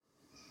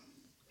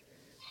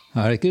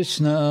Hare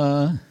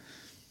Krishna.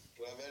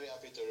 We are very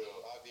happy to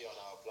have you on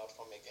our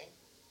platform again.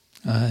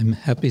 I'm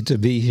happy to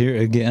be here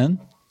again.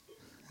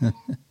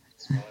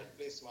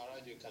 Please,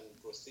 Maharaj, you can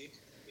proceed.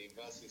 The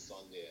verse is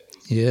on there.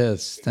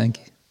 Yes, thank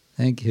you.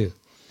 Thank you.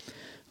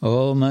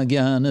 Om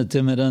Jnana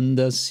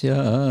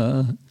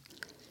Timirandasya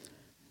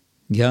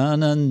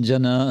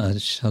Jnananjana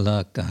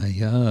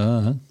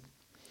Shalakaya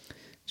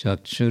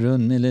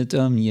Chakshurun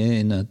Militam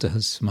Yena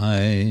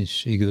Tasmai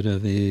Shri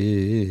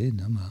Gurave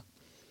Namah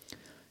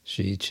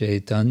Shri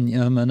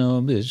Chaitanya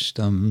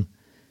Manobishtam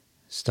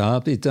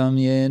Stapitam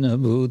Yena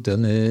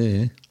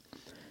Bhutale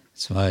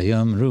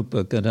Swayam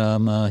Rupa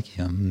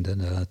Kadamahyam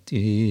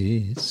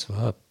Dadati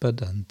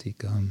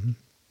Swapadantikam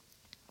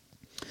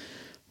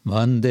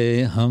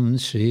Vandeham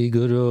Shri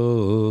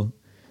Guru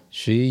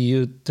Shri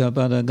Yutta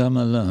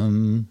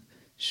Paragamalam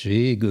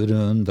Shri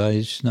Gurun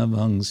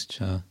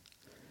Vaishnavangscha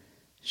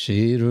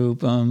Shri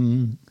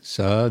Rupam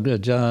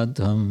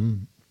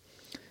Sagrajatam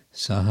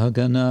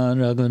Sahagana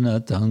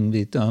Raghunatang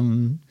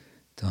Vitam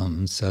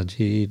Tam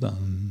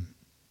Sajivam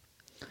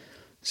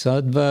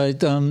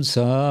Sadvaitam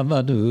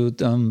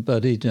Savadutam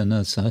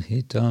Parijana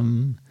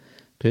Sahitam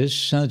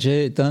Krishna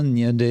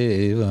Chaitanya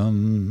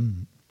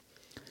Devam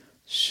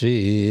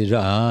Shri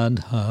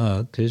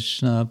Radha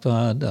Krishna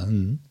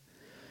Padan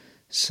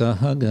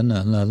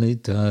Sahagana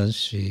Lalita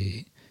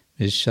Shri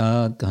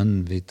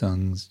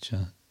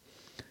Vishakanvitangscha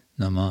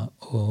Nama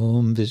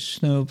Om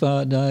Vishnu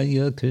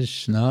Padaya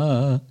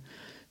Krishna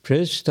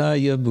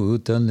Prishtaya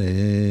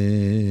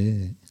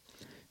Bhutale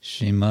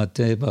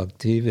Shrimate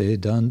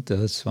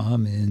Bhaktivedanta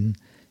Swamin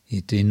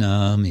Iti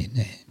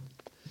Namine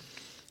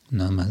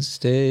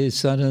Namaste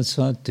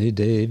Saraswati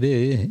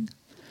Devi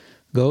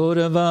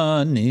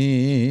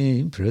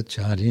Gauravani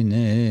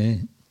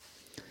Pracharine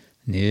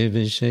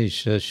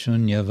Nirvishesha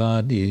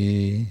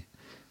Shunyavadi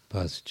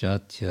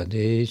Paschatya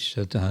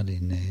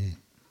Deshatarine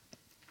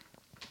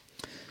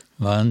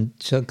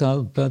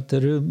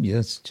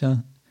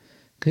Vanchakalpatarubhyascha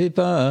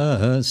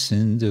Kripa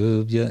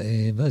Sindhubhya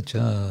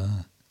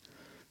Evacha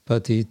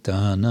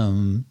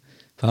Patitanam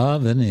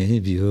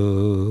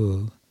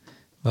Pavanebhyo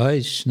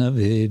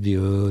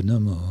Vaishnavebhyo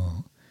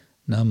Namo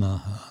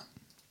Namaha.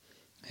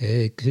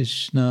 He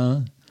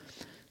Krishna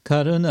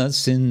Karuna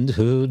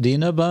Sindhu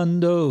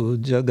Dinabandho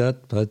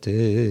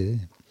Jagatpate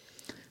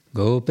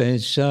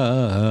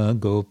Gopesha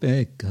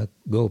Gopika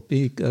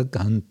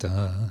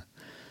Kanta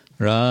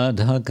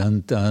Radha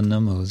Kanta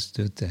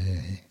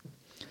Namostute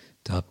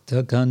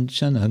Tapta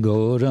Kanchana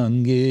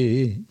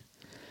Gourangi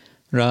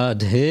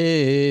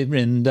Radhe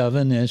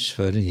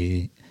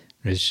Vrindavaneshwari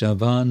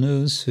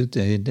Rishabhanu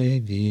Sute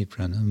Devi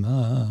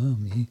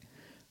Pranamami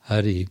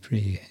Hari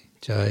Priye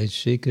Jai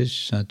Shri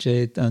Krishna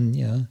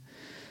Chaitanya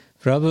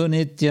Prabhu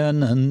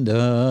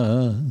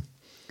Nityananda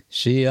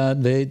Shri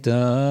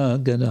Advaita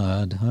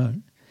Gadadhar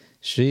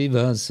Shri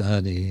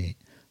Vasari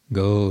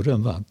Gaura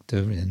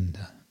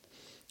Bhaktavinda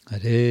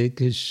Hare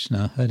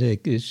Krishna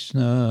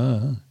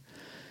Krishna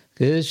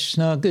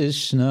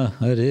Krishna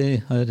Hare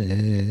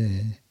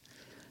Hare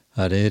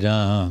Hare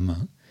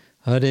Rama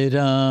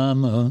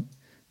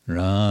Rama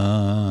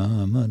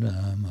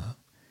Rama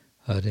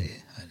Hare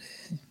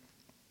Hare.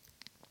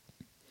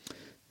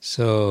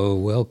 So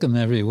welcome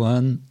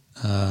everyone.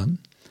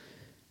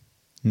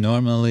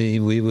 Normally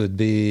we would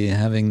be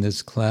having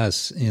this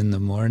class in the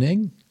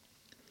morning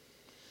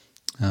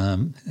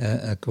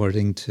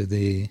according to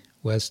the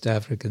West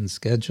African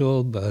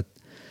schedule, but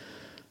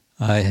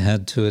I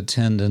had to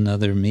attend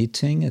another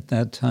meeting at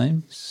that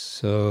time,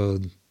 so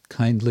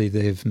kindly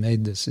they've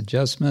made this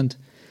adjustment.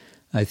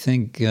 I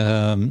think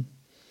the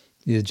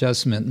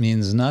adjustment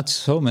means not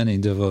so many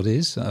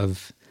devotees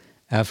of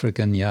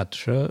African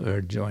Yatra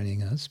are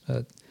joining us,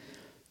 but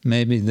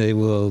maybe they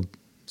will.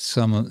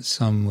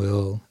 Some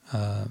will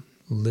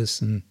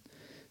listen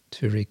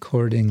to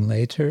recording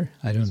later.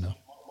 I don't know.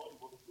 More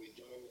devotees will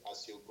join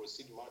as you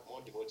proceed. More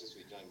devotees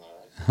will join,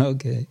 Maharaj.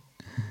 Okay.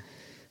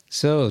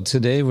 So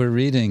today we're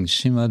reading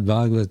Srimad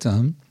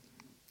Bhagavatam,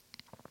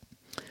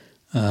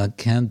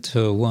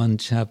 Canto 1,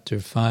 Chapter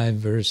 5,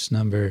 verse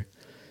number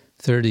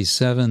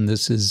 37.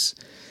 This is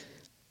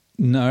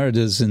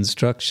Narada's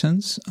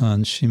instructions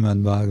on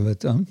Srimad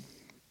Bhagavatam.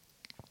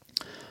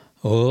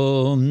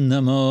 Om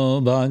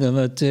Namo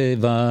Bhagavate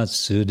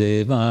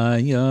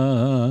Vasudevaya.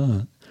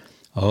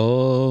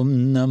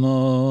 Om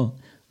Namo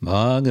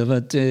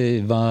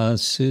Bhagavate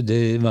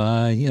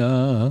Vasudevaya.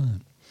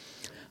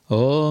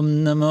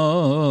 Om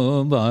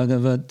Namo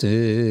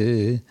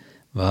Bhagavate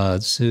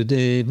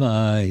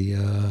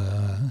Vasudevaya.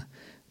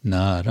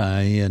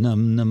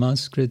 Narayanam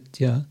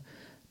Namaskritya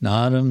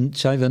Naram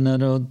Chaiva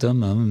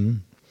Narottamam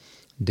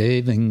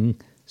Deving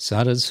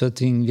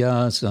Saraswating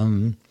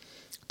Vyasam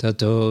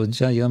Tato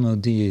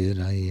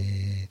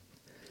Jayamudiraye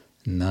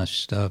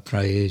Nashta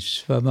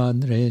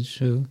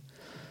Prayeshvabhadreshu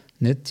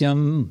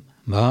Nityam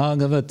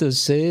Bhagavata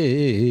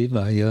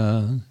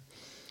Sevaya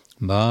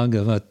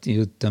Bhagavati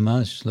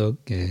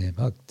Uttamashloke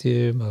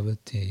Bhaktir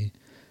Bhavati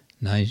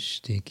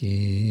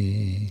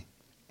Naishtiki.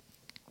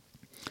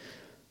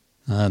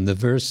 The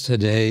verse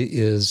today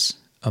is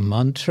a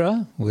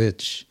mantra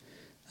which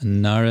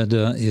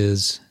Narada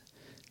is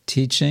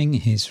teaching,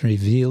 he's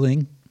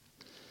revealing,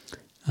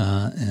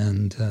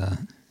 and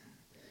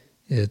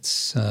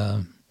it's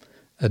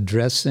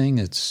addressing,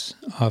 it's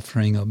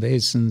offering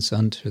obeisance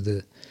unto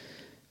the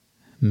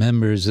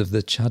members of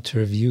the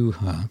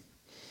Chaturvyuha.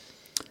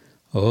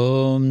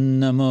 Om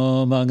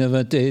Namo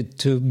Bhagavate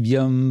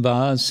Tubhyam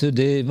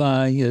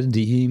Vasudevaya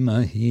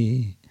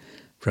Dhimahi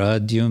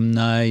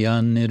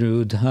Pradyumnaya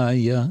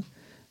Nirudhaya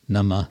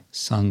Namah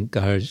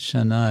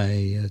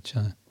Sankarshanaya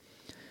Cha.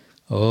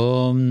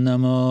 Om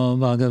Namo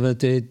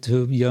Bhagavate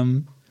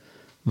Tubhyam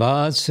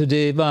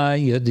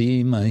Vasudevaya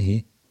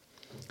Dhimahi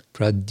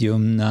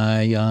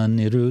Pradyumnaya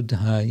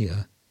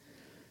Nirudhaya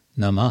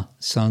Namah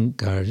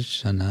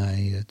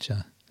Sankarshanaya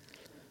Cha.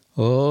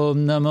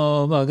 Om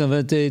Namo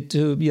Bhagavate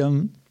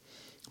Tubhyam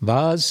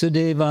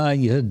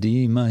Vasudevaya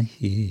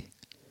Dhimahi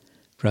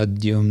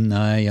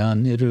Pradyumnaya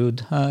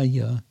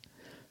Nirudhaya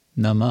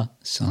Namah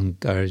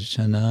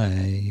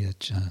Sankarshanaya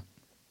Cha.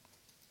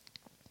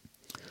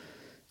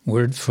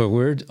 Word for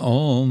word,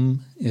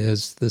 Om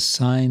is the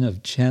sign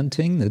of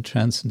chanting the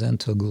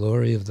transcendental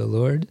glory of the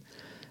Lord.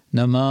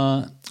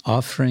 Nama,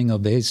 offering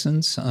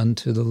obeisance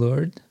unto the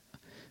Lord.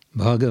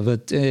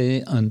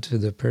 Bhagavate, unto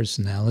the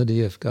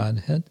personality of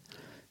Godhead.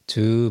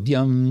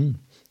 Tubhyam,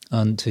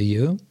 unto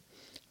you.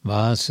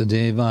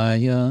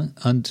 Vasudevaya,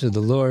 unto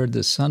the Lord,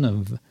 the son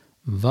of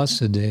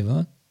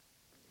Vasudeva.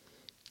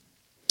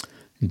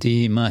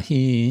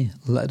 Dhimahi,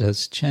 let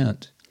us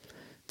chant.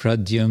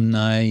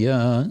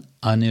 Pradyumnaya,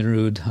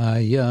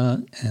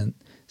 Anirudhaya, and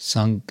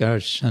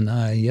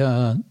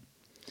Sankarshanaya,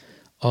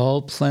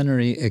 all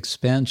plenary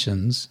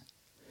expansions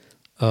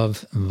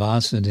of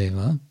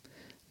Vasudeva.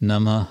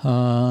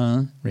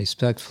 Namaha,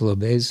 respectful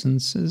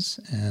obeisances,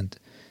 and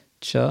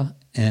Cha,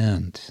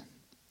 and.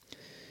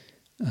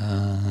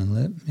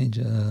 Let me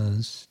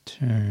just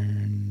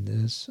turn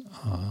this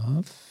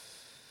off.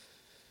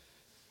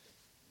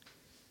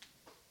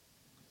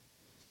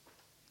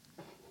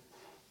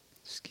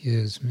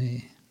 Excuse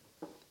me.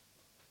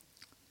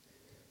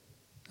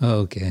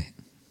 Okay.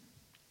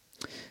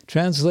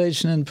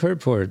 Translation and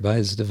purport by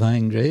His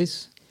Divine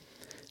Grace,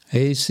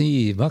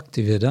 A.C.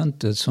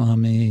 Bhaktivedanta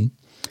Swami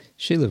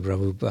Srila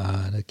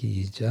Prabhupada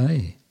Ki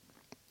Jai.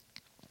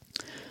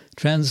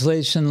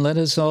 Translation: Let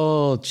us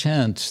all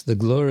chant the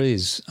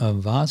glories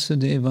of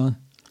Vasudeva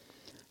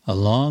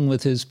along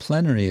with his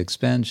plenary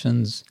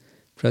expansions,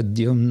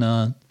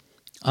 Pradyumna,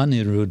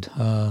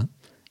 Aniruddha,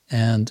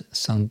 and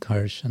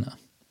Sankarshana.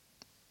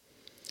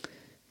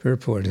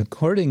 Purport: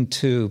 according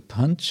to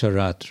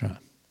Pancharatra,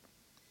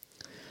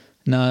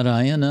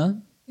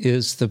 Narayana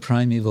is the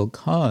primeval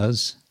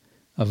cause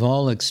of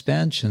all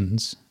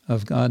expansions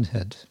of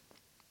Godhead.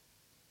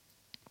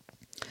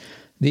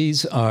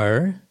 These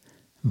are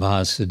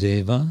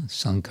Vasudeva,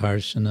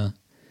 Sankarshana,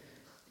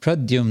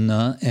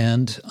 Pradyumna,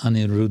 and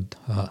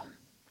Aniruddha.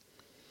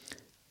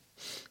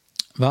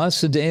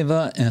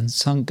 Vasudeva and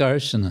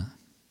Sankarshana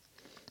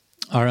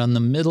are on the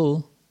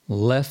middle,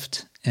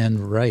 left,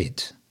 and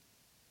right.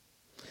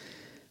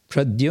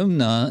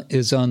 Pradyumna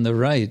is on the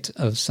right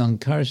of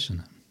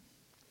Sankarshana,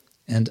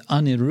 and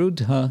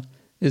Aniruddha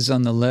is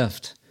on the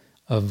left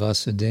of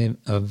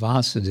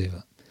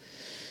Vasudeva.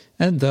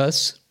 And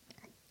thus,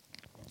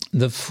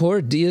 the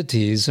four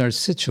deities are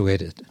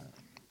situated.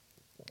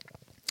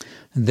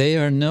 They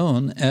are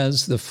known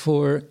as the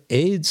four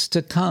aides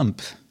de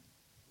camp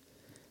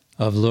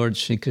of Lord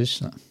Sri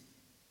Krishna.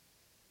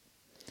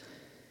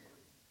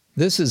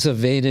 This is a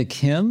Vedic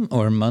hymn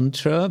or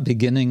mantra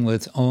beginning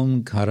with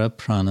Omkara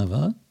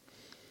Pranava,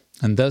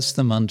 and thus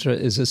the mantra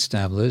is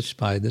established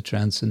by the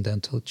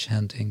transcendental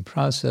chanting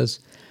process,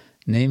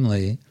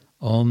 namely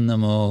Om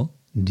Namo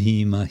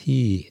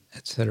Dhimahi,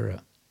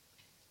 etc.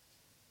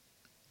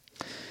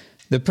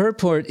 The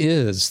purport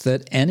is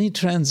that any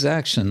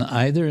transaction,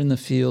 either in the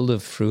field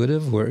of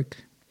fruitive work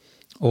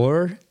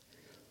or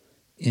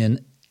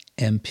in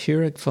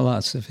empiric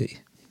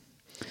philosophy,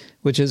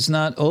 which is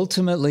not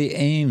ultimately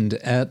aimed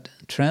at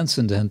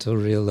transcendental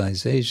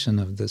realization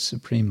of the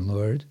Supreme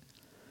Lord,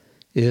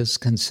 is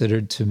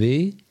considered to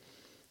be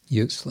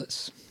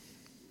useless.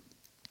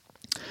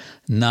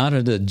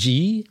 Narada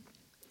Ji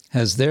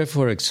has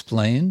therefore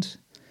explained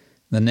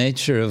the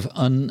nature of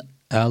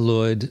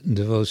unalloyed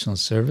devotional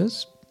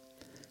service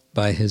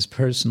by his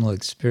personal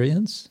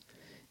experience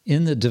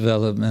in the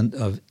development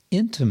of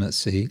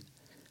intimacy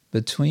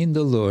between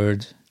the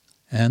Lord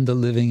and the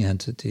living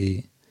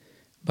entity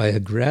by a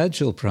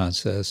gradual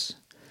process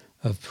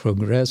of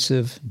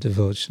progressive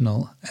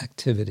devotional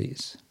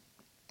activities.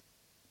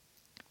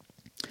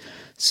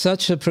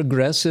 Such a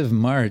progressive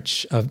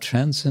march of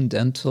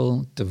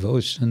transcendental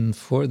devotion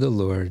for the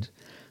Lord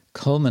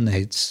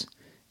culminates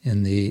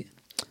in the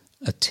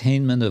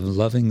attainment of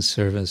loving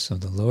service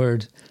of the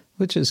Lord,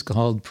 which is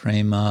called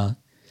prema,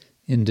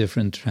 in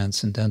different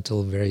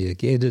transcendental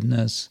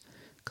variegatedness,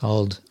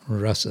 called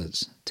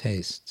rasas,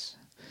 tastes.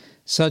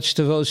 Such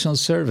devotional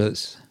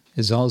service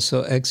is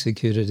also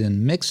executed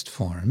in mixed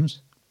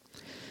forms,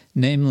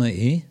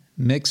 namely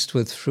mixed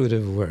with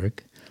fruitive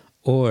work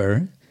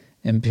or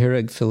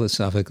empiric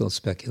philosophical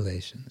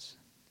speculations.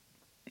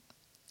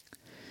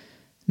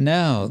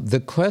 Now,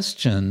 the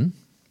question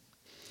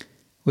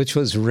which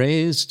was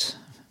raised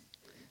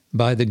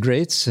by the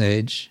great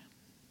sage,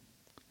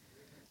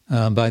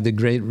 by the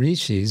great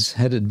rishis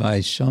headed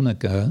by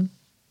Shonaka,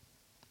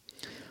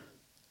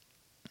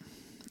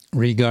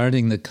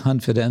 regarding the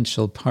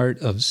confidential part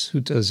of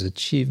Sutta's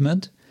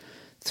achievement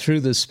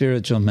through the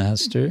spiritual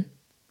master,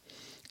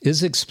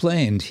 is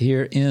explained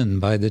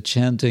herein by the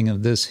chanting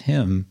of this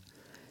hymn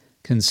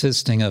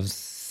consisting of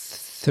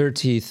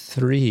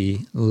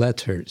 33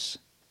 letters.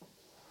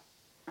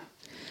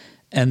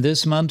 And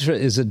this mantra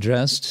is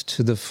addressed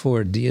to the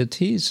four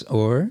deities,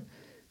 or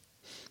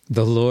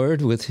the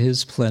Lord with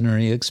his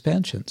plenary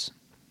expansions.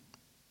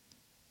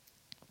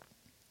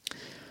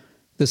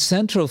 The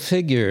central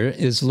figure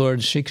is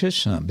Lord Shri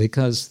Krishna,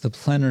 because the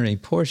plenary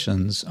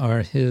portions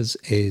are his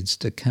aides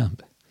de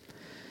camp.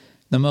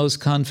 The most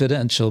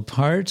confidential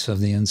part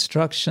of the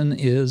instruction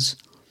is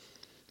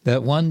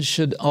that one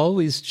should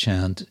always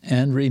chant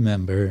and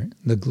remember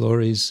the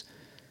glories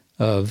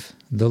of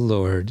the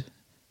Lord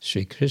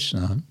Shri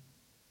Krishna,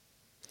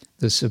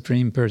 the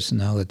Supreme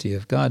Personality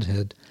of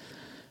Godhead,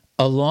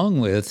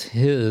 along with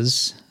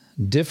his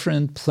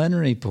different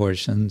plenary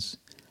portions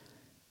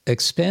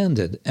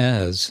expanded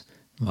as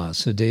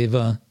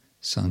Vasudeva,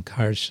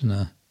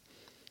 Sankarshana,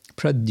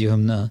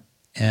 Pradyumna,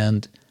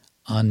 and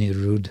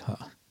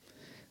Aniruddha.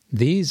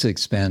 These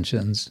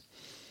expansions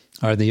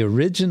are the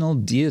original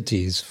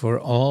deities for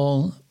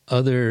all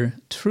other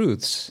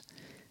truths,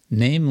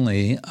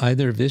 namely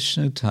either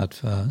Vishnu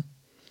Tattva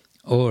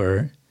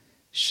or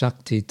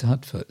Shakti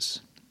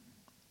Tattvas.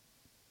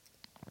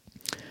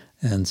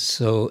 And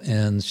so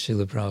ends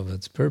Srila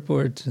Prabhupada's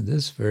purport to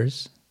this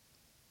verse.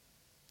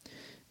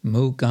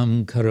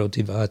 Mukam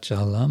karoti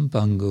vachalam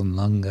pangum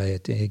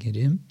langayate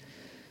girim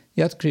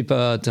yat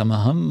kripa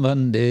tamaham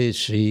vande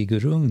Shri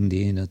Gurun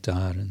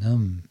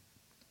dinataranam.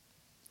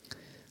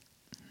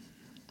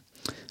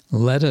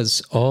 Let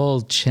us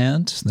all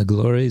chant the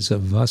glories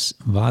of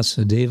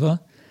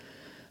Vasudeva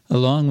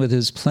along with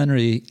his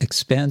plenary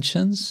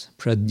expansions,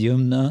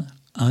 Pradyumna,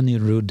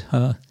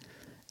 Aniruddha,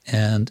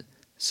 and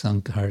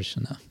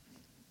Sankarshana.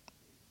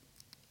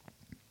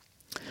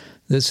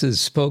 This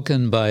is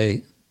spoken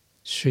by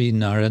Sri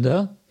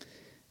Narada,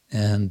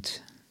 and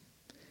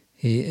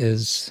he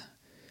is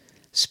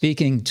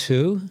speaking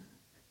to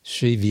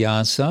Sri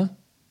Vyasa.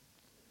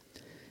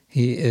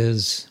 He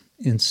is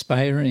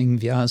inspiring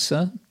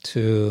Vyasa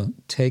to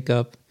take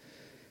up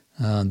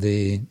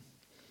the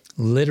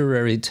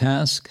literary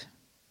task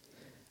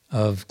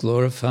of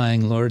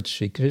glorifying Lord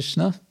Sri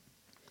Krishna,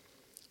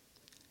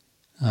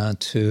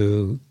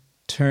 to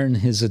turn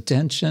his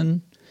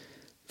attention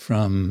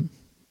from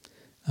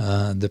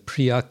the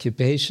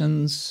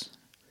preoccupations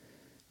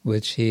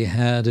which he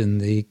had in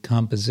the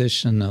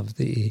composition of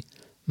the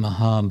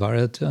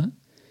Mahabharata,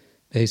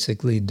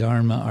 basically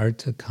Dharma,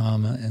 Artha,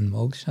 Kama, and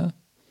Moksha,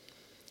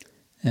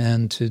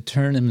 and to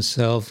turn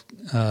himself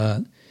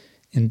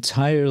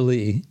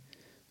entirely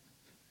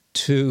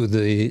to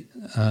the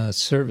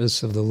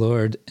service of the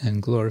Lord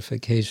and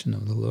glorification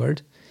of the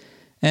Lord.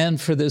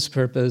 And for this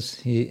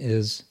purpose, he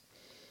is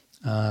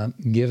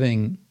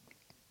giving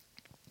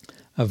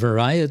a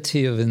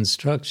variety of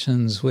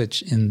instructions,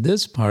 which in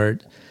this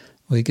part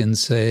we can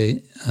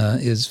say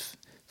is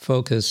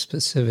focused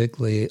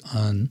specifically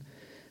on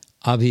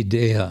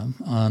abhideya,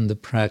 on the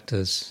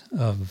practice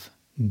of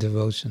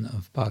devotion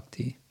of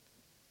bhakti.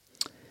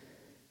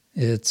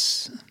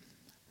 It's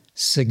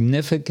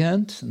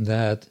significant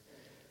that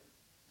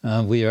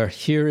we are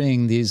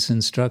hearing these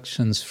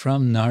instructions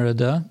from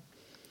Narada,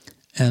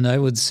 and I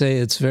would say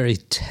it's very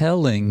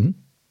telling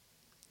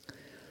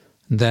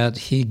that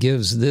he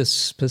gives this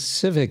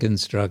specific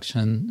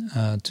instruction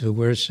to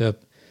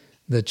worship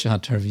the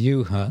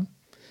Chaturvyuha.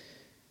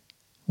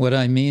 What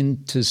I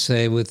mean to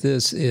say with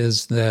this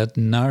is that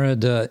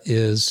Narada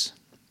is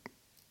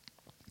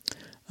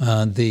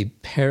the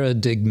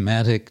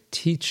paradigmatic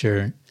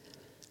teacher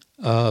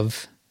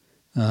of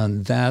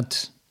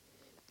that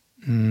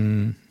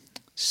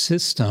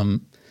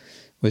system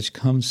which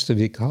comes to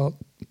be called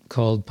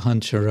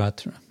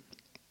Pancharatra.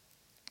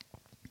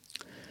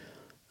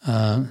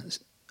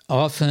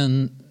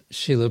 Often,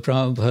 Srila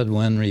Prabhupada,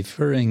 when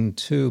referring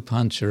to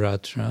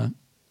Pancharatra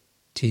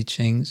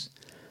teachings,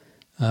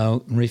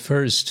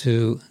 refers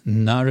to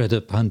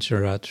Narada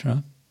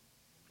Pancharatra.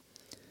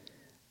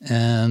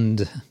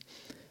 And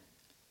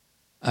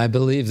I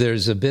believe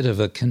there's a bit of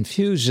a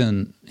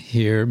confusion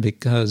here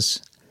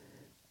because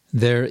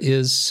there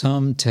is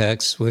some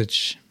text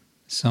which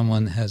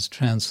someone has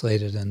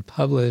translated and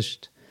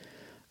published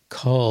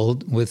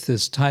called with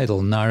this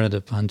title,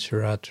 Narada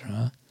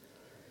Pancharatra.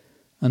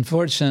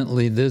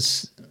 Unfortunately,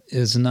 this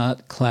is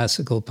not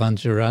classical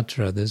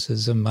Pancharatra. This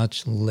is a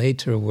much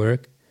later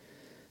work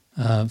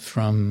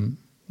from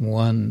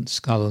one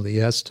scholarly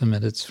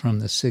estimate. It's from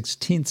the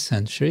 16th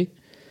century,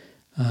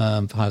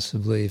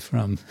 possibly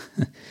from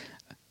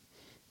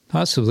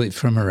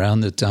around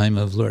the time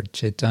of Lord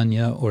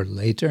Chaitanya or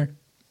later.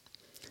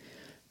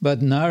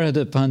 But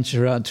Narada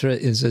Pancharatra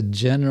is a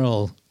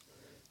general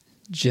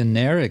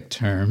generic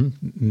term,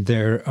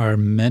 there are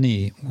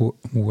many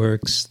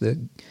works that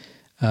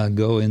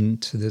go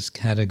into this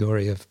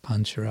category of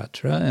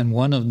Pancharatra, and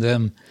one of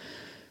them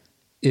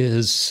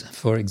is,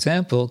 for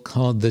example,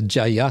 called the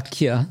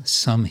Jayakya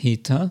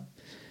Samhita,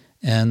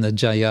 and the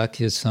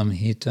Jayakya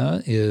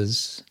Samhita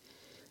is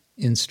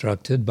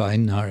instructed by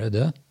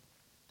Narada.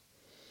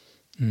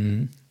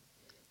 There's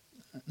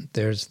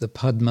the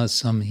Padma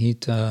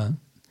Samhita,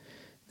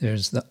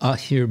 there's the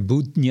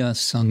Ahirbudnya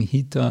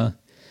Samhita.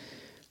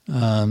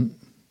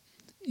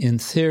 In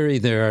theory,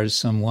 there are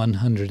some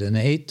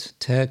 108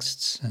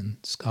 texts, and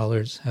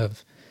scholars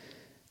have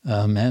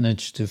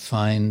managed to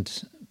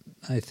find,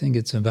 I think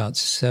it's about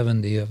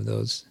 70 of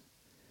those,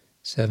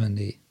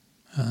 70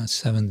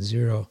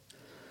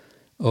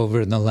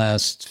 over the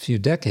last few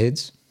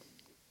decades.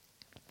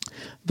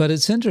 But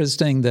it's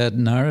interesting that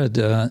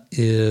Narada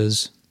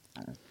is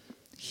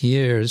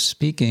here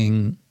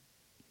speaking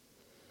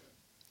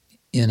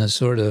in a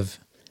sort of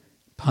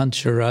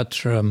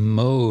Pancharatra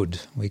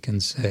mode, we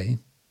can say.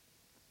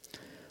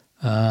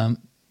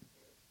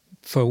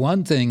 For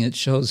one thing, it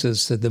shows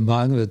us that the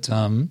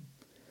Bhagavatam,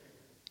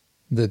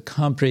 the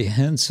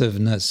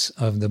comprehensiveness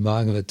of the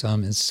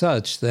Bhagavatam is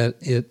such that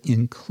it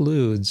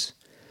includes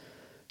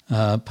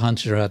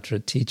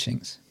Pancharatra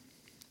teachings.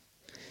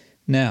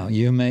 Now,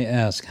 you may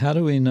ask, how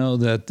do we know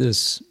that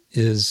this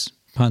is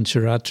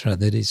Pancharatra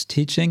that he's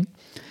teaching?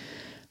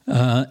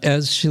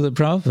 As Srila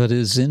Prabhupada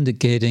is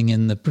indicating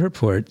in the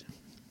purport,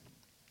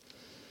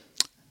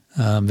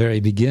 very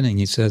beginning,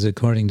 he says,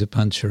 according to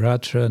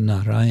Pancharatra,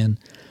 Narayan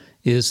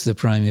is the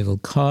primeval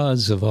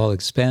cause of all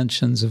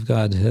expansions of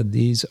Godhead.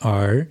 These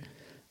are,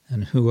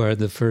 and who are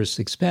the first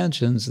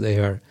expansions? They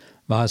are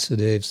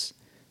Vasudev's,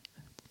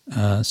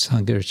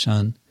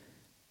 Sankarshan,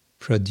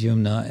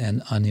 Pradyumna,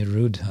 and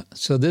Aniruddha.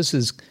 So this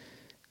is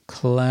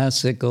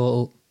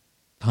classical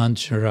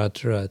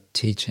Pancharatra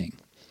teaching.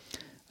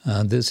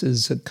 This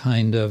is a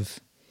kind of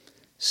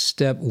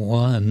step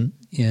one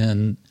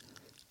in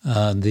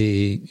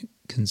the, you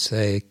can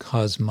say,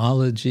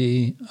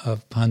 cosmology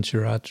of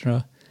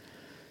Pancharatra,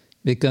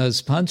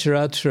 because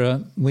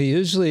Pancharatra, we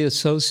usually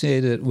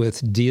associate it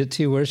with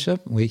deity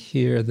worship. We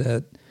hear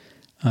that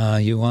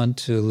you want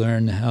to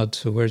learn how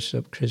to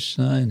worship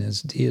Krishna in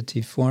his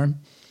deity form,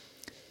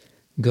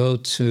 go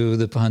to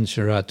the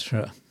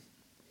Pancharatra.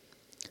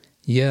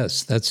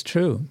 Yes, that's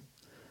true.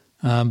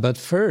 But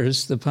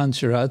first, the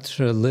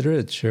Pancharatra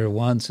literature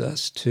wants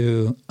us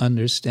to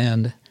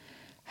understand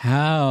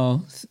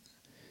how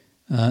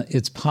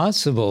it's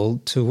possible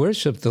to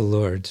worship the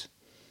Lord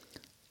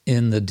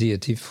in the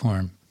deity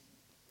form.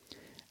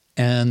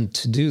 And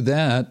to do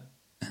that,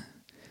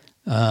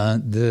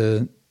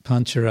 the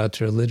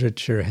Pancharatra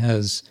literature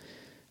has,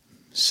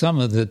 some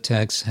of the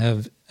texts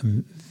have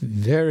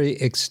very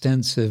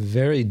extensive,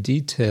 very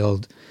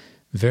detailed,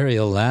 very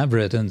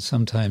elaborate, and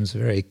sometimes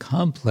very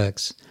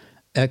complex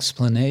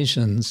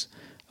explanations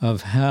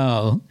of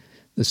how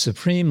the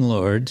Supreme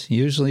Lord,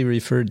 usually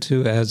referred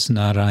to as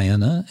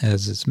Narayana,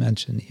 as is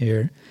mentioned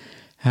here,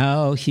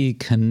 how he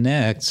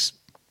connects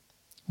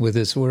with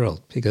this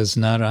world, because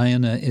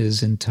Narayana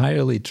is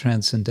entirely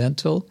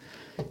transcendental.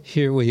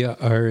 Here we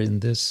are in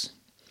this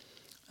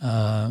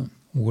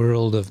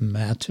world of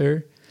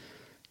matter.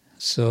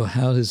 So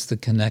how is the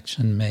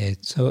connection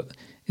made? So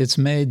it's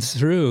made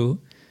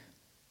through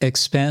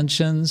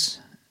expansions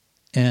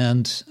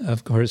and,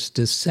 of course,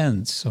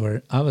 descents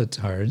or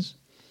avatars.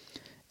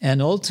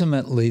 And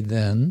ultimately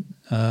then,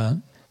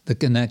 the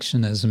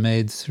connection is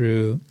made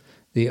through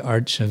the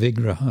Archa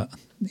Vigraha,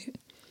 the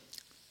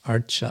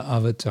Archa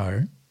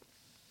avatar.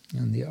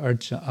 And the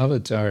Archa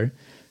avatar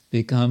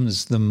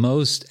becomes the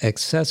most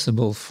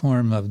accessible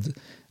form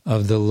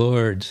of the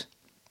Lord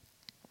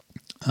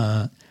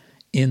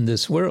in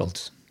this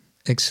world.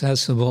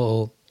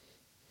 Accessible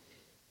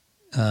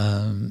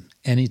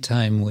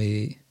anytime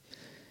we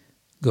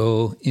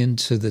go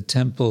into the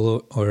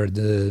temple or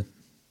the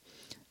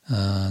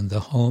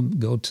home,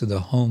 go to the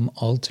home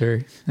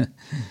altar.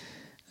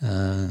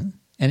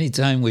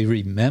 Anytime we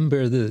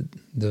remember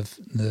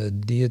the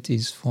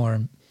deity's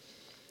form,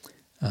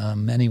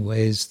 many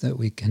ways that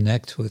we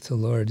connect with the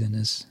Lord in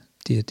his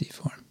deity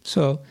form.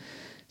 So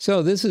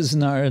this is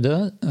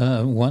Narada,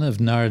 one of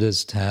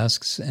Narada's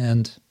tasks,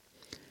 and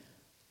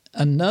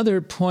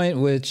another point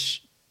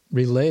which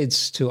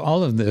relates to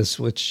all of this,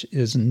 which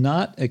is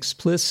not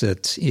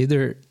explicit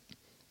either.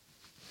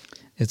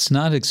 It's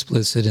not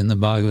explicit in the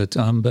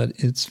Bhagavatam, but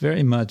it's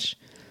very much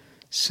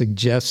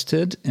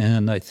suggested,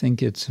 and I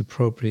think it's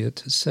appropriate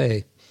to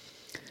say.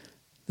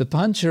 The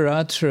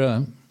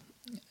Pancharatra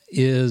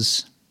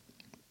is,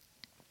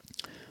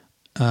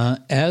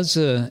 as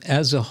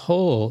a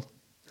whole,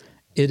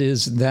 it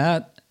is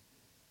that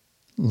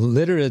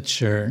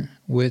literature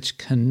which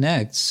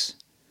connects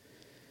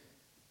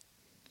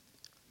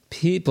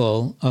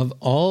people of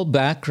all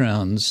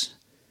backgrounds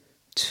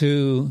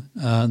to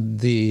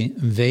the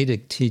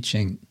Vedic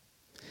teaching.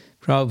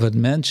 Prabhupada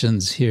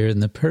mentions here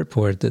in the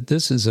purport that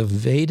this is a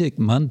Vedic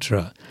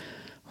mantra.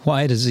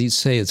 Why does he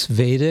say it's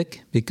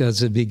Vedic?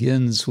 Because it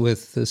begins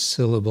with the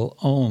syllable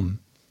Om.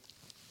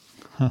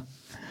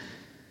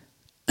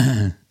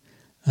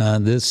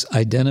 this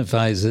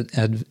identifies it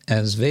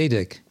as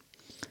Vedic.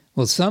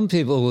 Well, some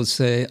people will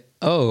say,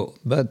 oh,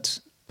 but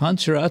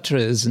Pancharatra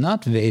is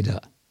not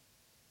Veda.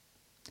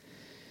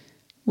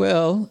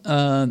 Well,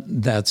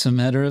 that's a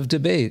matter of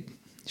debate.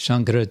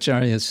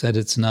 Shankaracharya said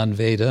it's not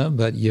Veda,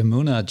 but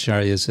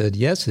Yamunacharya said,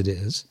 yes, it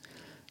is.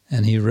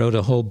 And he wrote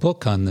a whole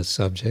book on the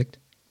subject.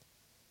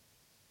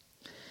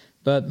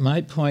 But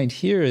my point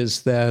here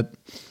is that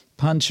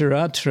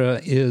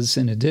Pancharatra is,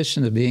 in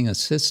addition to being a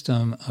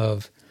system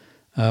of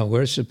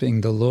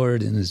worshiping the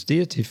Lord in his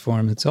deity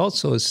form, it's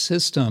also a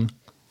system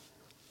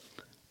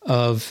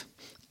of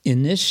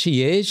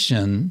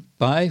initiation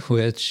by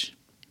which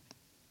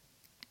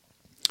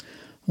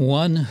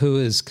one who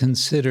is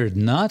considered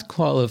not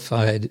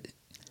qualified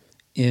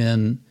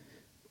in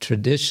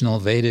traditional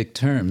Vedic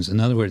terms, in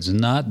other words,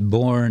 not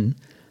born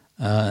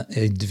a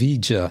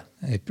dvija,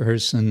 a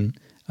person,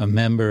 a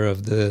member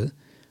of the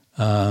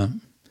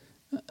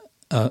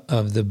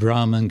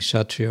Brahman,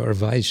 Kshatriya, or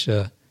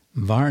Vaishya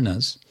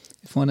varnas,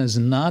 if one is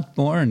not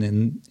born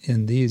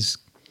in these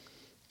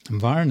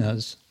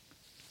varnas,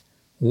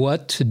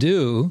 what to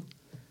do?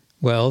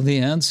 Well, the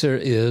answer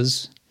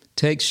is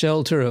take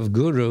shelter of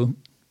Guru.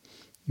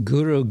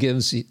 Guru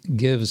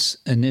gives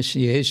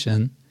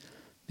initiation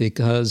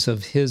because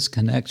of his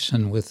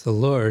connection with the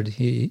Lord.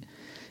 He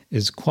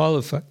is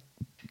qualified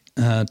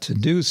to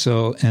do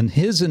so, and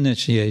his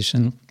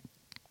initiation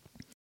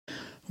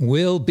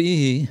will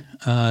be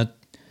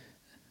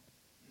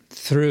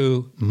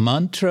through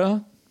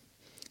mantra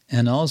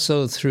and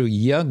also through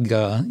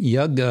yaga.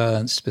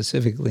 Yaga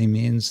specifically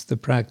means the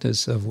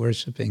practice of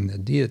worshiping the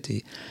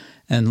deity.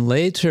 And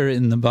later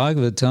in the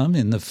Bhagavatam,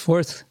 in the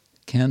 4th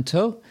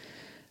canto,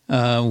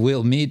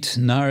 we'll meet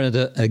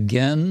Narada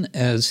again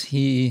as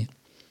he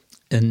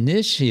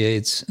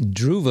initiates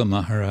Dhruva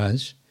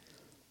Maharaj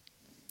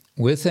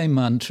with a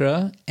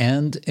mantra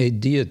and a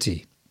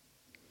deity.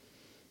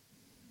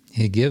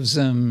 He gives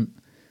him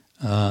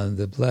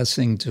the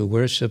blessing to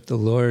worship the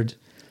Lord.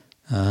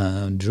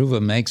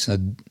 Dhruva makes a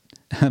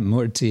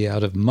murti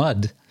out of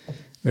mud,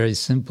 very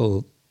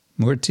simple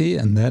murti,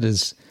 and that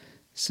is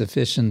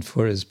sufficient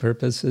for his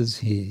purposes.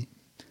 He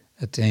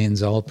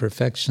attains all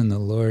perfection. The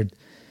Lord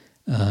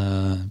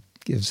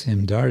gives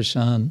him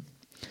darshan.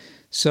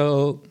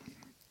 So,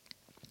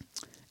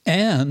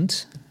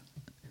 and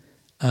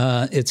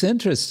it's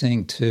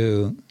interesting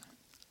to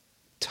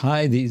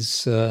tie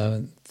these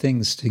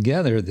things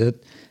together,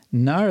 that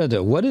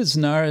Narada, what is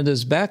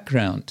Narada's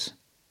background?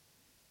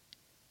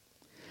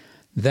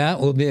 That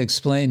will be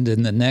explained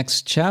in the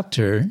next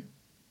chapter,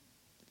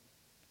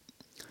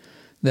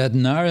 that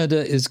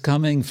Narada is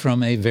coming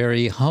from a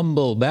very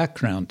humble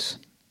background.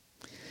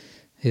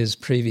 His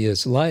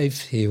previous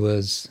life,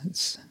 he's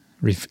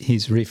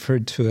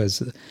referred to as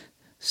the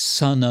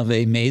son of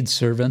a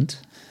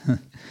maidservant.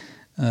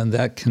 And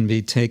that can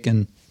be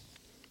taken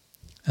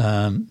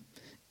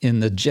in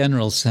the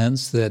general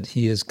sense that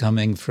he is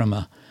coming from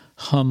a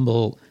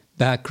humble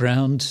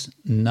background,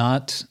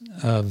 not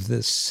of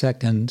the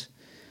second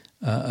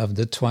of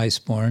the twice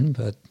born,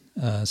 but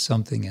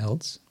something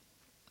else.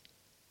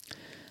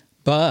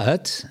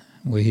 But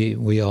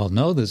we all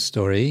know the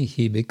story.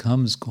 He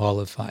becomes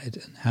qualified.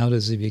 And how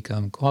does he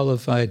become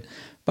qualified?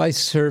 By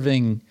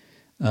serving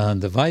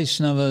the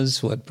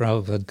Vaishnavas, what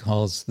Prabhupada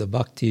calls the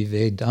Bhakti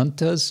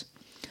Vedantas.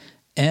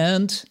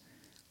 And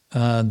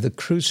the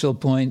crucial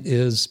point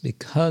is,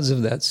 because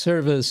of that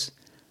service,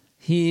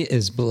 he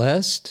is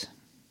blessed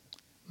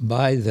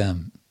by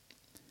them.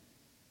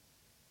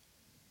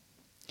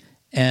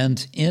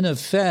 And in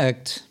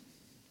effect,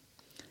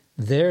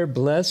 their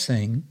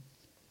blessing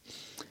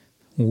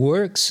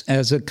works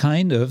as a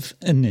kind of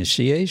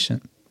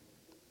initiation.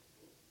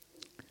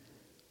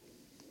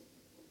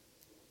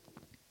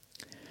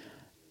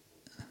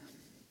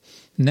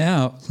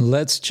 Now,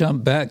 let's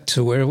jump back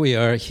to where we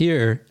are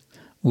here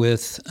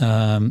with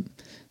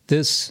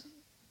this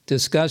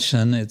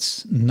discussion.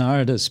 It's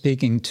Narada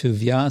speaking to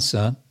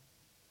Vyasa,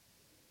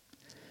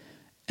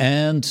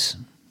 and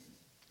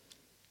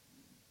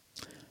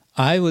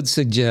I would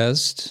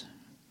suggest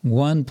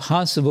one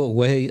possible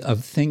way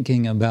of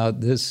thinking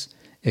about this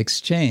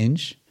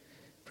exchange.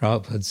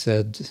 Prabhupada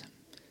said,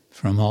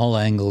 from all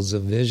angles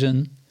of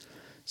vision.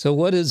 So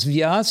what is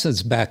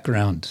Vyasa's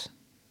background?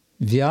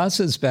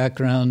 Vyasa's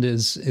background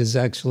is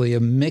actually a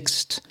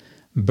mixed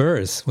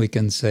birth, we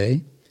can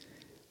say,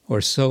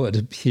 or so it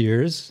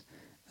appears.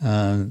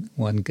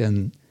 One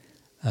can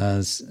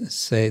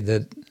say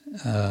that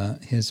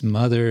his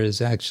mother is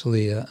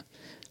actually a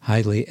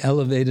highly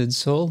elevated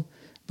soul,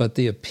 but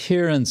the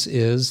appearance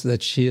is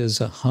that she is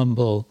a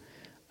humble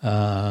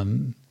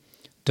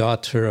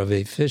daughter of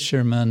a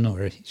fisherman,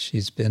 or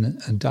she's been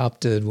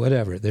adopted,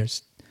 whatever.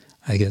 There's,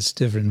 I guess,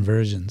 different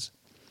versions.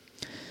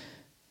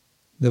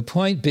 The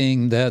point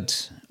being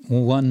that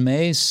one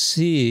may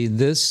see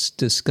this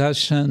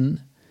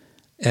discussion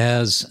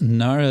as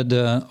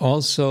Narada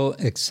also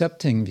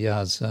accepting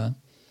Vyasa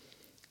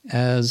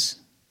as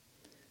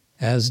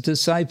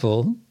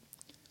disciple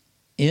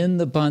in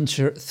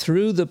the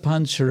through the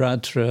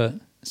Pancharatra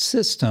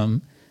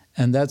system,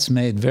 and that's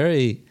made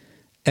very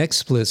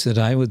explicit,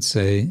 I would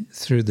say,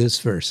 through this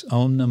verse.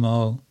 Om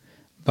Namo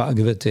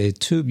Bhagavate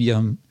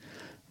Tubhyam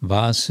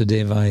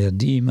Vasudevaya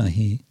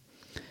Dhimahi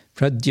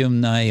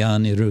Pradyumnaya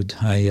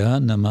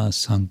Niruddhaya Nama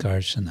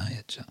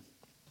Sankarshanaya Cha.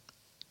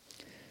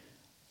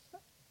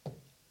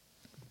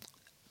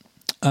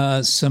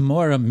 Some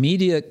more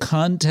immediate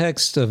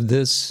context of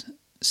this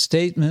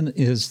statement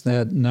is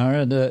that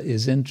Narada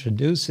is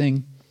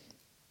introducing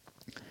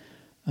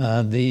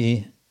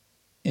the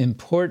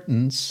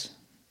importance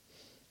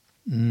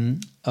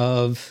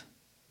of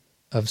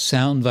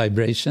sound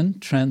vibration,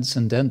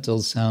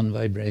 transcendental sound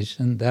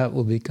vibration. That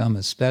will become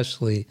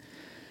especially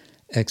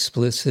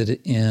explicit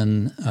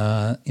in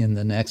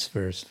the next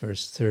verse,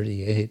 verse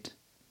 38.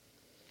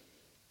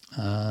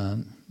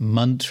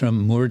 Mantra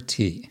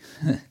murti.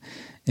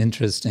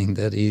 Interesting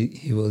that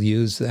he will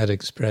use that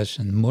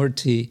expression.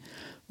 Murti,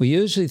 we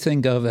usually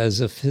think of as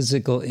a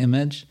physical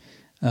image.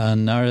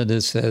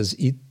 Narada says,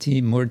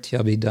 iti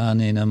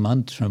murtyabhidanena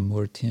mantra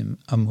murtim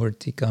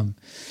amurtikam.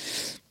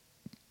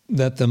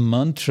 That the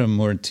mantra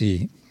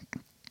murti,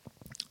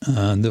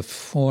 the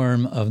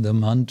form of the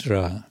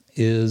mantra,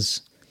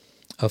 is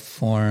a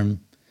form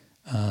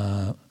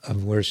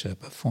of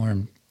worship, a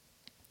form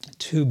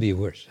to be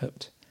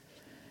worshipped.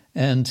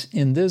 And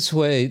in this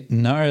way,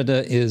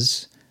 Narada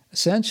is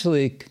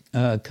essentially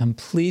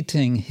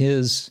completing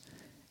his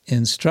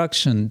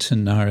instruction to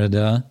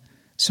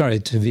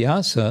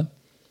Vyasa,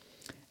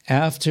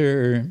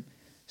 after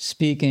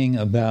speaking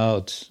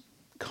about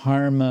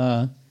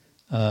karma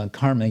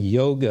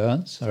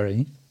yoga,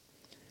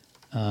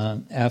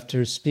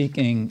 after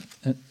speaking,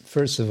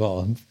 first of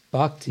all,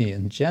 bhakti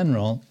in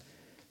general,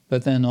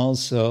 but then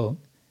also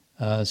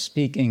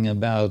speaking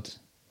about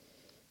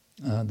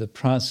the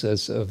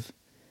process of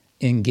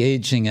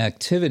engaging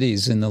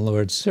activities in the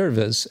Lord's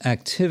service.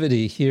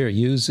 Activity here,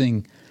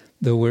 using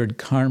the word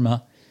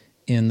karma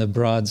in the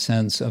broad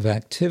sense of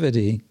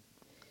activity,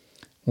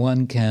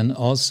 one can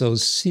also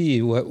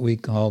see what we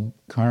call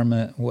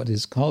karma, what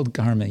is called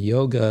karma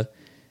yoga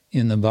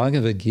in the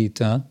Bhagavad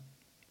Gita.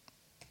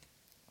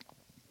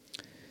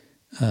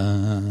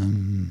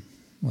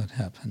 What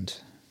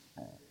happened?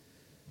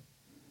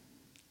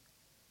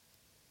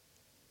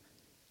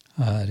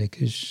 Hare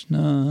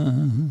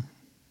Krishna,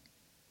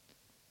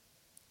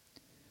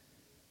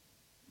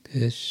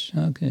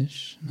 Krishna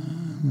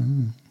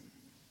Krishna,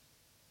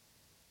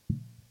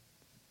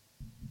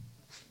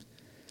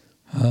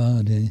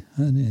 Hare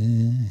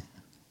Hare,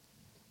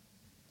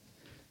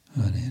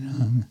 Hare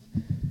Ram.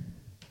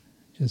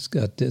 Just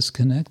got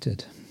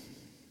disconnected.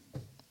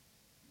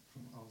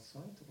 From our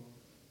side? Or?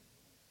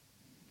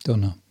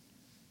 Don't know.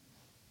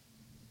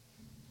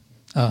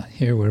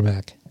 Here we're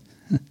back.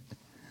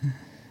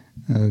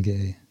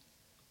 Okay.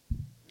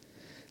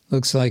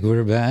 Looks like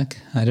we're back.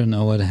 I don't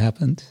know what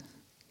happened.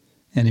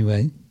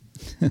 Anyway.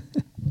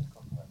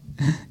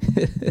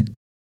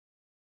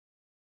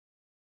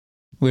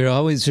 We're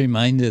always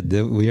reminded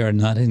that we are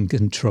not in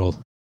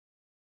control.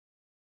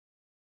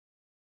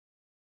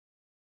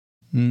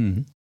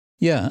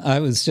 Yeah, I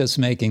was just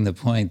making the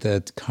point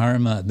that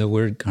karma, the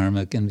word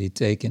karma, can be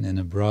taken in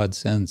a broad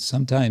sense.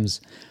 Sometimes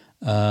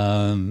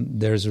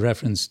there's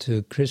reference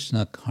to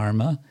Krishna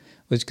karma,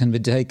 which can be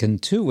taken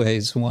two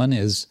ways. One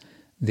is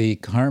the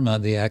karma,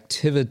 the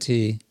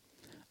activity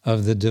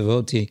of the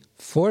devotee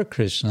for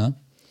Krishna,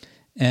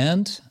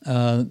 and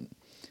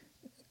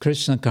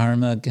Krishna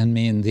karma can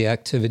mean the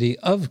activity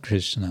of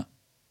Krishna.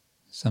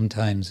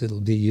 Sometimes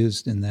it'll be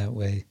used in that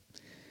way.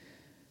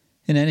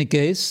 In any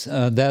case,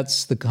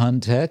 that's the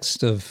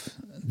context of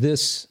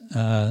this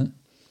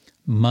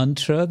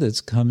mantra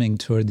that's coming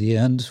toward the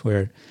end,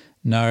 where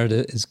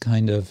Narada is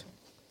kind of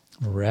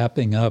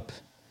wrapping up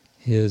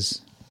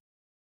his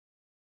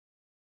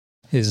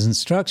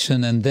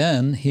instruction, and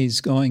then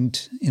he's going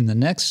to, in the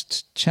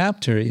next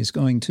chapter, he's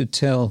going to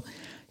tell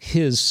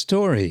his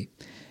story.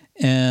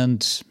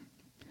 And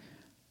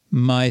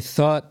my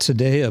thought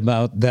today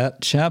about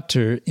that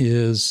chapter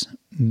is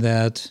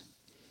that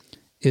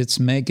it's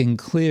making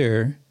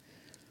clear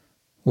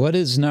what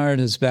is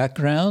Narada's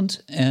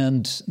background,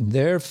 and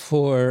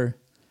therefore,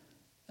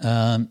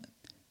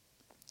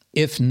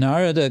 if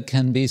Narada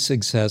can be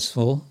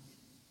successful,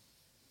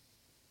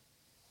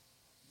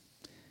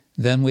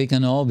 then we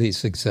can all be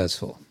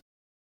successful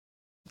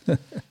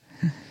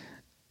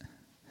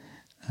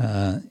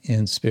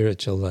in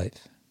spiritual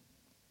life.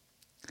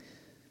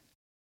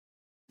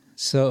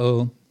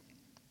 So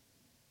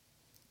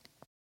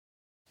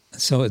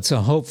it's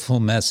a hopeful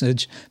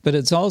message, but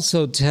it's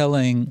also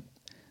telling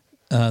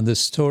the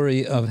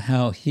story of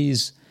how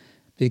he's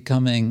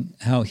receiving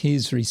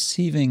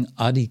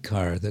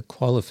adhikar, the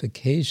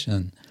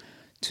qualification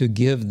to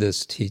give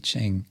this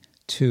teaching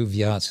to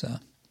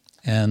Vyasa,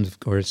 and of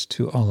course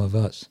to all of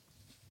us.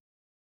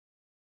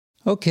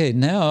 Okay,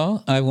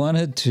 now I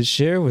wanted to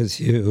share with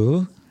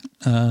you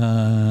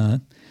a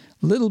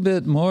little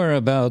bit more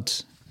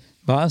about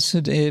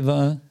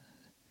Vasudeva,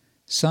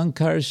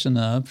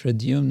 Sankarshana,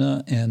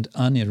 Pradyumna, and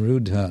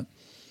Aniruddha.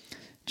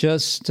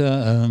 Just,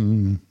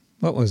 2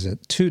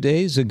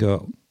 days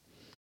ago,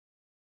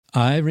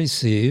 I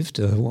received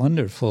a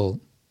wonderful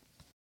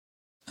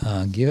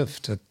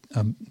gift,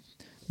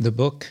 the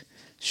book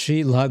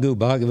Sri Laghu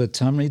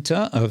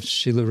Bhagavatamrita of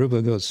Srila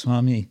Rupa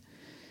Goswami,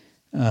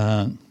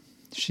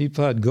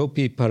 Shripad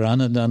Gopi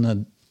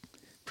Paranadhana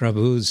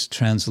Prabhu's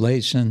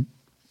translation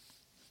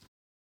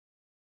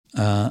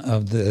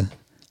of the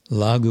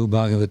Laghu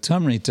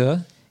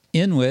Bhagavatamrita,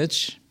 in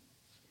which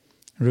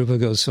Rupa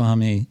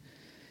Goswami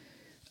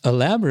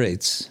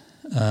elaborates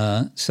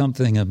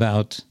something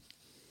about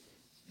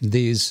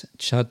these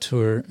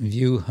Chatur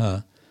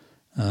Vyuha,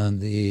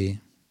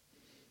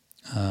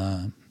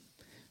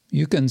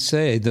 you can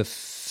say the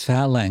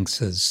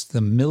phalanxes,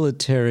 the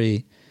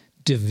military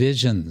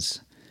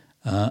divisions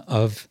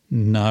of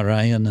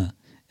Narayana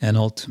and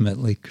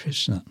ultimately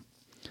Krishna.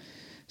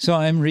 So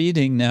I'm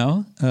reading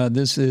now.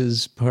 This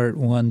is part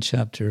 1,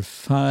 chapter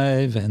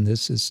 5, and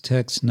this is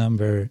text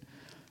number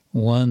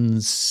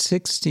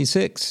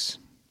 166.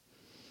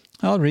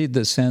 I'll read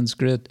the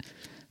Sanskrit.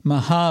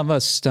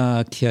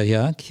 Mahavasta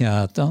kyaya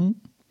khyatang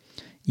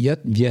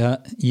yat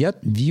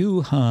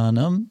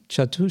vyuhanam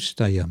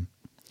chatushtayam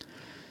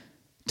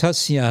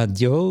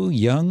tasyadyo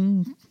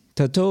yang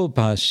tato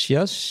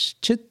pashyas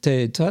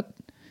chitte tat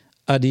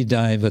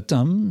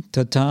adidaivatam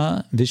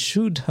tata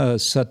vishuddha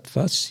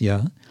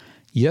sattvasya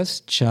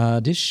yas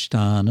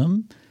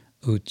chadishtanam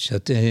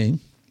uchate.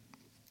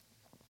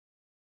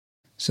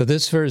 So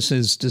this verse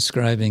is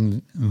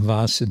describing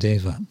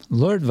Vasudeva.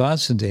 Lord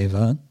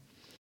Vasudeva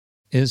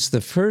is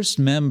the first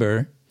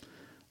member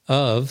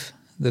of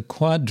the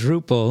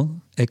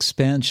quadruple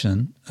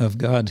expansion of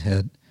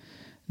Godhead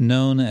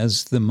known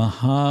as the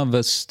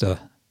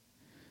Mahavasta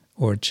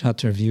or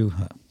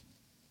Chaturvyuha.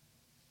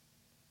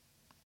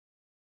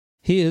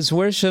 He is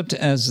worshipped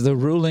as the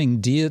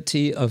ruling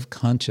deity of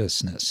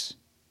consciousness,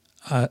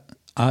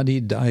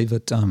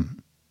 Adidaivatam,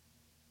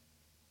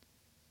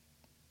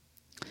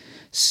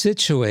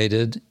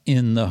 situated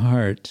in the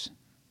heart,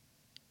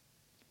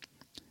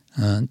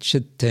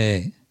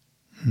 chitte.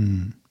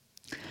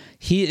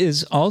 He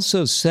is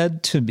also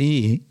said to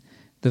be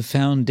the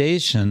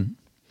foundation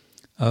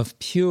of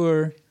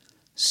pure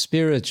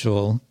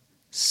spiritual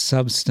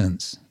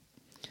substance.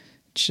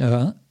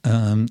 Cha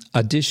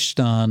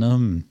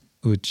adishtanam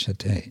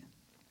uchate.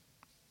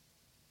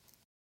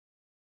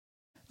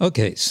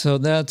 Okay, so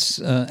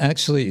that's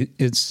actually,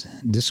 its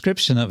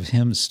description of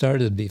him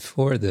started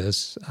before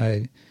this.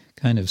 I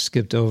kind of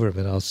skipped over,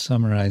 but I'll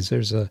summarize.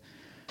 There's a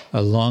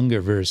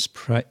longer verse,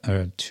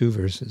 or 2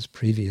 verses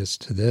previous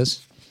to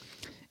this,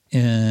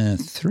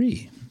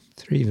 three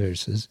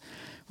verses,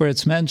 where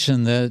it's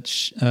mentioned that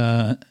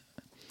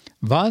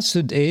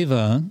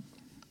Vasudeva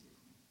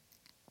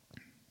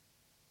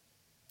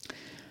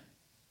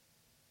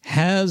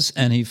has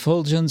an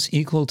effulgence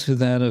equal to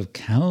that of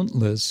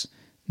countless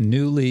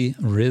newly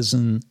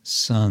risen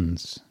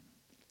suns.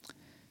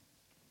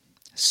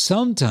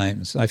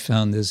 Sometimes, I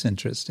found this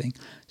interesting,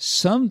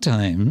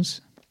 sometimes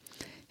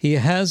he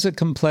has a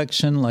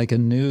complexion like a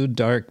new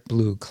dark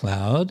blue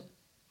cloud,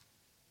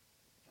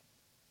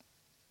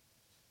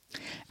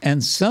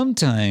 and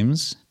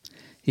sometimes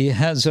he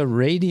has a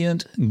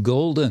radiant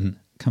golden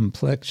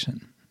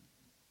complexion.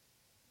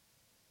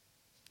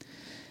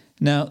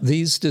 Now,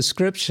 these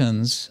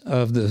descriptions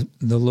of the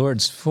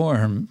Lord's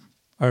form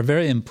are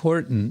very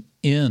important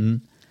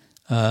in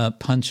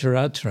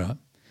Pancharatra.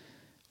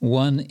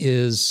 One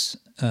is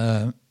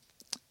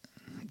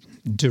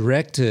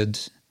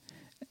directed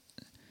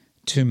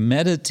to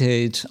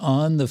meditate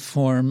on the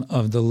form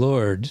of the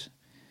Lord,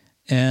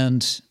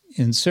 and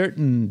in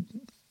certain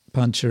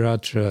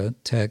Pancharatra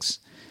texts,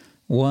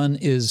 one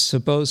is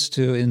supposed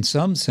to, in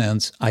some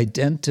sense,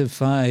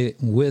 identify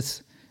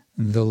with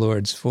the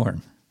Lord's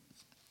form.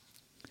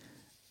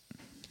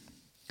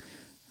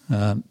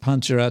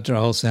 Pancharatra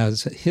also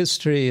has a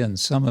history, and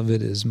some of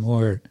it is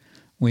more,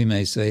 we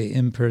may say,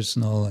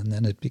 impersonal, and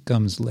then it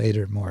becomes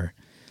later more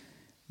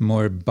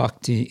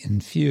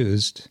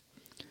bhakti-infused.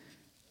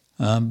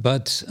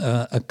 But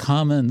a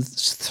common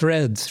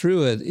thread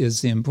through it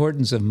is the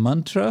importance of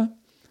mantra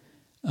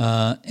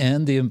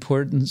and the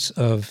importance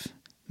of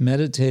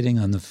meditating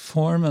on the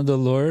form of the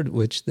Lord,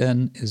 which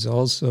then is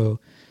also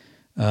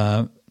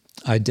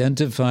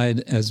identified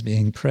as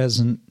being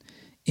present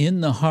in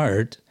the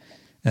heart,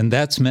 and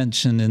that's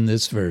mentioned in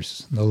this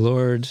verse. The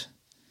Lord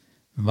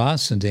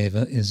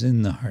Vasudeva is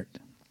in the heart.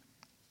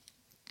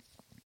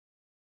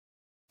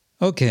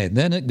 Okay,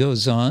 then it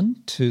goes on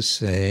to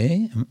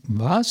say,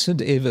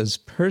 Vasudeva's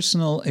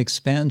personal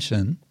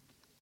expansion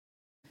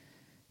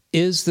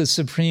is the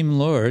Supreme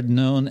Lord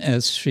known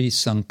as Sri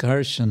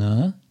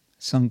Sankarsana.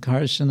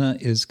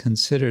 Sankarsana is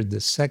considered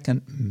the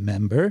second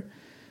member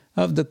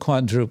of the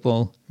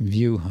quadruple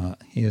Vyuha.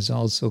 He is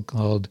also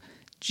called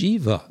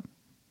Jiva,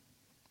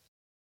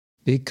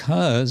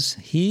 because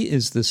he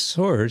is the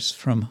source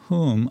from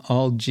whom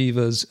all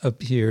jivas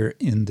appear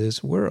in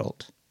this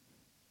world.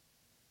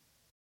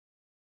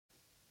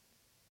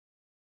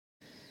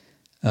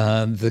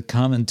 The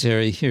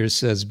commentary here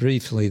says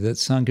briefly that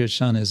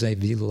Sankarsana is a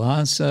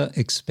vilasa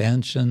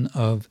expansion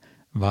of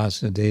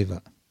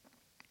Vasudeva.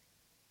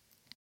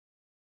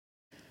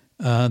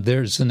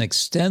 There's an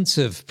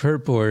extensive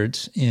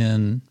purport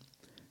in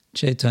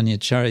Chaitanya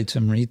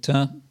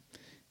Charitamrita,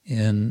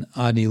 in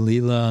Adi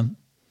Lila,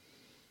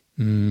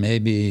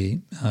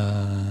 maybe,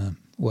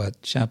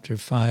 chapter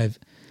 5,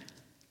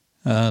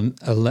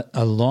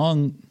 a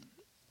long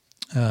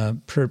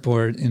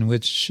purport in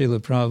which Srila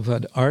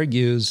Prabhupada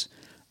argues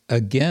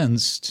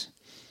against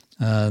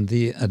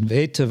the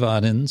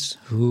Advaitavadins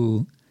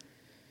who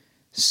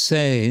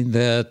say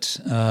that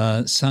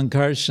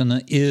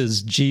Sankarshana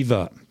is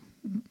jiva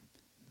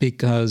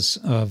because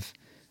of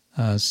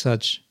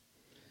such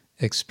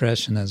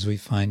expression as we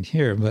find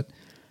here. But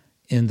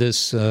in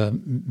this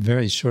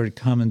very short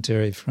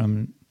commentary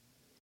from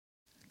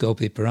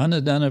Gopi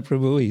Paranadhana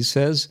Prabhu, he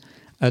says,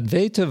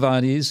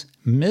 Advaitavadis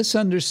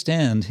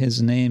misunderstand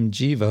his name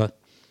jiva,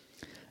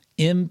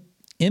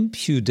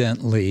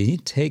 impudently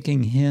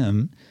taking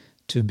him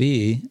to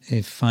be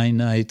a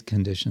finite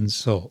conditioned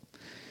soul.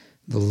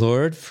 The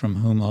Lord, from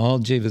whom all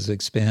jivas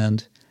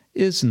expand,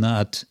 is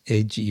not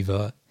a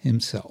jiva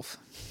himself.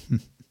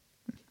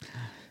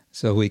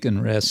 So we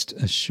can rest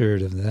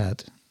assured of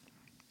that.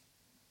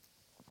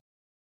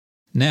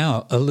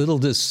 Now, a little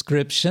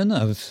description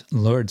of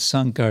Lord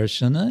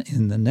Sankarshana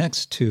in the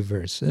next two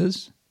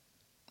verses.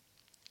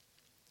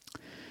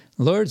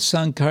 Lord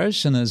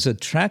Sankarshana's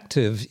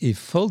attractive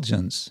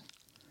effulgence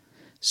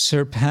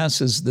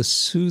surpasses the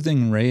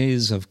soothing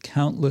rays of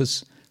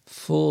countless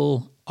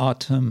full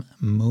autumn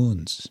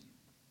moons.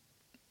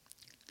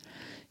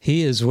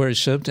 He is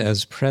worshipped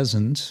as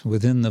present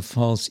within the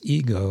false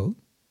ego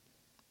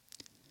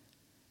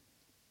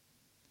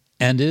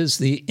and is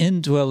the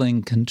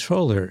indwelling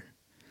controller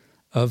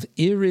of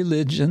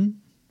irreligion,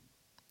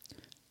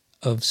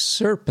 of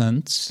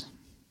serpents,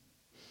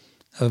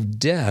 of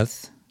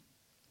death,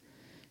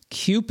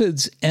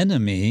 Cupid's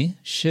enemy,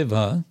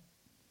 Shiva,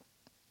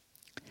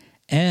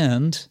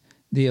 and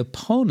the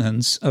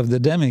opponents of the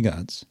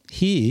demigods.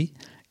 He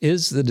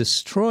is the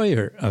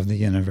destroyer of the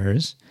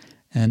universe,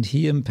 and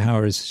he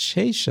empowers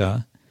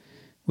Shesha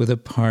with a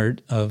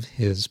part of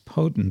his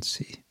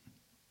potency.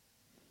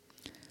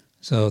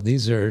 So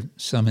these are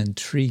some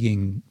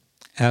intriguing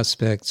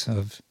aspects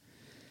of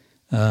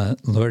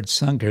Lord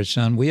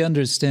Sankarshan. We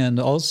understand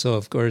also,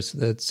 of course,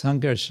 that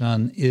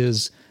Sankarshan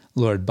is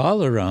Lord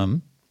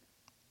Balaram,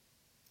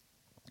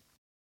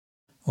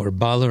 or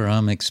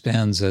Balaram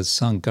expands as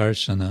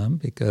Sankarshana,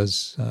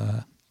 because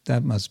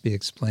that must be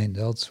explained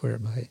elsewhere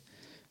by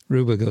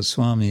Rupa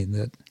Goswami,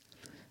 that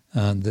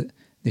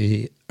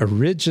the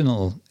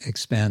original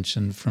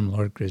expansion from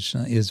Lord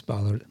Krishna is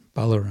Balaram,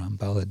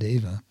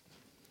 Baladeva.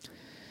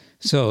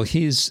 So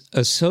he's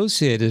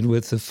associated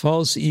with the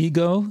false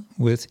ego,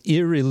 with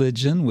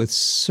irreligion, with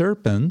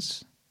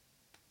serpents,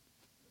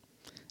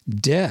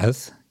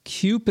 death,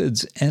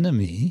 Cupid's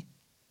enemy,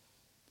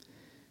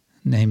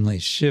 namely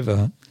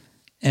Shiva,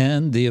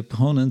 and the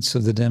opponents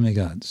of the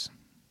demigods.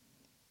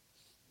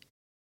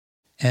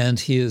 And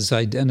he is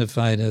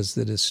identified as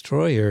the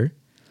destroyer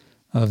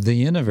of the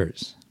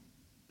universe.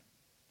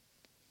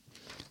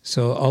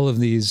 So all of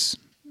these,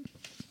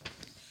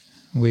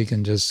 we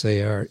can just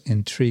say, are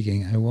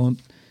intriguing. I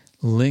won't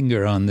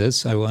linger on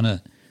this. I want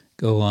to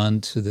go on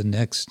to the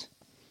next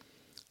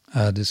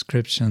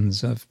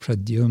descriptions of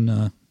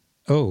Pradyumna.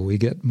 Oh, we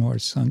get more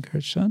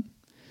Sankarshan?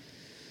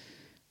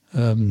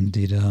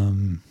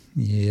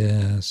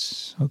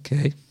 Yes,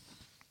 okay.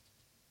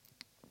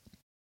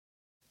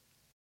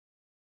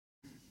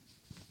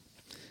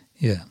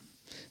 Yeah.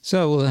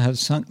 So we'll have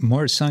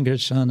more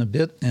Sankarshan a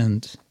bit,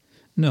 and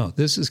no,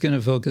 this is going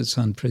to focus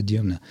on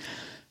Pradyumna.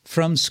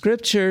 From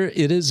Scripture,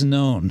 it is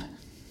known.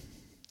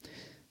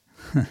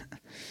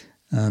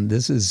 And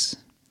this is,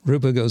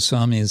 Rupa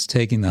Goswami is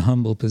taking the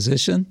humble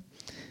position.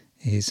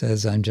 He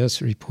says, I'm just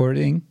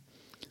reporting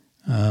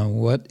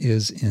what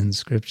is in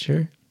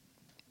Scripture.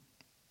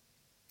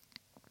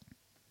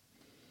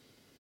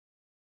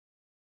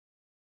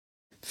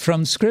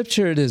 From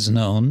Scripture it is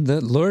known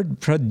that Lord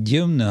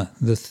Pradyumna,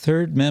 the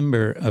third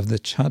member of the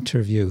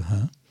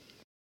Chaturvyuha,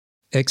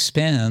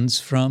 expands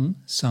from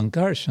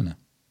Sankarshana.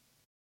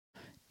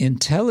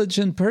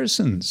 Intelligent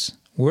persons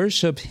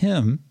worship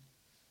him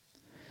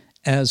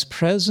as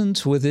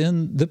present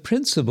within the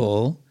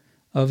principle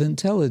of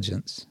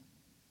intelligence.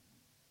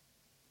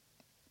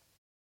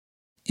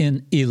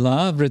 In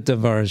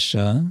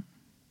Ilavrtavarsha,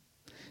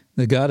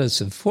 the goddess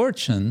of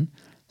fortune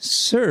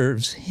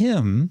serves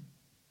him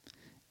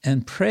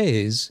and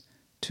prays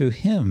to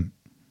him.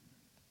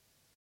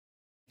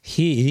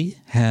 He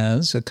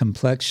has a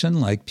complexion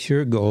like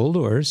pure gold,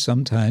 or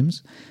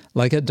sometimes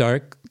like a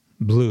dark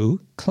blue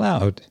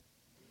cloud.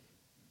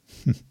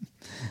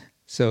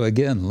 So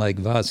again, like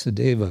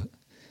Vasudeva,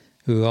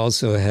 who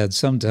also had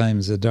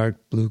sometimes a dark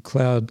blue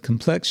cloud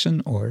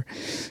complexion or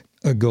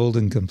a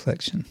golden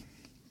complexion.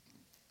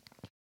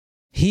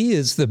 He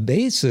is the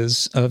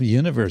basis of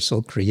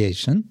universal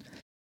creation,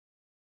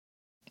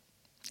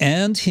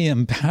 and he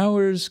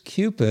empowers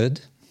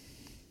Cupid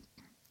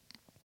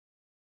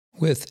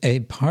with a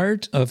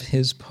part of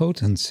his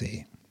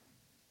potency.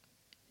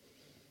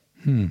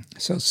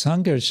 So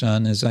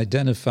Sankarshan is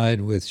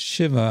identified with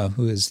Shiva,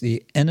 who is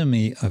the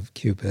enemy of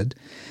Cupid.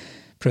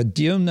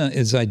 Pradyumna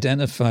is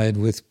identified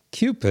with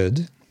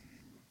Cupid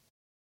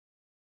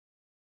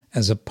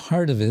as a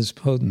part of his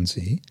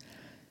potency,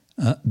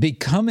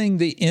 becoming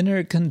the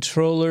inner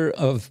controller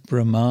of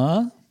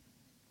Brahma,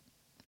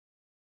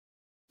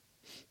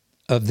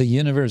 of the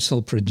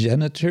universal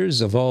progenitors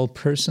of all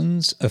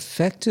persons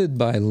affected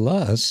by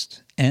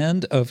lust,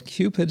 and of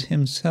Cupid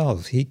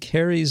himself. He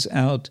carries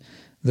out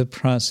the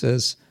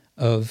process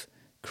of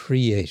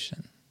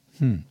creation.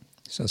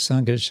 So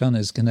Sankarshan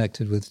is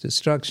connected with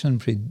destruction.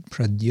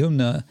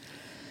 Pradyumna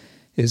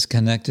is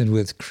connected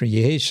with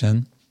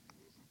creation.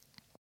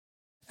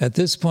 At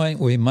this point,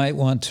 we might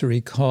want to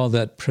recall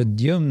that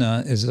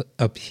Pradyumna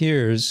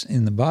appears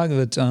in the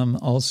Bhagavatam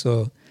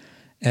also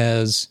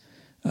as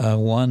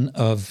one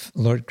of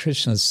Lord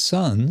Krishna's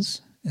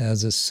sons,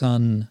 as a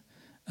son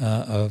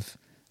of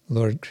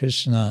Lord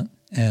Krishna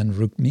and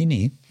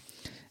Rukmini.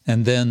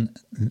 And then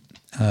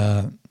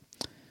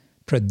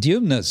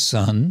Pradyumna's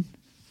son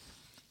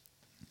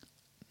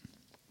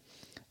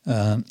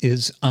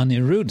is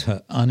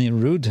Aniruddha.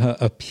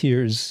 Aniruddha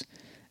appears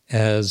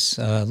as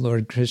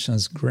Lord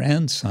Krishna's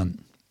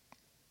grandson.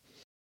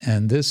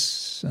 And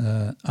this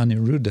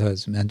Aniruddha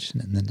is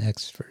mentioned in the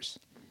next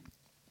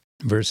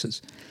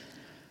verses.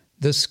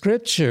 The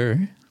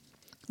scripture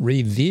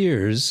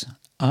reveres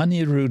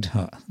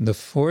Aniruddha, the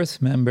fourth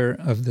member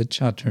of the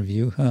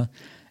Chaturvyuha,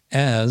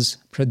 as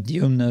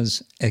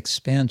Pradyumna's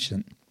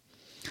expansion.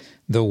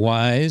 The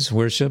wise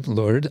worship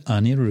Lord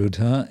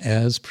Aniruddha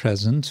as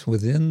present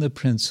within the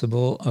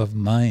principle of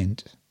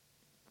mind.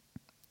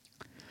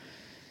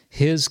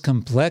 His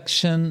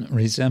complexion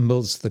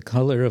resembles the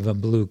color of a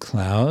blue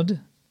cloud.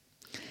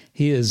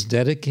 He is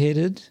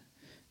dedicated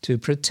to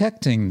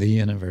protecting the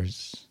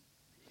universe,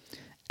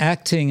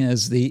 acting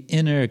as the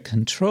inner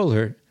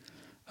controller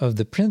of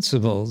the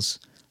principles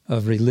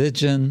of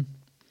religion,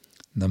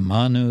 the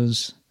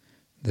Manus,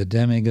 the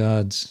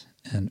demigods,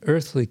 and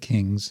earthly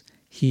kings.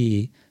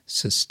 He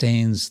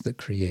sustains the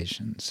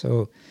creation.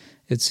 So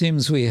it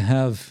seems we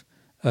have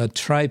a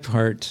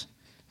tripart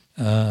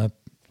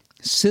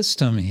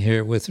system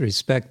here with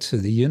respect to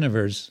the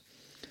universe,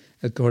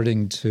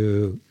 according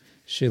to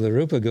Srila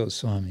Rupa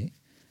Goswami,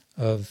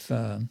 of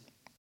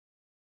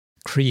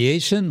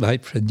creation by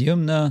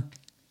Pradyumna,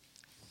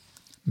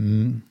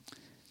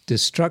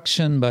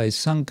 destruction by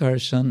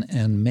Sankarshan,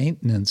 and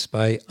maintenance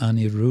by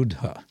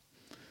Aniruddha.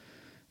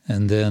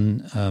 And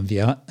then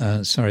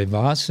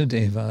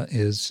Vasudeva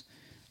is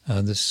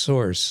the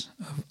source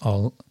of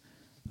all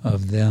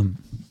of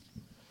them.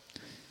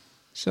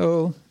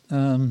 So,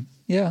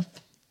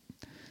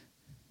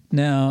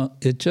 Now,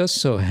 it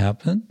just so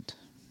happened,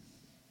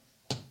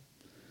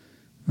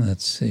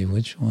 let's see,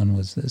 which one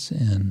was this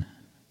in?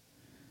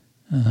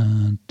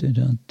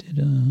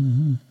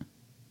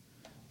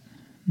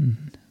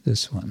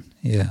 This one,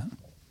 yeah.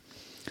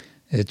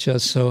 It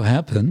just so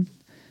happened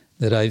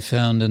that I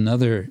found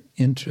another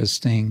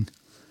interesting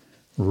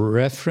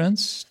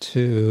reference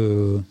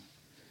to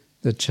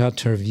the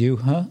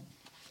Chaturvyuha,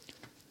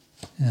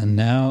 and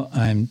now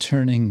I'm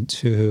turning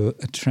to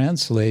a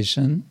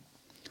translation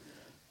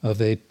of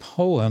a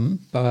poem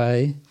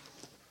by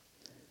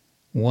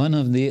one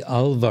of the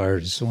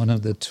Alvars, one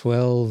of the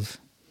 12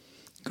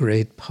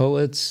 great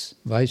poets,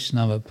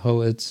 Vaishnava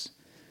poets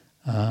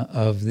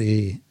of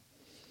the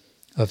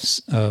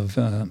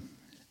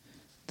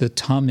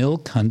Tamil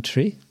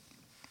country.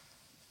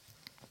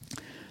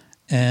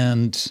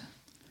 And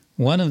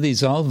one of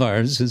these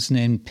Alvars is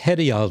named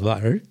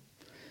Periyalvar,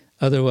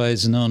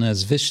 otherwise known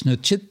as Vishnu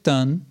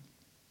Chittan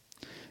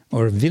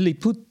or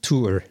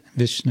Viliputtur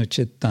Vishnu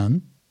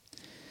Chittan.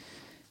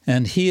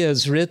 And he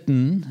has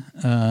written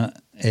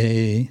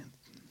a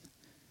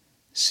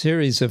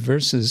series of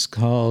verses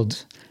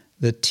called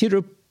the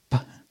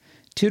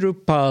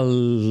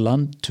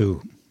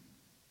Tirupalantu.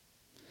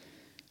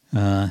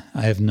 I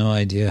have no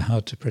idea how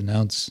to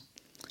pronounce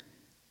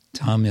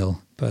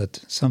Tamil,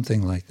 but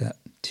something like that.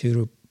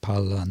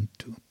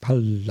 Tirupalantu.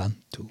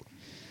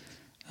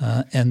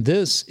 And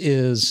this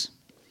is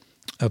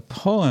a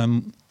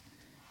poem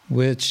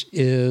which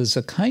is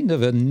a kind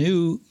of a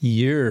New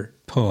Year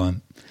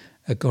poem,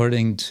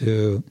 according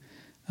to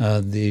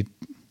the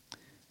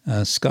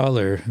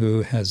scholar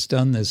who has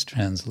done this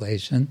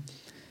translation.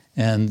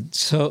 And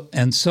so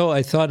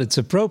I thought it's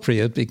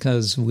appropriate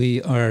because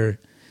we are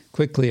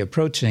quickly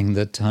approaching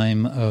the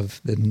time of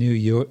the New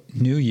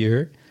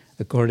Year,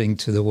 according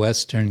to the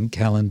Western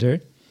calendar.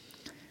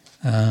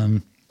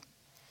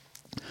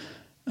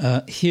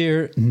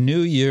 Here,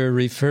 New Year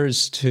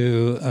refers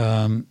to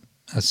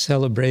a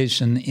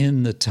celebration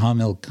in the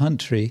Tamil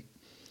country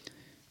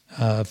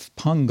of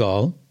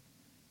Pongal,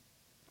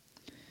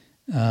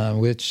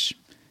 which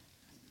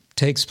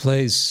takes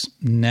place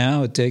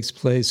now. It takes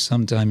place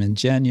sometime in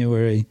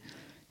January.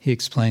 He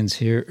explains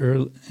here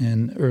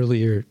in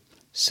earlier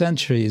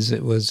centuries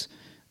it was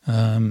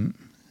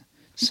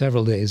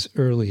several days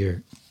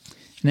earlier.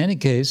 In any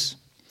case,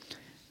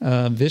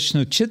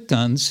 Vishnu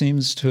Chittan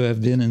seems to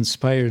have been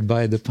inspired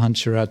by the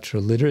Pancharatra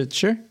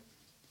literature,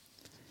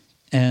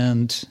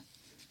 and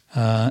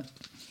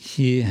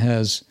he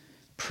has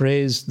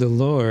praised the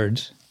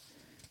Lord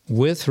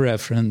with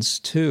reference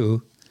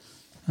to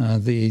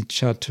the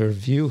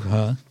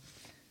Chaturvyuha.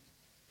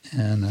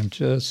 And I'm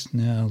just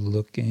now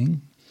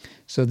looking.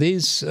 So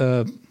this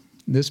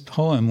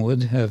poem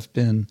would have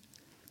been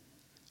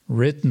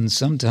written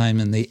sometime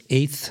in the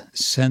 8th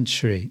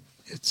century,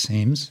 it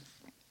seems.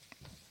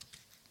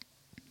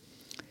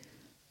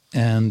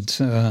 And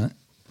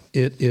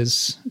it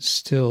is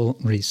still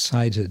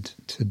recited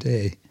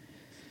today.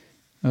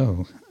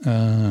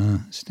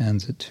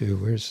 Stanza 2.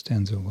 Where's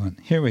stanza 1?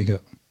 Here we go.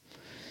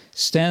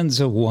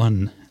 Stanza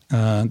 1.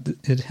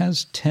 It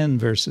has 10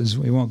 verses.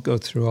 We won't go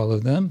through all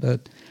of them,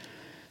 but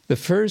the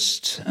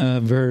first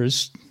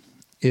verse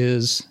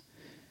is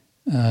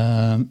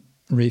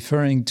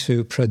referring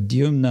to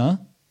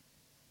Pradyumna.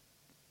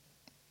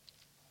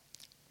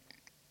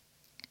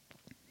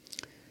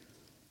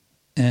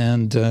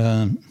 And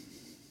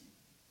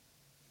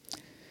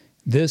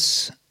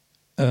this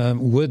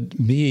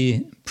would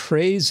be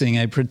praising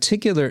a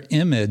particular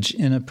image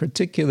in a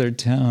particular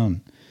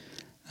town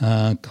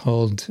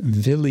called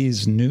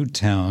Vili's New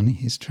Town.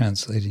 He's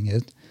translating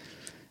it.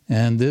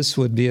 And this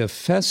would be a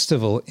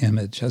festival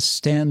image, a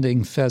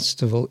standing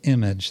festival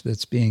image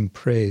that's being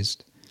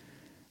praised.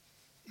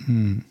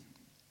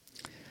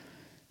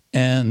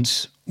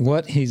 And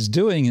what he's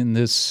doing in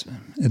this,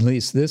 at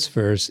least this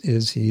verse,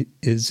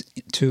 is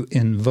to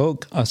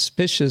invoke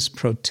auspicious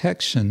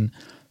protection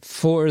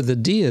for the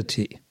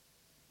deity,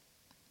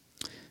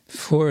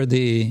 for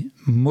the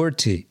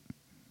Murti.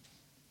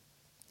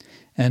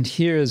 And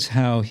here's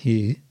how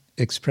he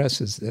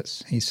expresses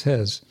this. He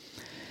says,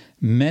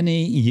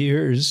 many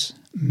years,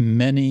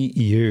 many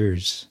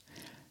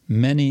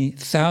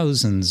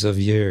thousands of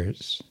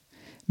years,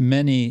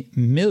 many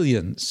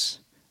millions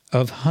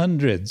of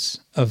hundreds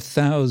of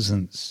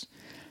thousands,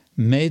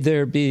 may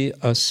there be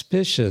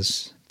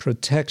auspicious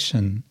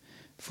protection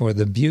for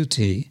the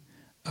beauty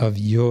of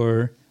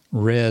your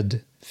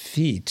red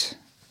feet.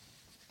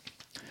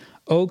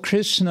 O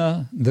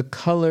Krishna, the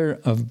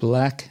color of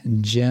black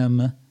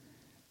gem,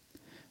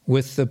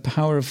 with the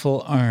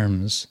powerful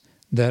arms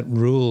that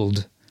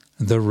ruled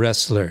the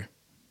wrestler.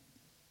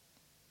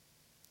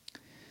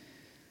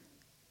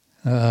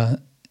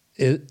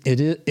 It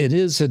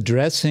is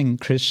addressing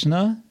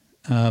Krishna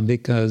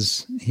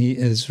because he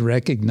is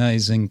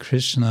recognizing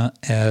Krishna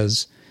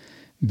as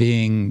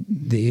being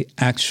the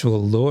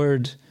actual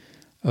Lord,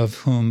 of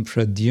whom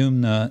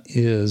Pradyumna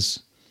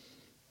is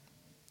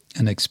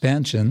an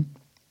expansion.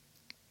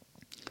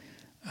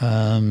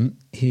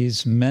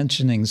 He's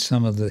mentioning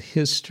some of the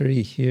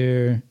history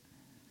here.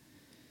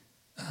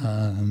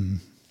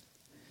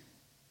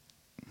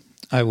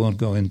 I won't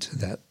go into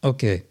that.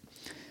 Okay,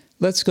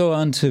 let's go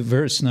on to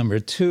verse number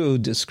 2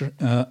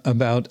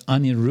 about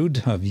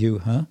Aniruddha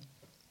Vyuha.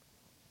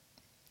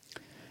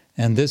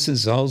 And this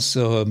is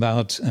also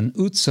about an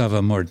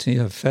Utsava Murti,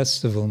 a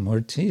festival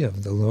Murti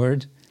of the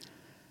Lord,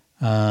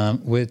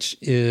 which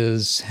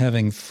is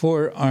having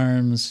 4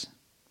 arms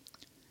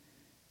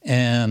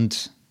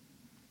and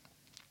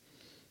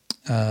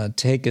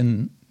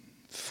taken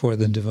for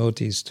the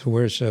devotees to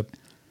worship.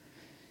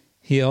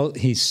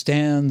 He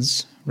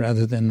stands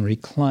rather than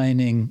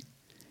reclining.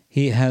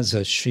 He has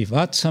a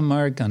Srivatsa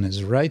mark on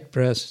his right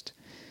breast,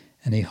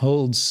 and he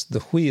holds the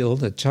wheel,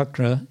 the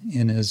chakra,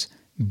 in his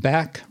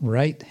back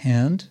right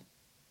hand,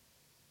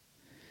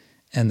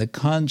 and the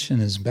conch in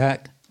his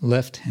back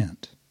left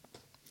hand.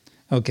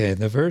 Okay,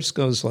 the verse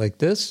goes like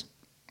this.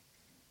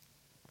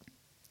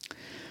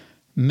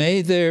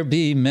 May there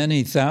be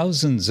many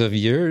thousands of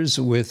years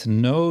with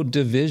no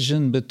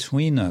division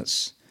between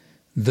us,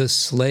 the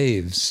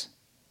slaves,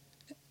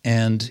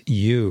 and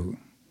you.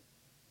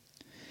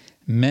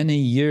 Many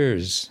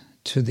years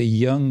to the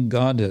young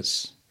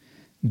goddess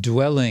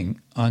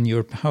dwelling on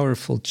your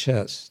powerful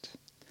chest,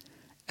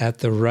 at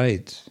the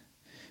right,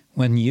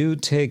 when you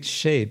take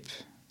shape.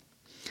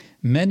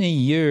 Many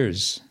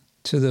years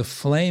to the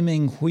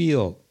flaming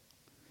wheel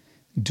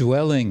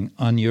dwelling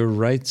on your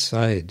right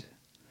side,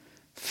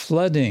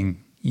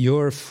 flooding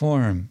your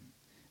form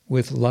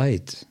with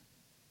light.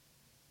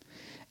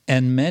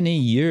 And many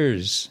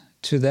years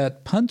to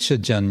that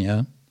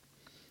Panchajanya,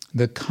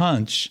 the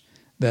conch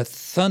that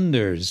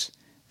thunders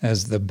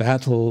as the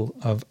battle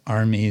of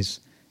armies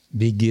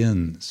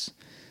begins.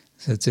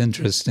 So it's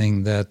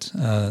interesting that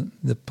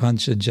the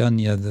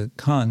Panchajanya, the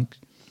conch,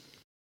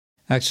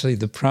 actually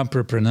the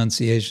proper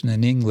pronunciation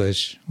in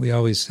English, we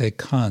always say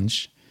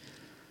conch,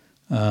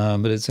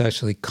 but it's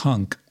actually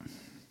conch.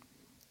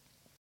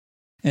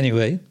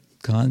 Anyway,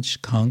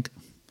 conch, conch.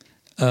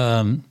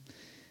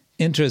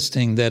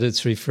 Interesting that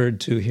it's referred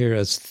to here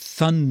as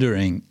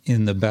thundering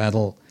in the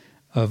battle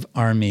of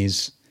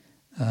armies,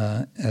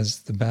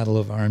 as the battle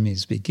of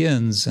armies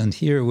begins. And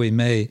here we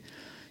may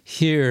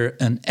hear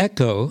an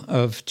echo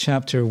of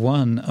chapter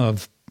 1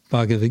 of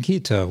Bhagavad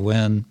Gita,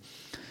 when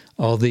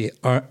all the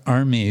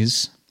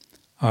armies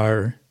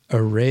are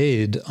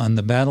arrayed on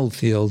the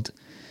battlefield,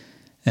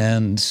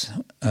 and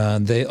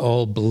they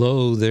all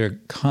blow their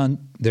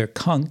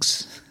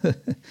conchs,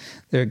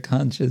 their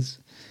conches,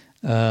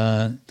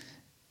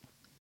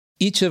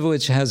 each of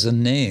which has a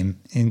name,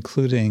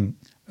 including,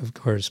 of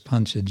course,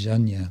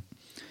 Panchajanya.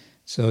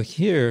 So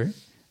here,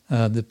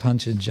 the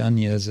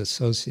Panchajanya is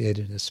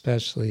associated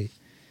especially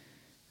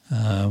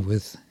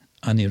with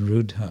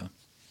Aniruddha.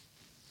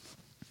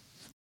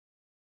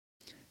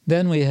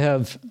 Then we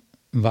have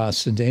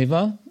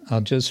Vasudeva.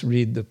 I'll just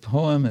read the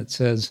poem. It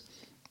says,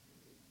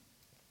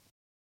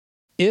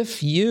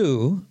 "If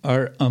you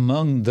are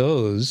among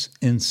those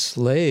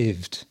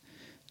enslaved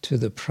to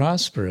the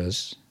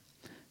prosperous,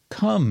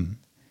 come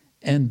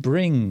and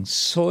bring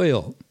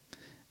soil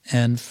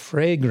and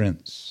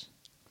fragrance.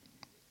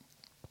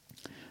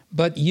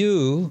 But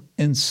you,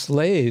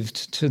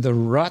 enslaved to the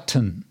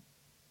rotten,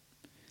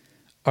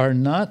 are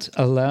not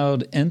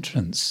allowed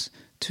entrance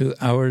to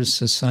our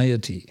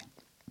society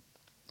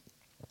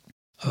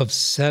of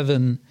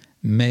 7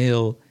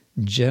 male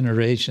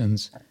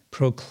generations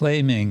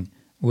proclaiming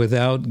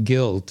without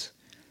guilt,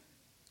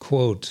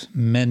 quote,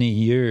 many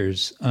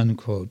years,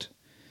 unquote,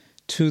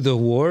 to the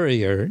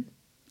warrior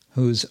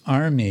whose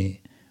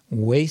army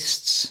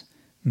wastes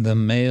the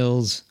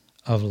males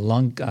of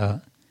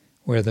Lanka,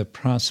 where the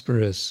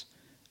prosperous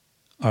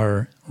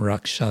are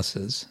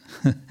Rakshasas."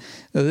 So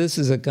this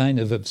is a kind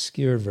of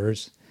obscure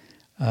verse.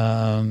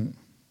 The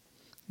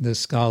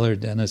scholar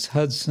Dennis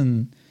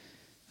Hudson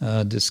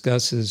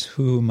discusses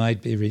who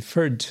might be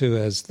referred to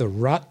as the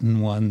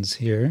rotten ones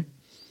here.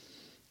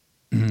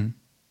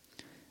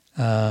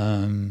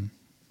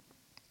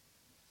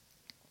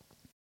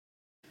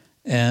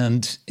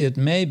 And it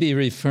may be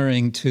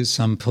referring to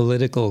some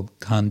political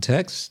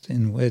context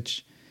in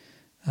which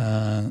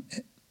a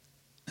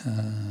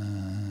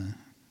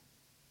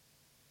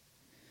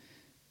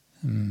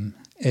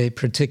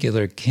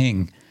particular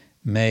king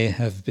may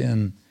have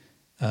been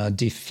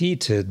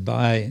defeated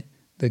by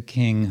the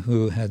king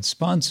who had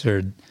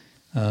sponsored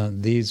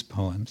these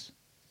poems.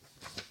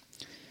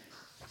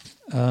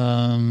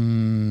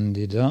 And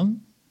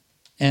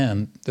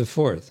the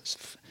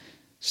fourth,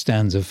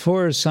 stanza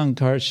 4,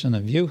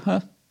 Sankarshana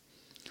Vyuha.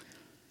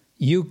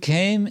 "You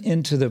came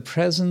into the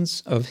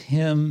presence of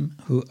him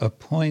who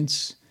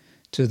appoints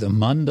to the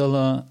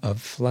mandala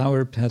of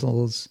flower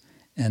petals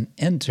and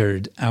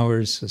entered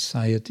our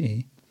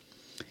society.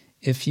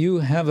 If you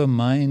have a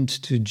mind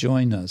to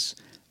join us,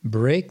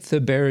 break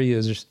the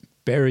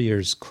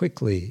barriers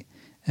quickly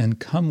and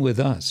come with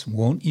us,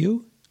 won't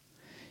you?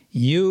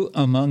 You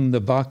among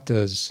the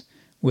bhaktas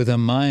with a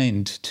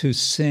mind to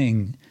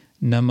sing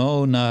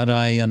Namo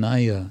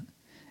Narayanaya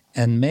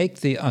and make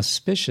the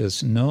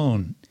auspicious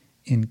known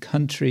in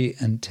country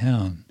and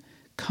town.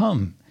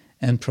 Come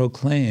and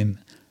proclaim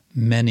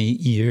many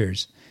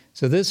years."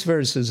 So this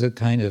verse is a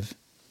kind of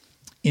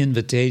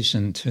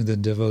invitation to the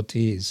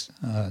devotees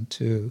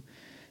to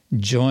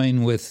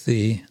join with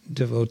the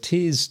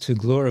devotees to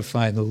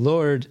glorify the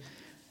Lord.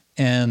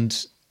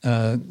 And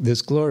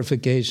this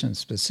glorification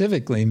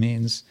specifically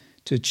means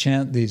to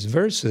chant these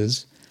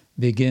verses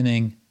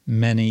beginning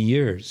many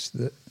years.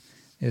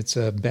 It's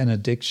a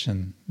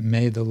benediction.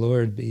 May the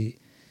Lord be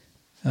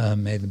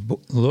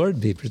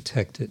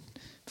protected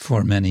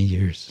for many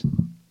years.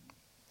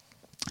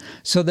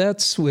 So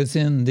that's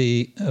within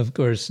the, of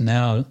course,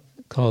 now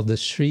called the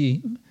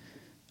Sri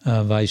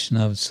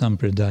Vaishnava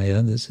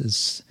Sampradaya.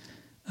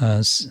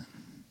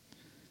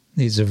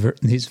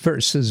 These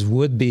verses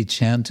would be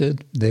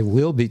chanted. They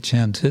will be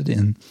chanted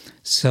in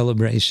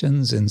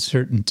celebrations in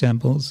certain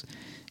temples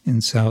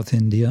in South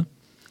India.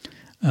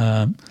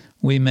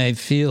 We may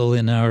feel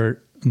in our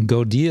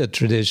Gaudiya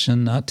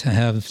tradition not to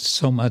have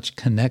so much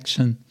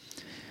connection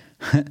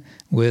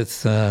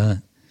with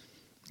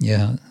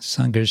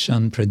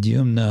Sankarshan,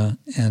 Pradyumna,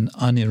 and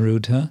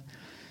Aniruddha.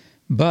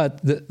 But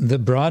the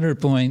broader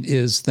point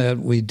is that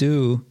we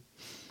do,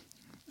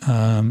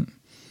 in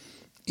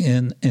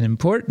an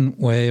important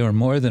way, or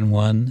more than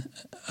one,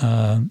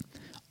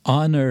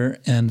 honor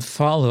and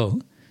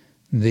follow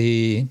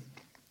the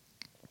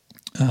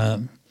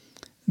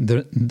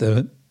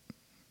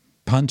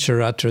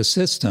Pancharatra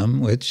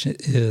system, which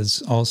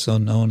is also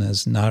known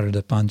as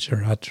Narada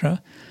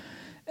Pancharatra.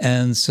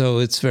 And so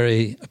it's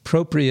very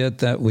appropriate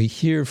that we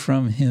hear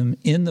from him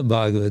in the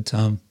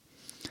Bhagavatam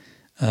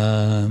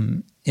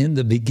in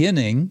the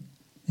beginning,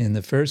 in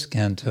the first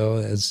canto,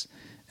 as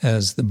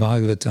the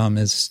Bhagavatam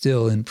is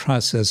still in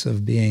process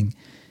of being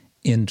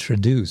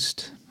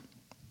introduced.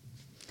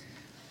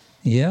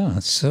 Yeah,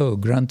 so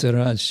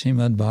Grantaraj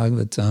Srimad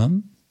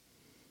Bhagavatam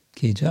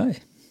Ki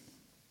Jai.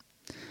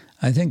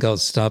 I think I'll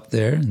stop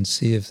there and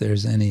see if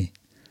there's any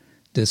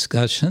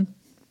discussion.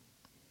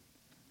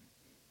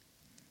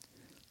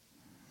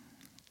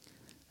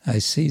 I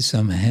see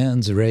some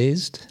hands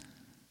raised.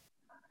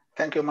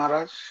 Thank you,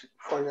 Maharaj,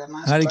 for your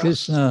nice Hare class.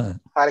 Krishna.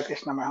 Hare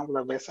Krishna, my humble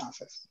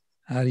obeisances.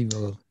 Hare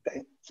Bol.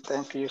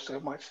 Thank you so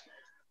much.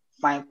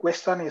 My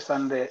question is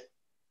on the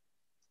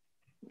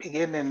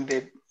beginning,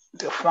 the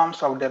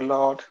forms of the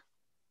Lord,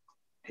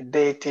 the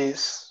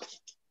deities,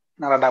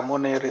 Narada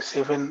Muni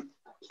receiving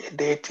a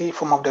deity,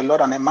 form of the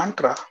Lord, and a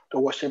mantra to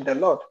worship the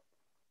Lord.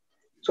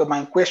 So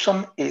my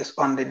question is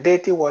on the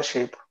deity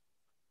worship,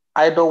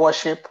 idol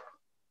worship,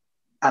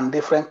 and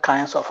different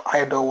kinds of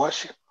idol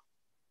worship.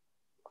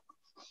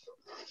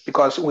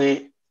 Because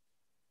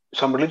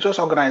some religious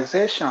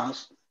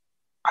organizations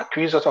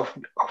accuse us of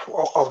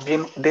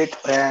being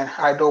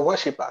idol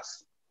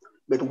worshippers.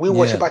 But we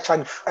worship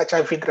Acha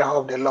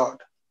Vigraha of the Lord.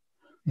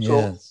 So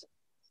Yes.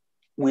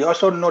 we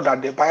also know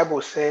that the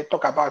Bible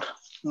talk about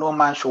no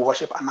man should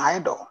worship an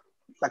idol,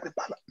 like the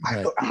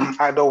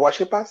idol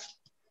worshippers.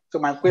 So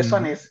my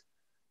question is,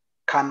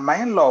 can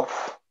my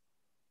love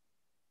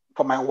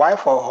for my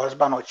wife or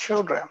husband or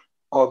children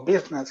or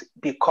business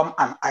become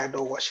an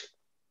idol worship?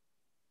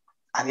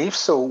 And if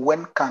so,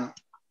 when can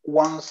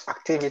one's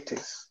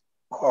activities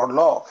or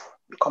love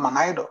become an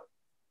idol?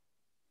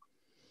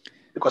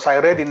 Because I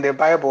read in the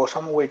Bible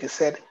somewhere it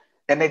said,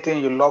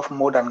 anything you love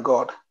more than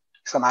God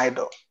is an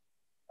idol.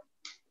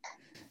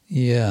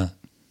 Yeah.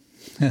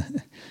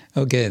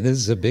 Okay, this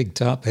is a big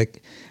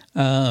topic.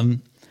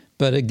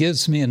 But it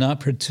gives me an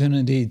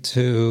opportunity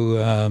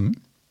to,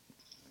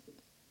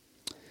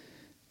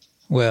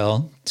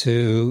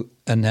 to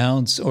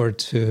announce, or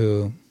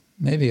to,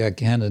 maybe I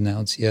can't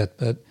announce yet,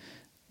 but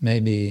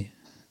maybe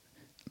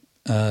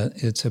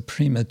it's a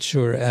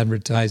premature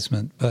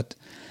advertisement. But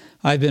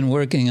I've been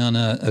working on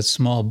a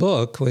small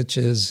book which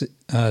is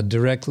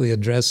directly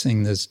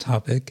addressing this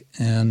topic,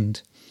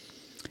 and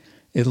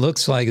it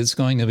looks like it's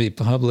going to be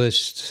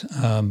published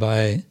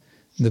by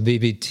the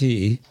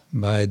BBT,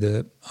 by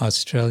the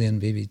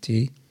Australian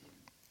BBT.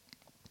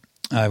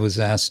 I was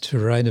asked to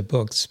write a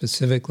book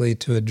specifically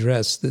to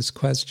address this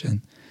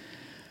question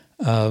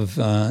of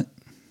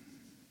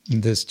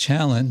this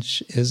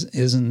challenge.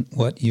 Isn't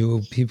what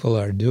you people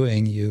are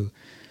doing, you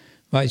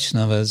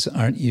Vaishnavas,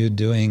 aren't you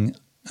doing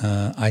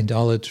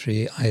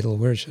idolatry, idol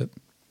worship?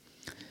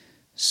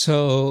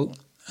 So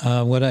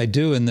what I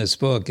do in this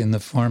book, in the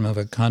form of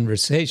a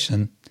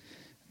conversation,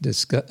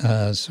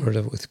 sort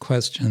of with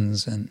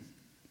questions and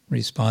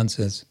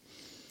responses,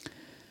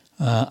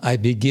 I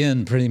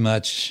begin pretty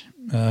much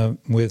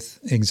with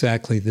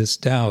exactly this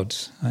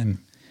doubt. I'm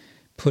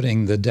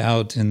putting the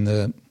doubt in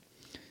the,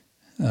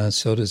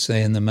 so to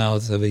say, in the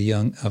mouth of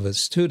a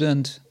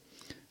student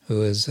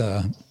who is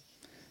a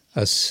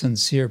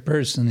sincere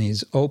person.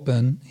 He's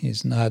open.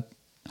 He's not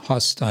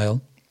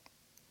hostile.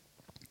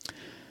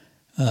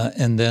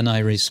 And then I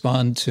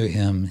respond to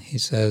him. He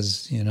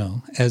says,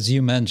 as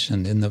you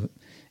mentioned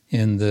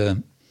in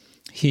the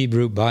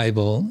Hebrew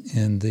Bible,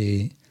 in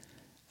the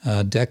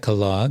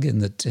Decalogue, in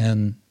the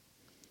 10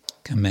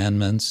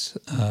 Commandments,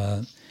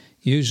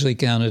 usually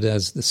counted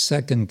as the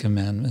second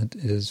commandment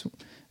is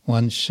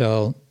one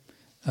shall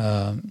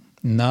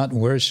not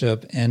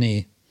worship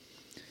any,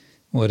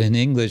 what in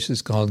English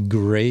is called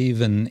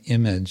graven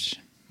image.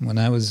 When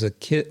I was a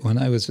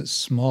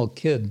small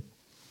kid,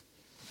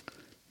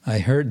 I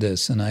heard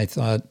this and I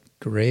thought,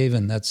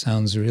 graven, that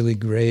sounds really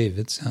grave.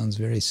 It sounds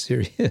very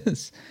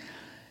serious.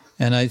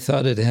 And I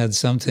thought it had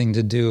something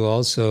to do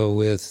also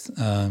with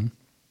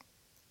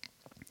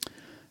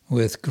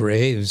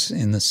graves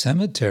in the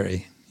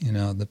cemetery,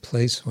 the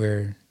place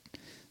where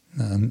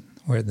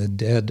the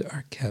dead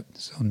are kept.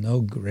 So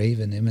no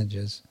graven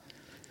images.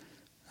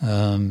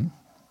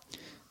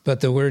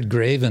 But the word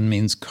graven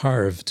means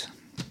carved.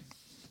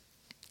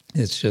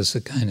 It's just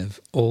a kind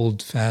of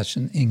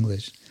old-fashioned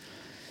English.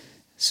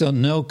 So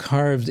no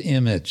carved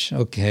image,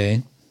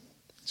 okay.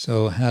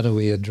 So how do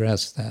we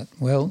address that?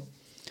 Well,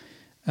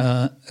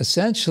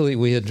 essentially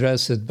we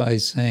address it by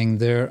saying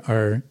there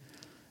are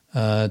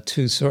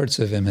two sorts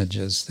of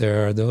images.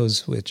 There are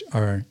those which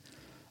are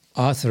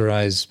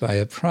authorized by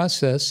a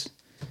process,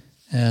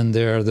 and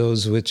there are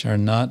those which are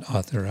not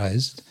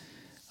authorized.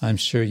 I'm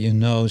sure you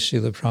know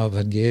Srila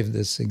Prabhupada gave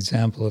this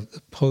example of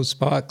the post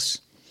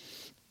box.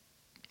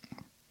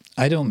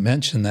 I don't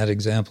mention that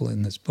example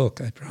in this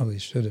book. I probably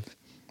should have.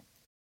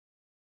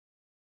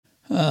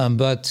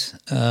 But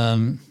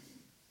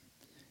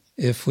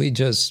if we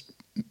just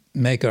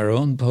make our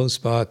own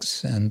post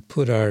box and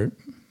put our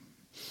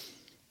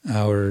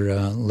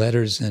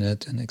letters in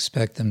it and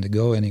expect them to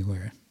go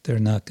anywhere, they're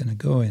not going to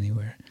go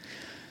anywhere.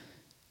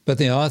 But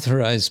the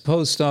authorized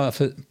post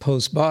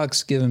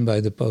box given by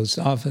the post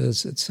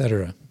office,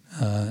 etc.,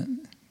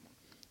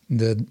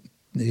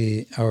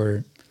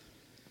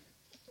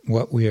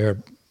 what we are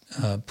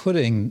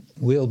putting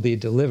will be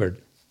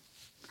delivered.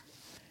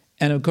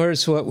 And of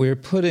course, what we're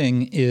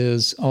putting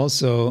is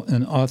also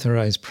an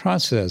authorized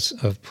process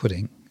of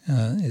putting.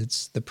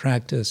 It's the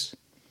practice.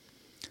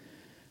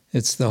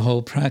 It's the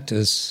whole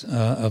practice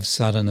of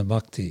sadhana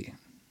bhakti.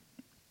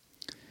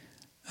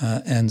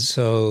 And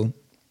so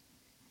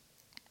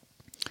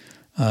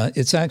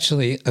it's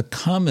actually a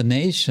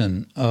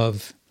combination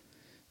of,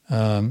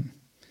 in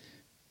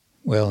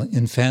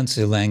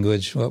fancy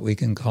language, what we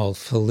can call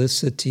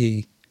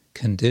felicity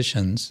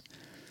conditions,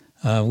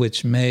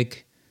 which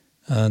make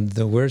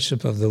the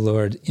worship of the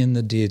Lord in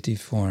the deity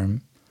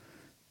form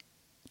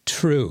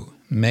true,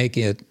 make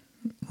it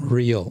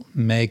real,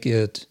 make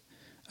it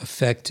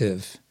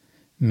effective,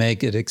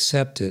 make it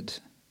accepted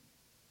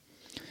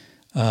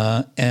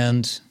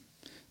And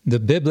the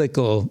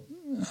biblical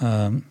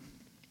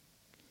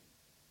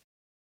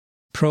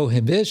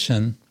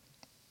prohibition,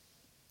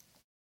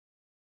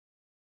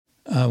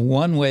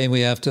 one way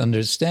we have to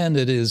understand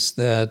it is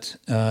that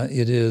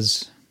it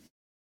is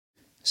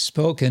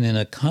spoken in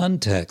a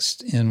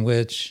context in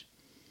which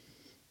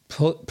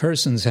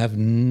persons have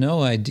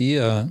no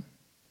idea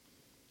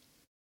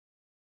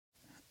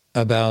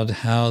about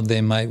how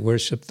they might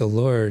worship the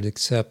Lord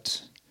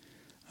except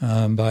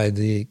by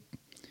the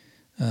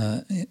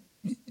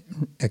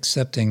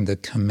accepting the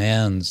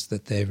commands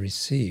that they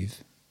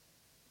receive.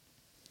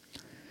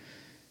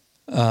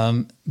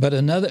 But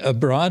a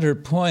broader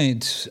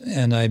point,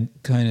 and I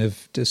kind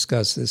of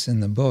discuss this in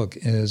the book,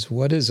 is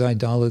what is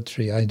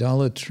idolatry?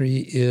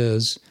 Idolatry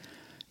is,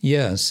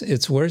 yes,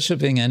 it's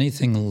worshiping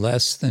anything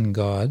less than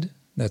God.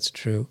 That's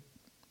true.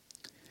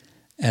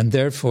 And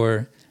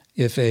therefore,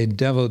 if a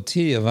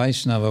devotee of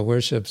Vaishnava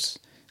worships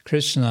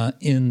Krishna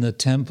in the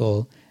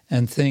temple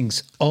and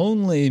thinks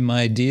only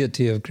my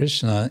deity of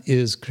Krishna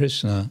is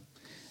Krishna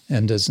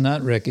and does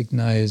not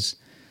recognize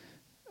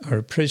or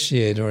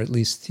appreciate, or at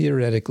least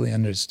theoretically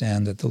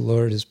understand, that the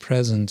Lord is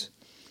present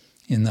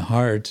in the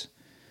heart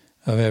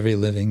of every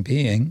living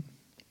being,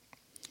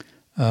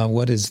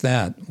 what is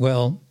that?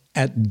 Well,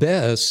 at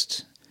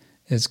best,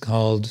 it's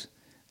called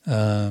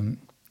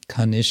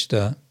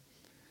Kanishta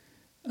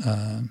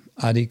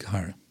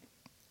Adhikar.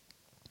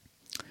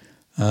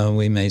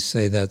 We may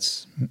say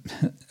that's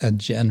a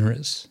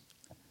generous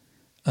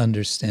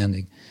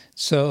understanding.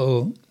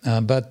 So,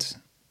 but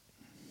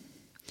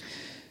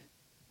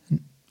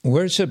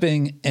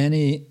worshiping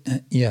anything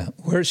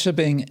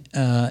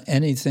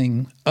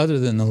other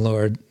than the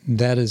Lord,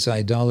 that is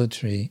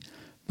idolatry.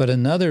 But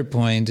another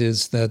point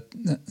is that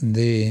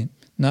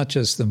not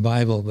just the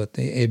Bible, but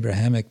the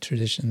Abrahamic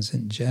traditions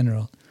in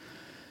general,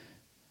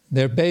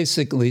 they're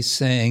basically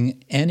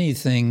saying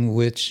anything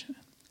which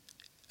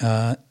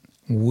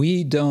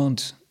we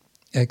don't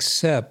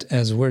accept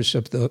as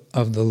worship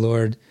of the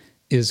Lord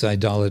is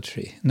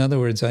idolatry. In other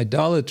words,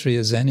 idolatry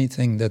is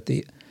anything that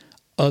the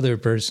other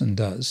person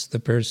does, the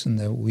person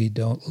that we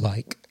don't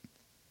like.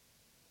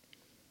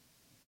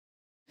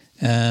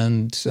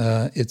 And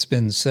it's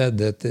been said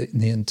that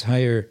the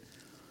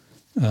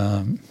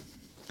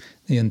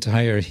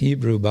entire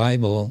Hebrew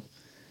Bible,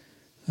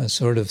 a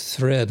sort of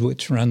thread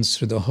which runs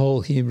through the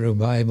whole Hebrew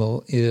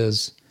Bible,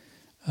 is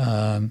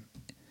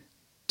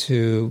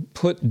to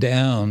put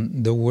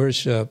down the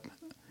worship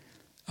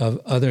of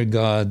other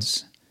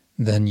gods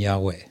than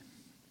Yahweh.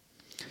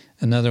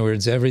 In other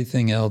words,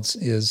 everything else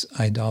is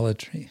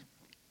idolatry.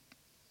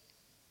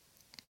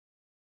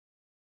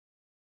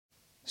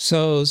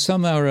 So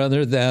somehow or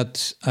other,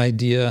 that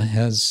idea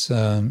has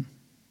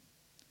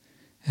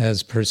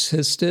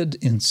persisted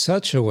in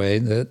such a way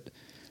that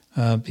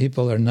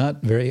people are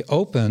not very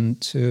open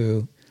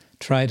to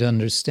try to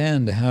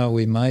understand how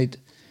we might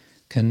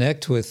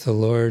connect with the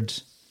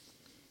Lord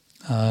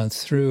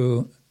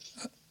through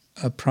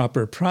a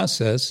proper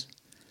process.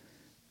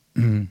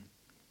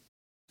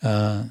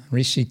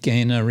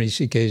 Rishikena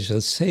Rishikesha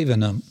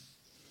Sevanam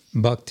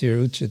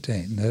Bhaktir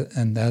Uchate.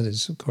 And that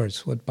is, of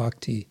course, what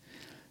bhakti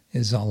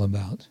is all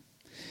about.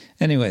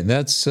 Anyway,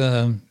 that's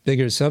a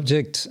bigger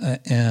subject,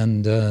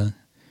 and the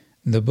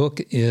book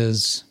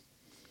is...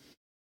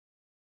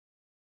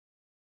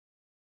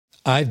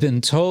 I've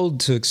been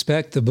told to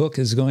expect the book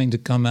is going to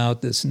come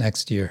out this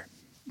next year.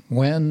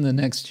 When the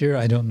next year,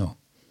 I don't know.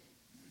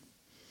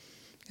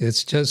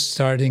 It's just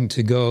starting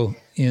to go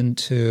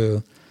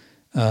into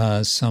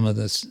some of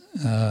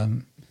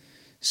the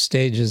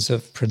stages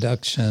of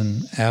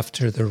production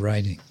after the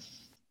writing.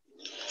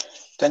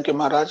 Thank you,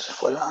 Maharaj,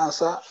 for your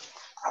answer.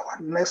 Our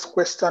next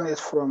question is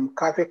from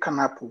Kavi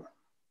Kanapu.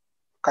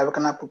 Kavi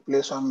Kanapu,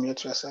 please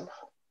unmute yourself.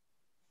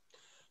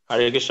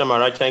 Hare Krishna,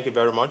 Maharaj, thank you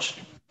very much.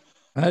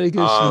 Hare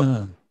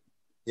Krishna.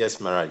 Yes,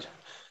 Maharaj.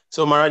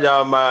 So,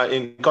 Maharaj,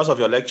 in course of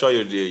your lecture,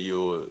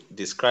 you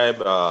describe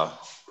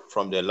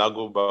from the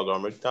Laghu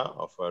Bhagavatamrita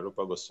of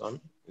Rupa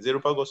Goswami. Is it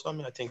Rupa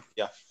Goswami? I think,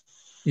 yeah.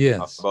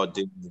 Yes. About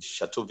the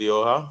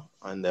Chaturvyoha.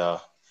 And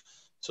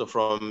so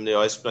from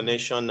your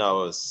explanation, I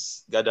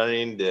was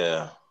gathering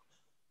the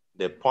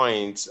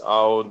points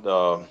how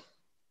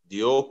the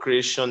whole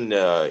creation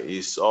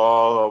is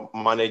all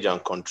managed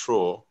and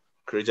controlled,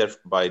 created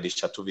by the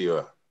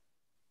Chaturvyoha.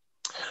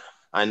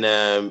 And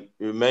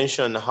you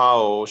mentioned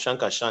how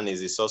Shankarshan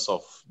is the source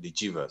of the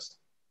jivas.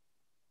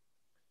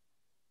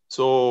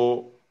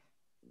 So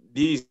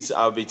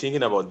I've been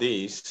thinking about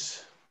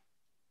this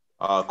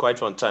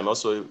quite one time.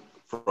 Also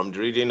from the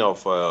reading of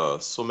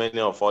so many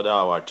of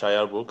our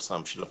trial books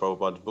and Srila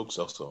Prabhupada books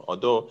also.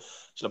 Although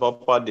Srila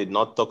Prabhupada did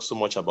not talk so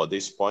much about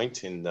this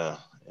point in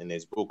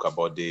his book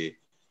about the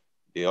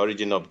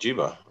origin of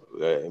jiva.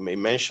 He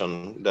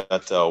mentioned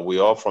that we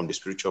are from the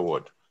spiritual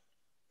world.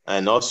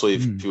 And also,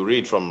 if you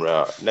read from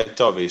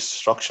Nectar of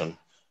Instruction,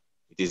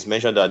 it is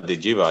mentioned that the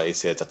jiva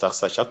is a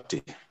Tatastha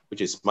Shakti,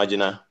 which is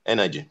marginal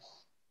energy.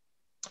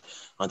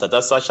 And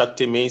Tatastha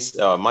Shakti means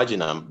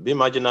marginal. Be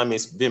marginal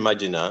means be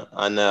marginal.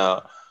 And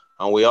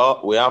we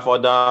have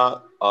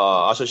other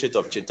associates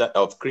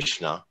of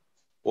Krishna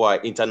who are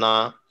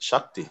internal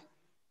Shakti,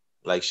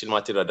 like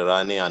Srimati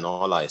Radharani and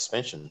all our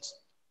expansions,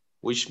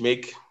 which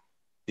make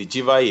the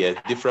Jiva here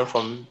different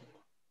from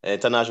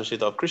internal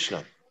associate of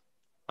Krishna.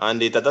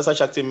 And the Tatastha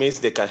Shakti means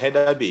they can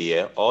either be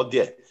here or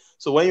there.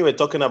 So when you were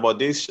talking about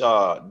these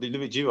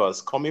delivery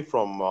Jivas coming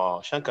from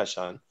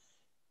Shankarshan,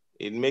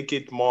 it make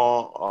it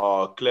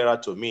more clearer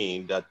to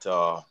me that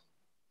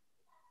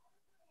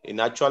in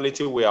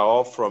actuality we are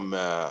all from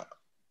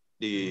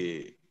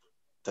the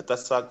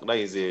Tatastha, that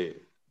is the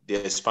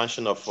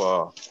expansion of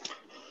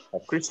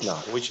Krishna,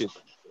 which is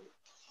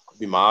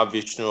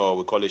Mahavishnu, or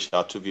we call it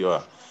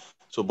Shatuvira.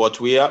 So, but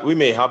we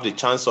may have the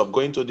chance of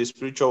going to the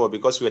spiritual world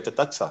because we are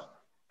Tatatsa.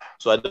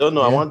 So I don't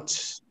know. Yeah. I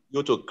want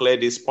you to clear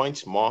this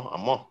point more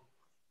and more,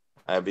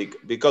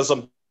 because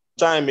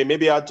sometime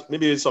maybe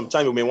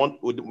sometime we may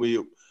want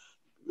we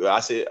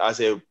as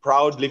a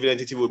proud living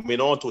entity we may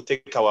not want to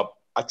take our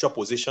actual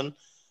position.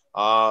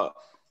 That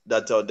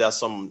there are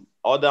some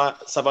other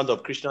servants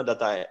of Krishna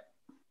that are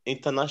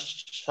internal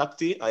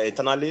Shakti, are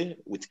eternally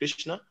with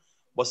Krishna,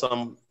 but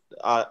some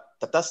are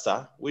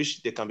Tatastha,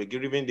 which they can be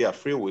given their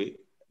free will.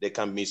 They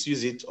can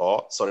misuse it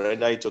or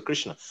surrender it to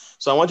Krishna.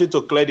 So I want you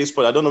to clear this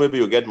point. I don't know, maybe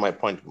you get my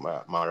point,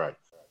 Maharaj.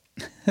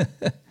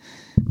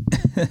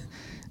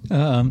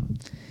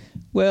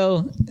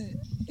 Well,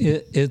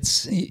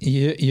 it's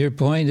your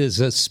point is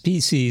a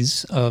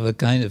species of a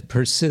kind of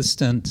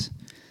persistent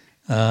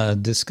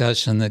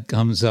discussion that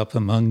comes up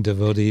among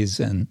devotees,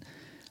 and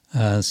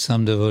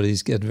some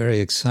devotees get very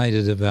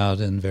excited about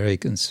and very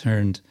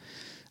concerned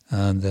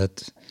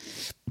that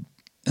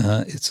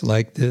it's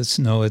like this.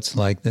 No, it's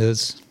like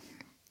this.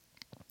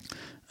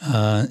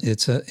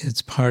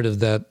 It's part of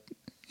that,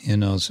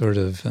 sort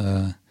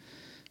of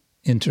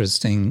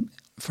interesting,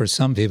 for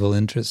some people,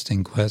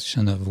 interesting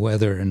question of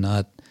whether or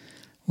not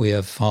we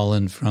have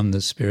fallen from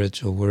the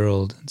spiritual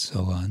world and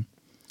so on.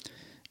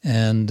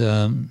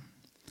 And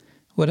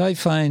what I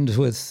find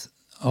with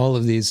all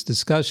of these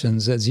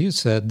discussions, as you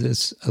said,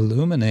 this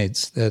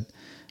illuminates that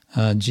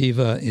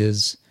Jiva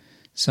is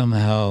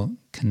somehow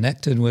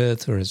connected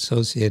with or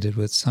associated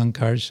with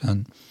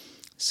Sankarshan,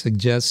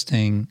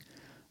 suggesting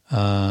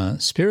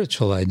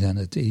spiritual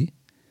identity.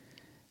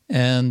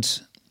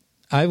 And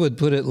I would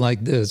put it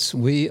like this: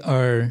 we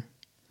are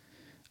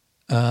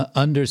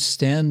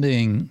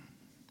understanding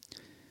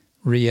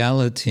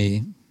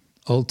reality,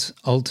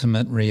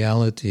 ultimate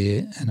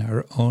reality, and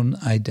our own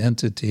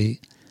identity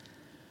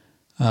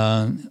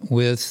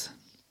with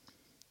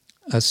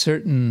a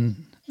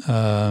certain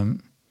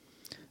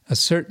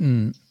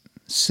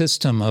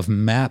system of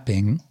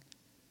mapping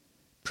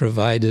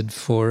provided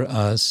for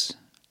us,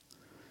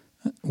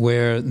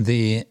 where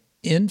the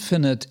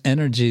infinite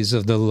energies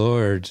of the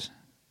Lord,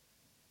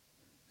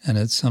 and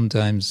it's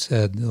sometimes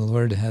said the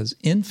Lord has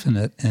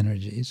infinite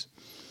energies,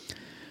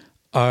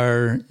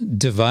 are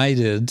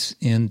divided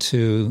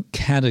into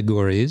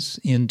categories: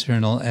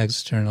 internal,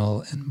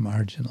 external, and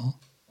marginal.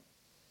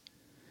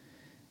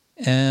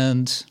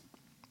 And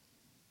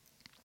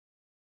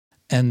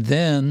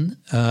then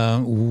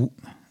the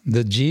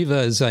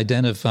jiva is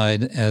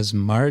identified as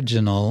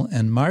marginal,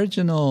 and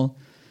marginal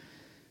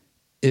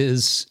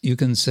is, you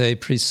can say,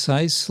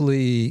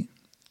 precisely,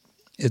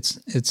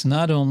 it's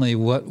not only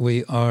what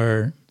we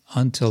are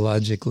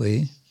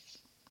ontologically,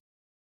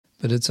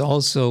 but it's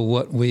also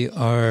what we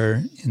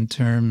are in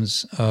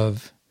terms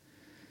of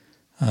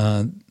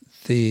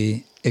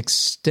the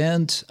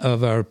extent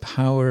of our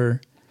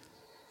power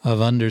of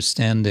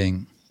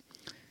understanding.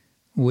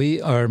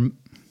 We are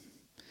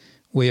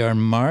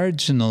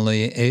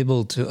marginally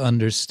able to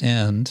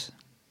understand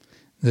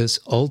this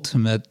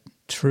ultimate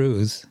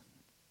truth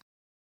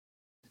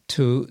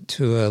to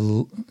a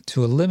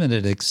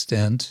limited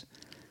extent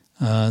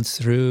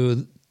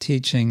through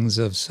teachings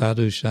of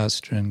Sadhu,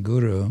 Shastra, and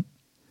Guru.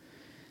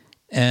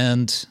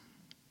 And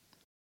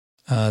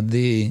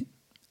the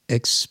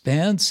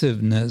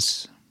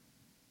expansiveness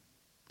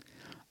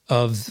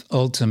of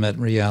ultimate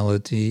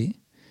reality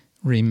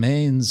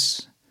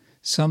remains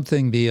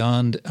something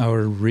beyond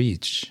our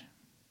reach,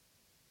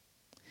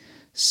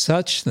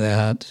 such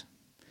that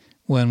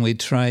when we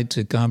try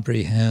to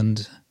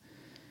comprehend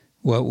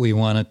what we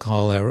want to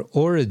call our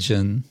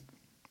origin,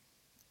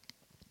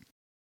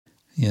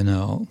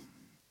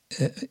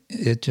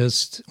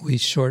 we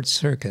short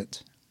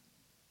circuit.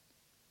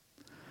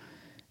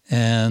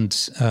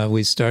 And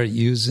we start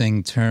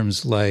using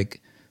terms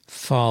like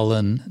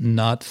fallen,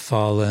 not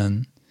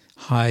fallen,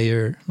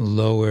 higher,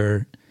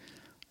 lower.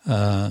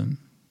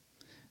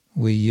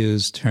 We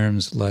use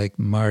terms like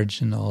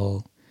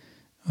marginal,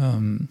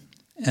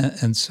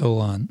 and so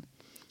on.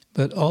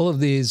 But all of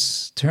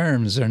these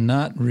terms are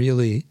not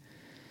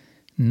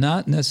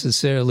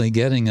necessarily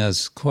getting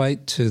us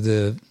quite to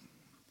the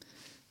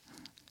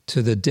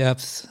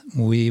depth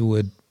we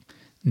would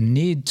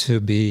need to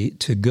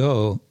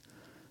go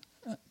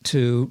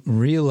to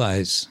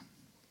realize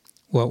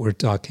what we're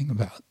talking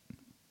about.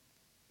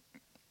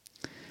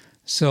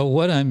 So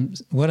what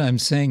I'm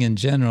saying in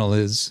general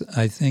is,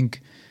 I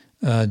think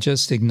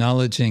just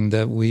acknowledging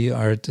that we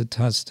are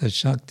Tatastha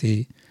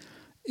Shakti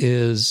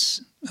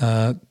is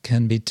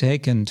can be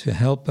taken to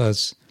help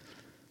us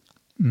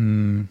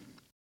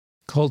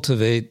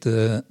cultivate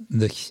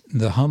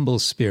the humble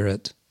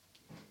spirit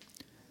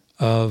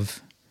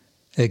of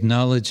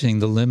acknowledging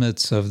the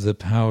limits of the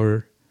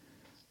power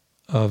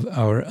of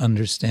our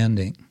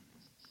understanding.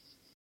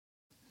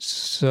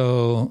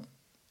 So,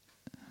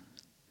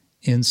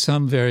 in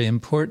some very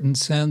important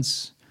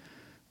sense,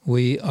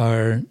 we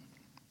are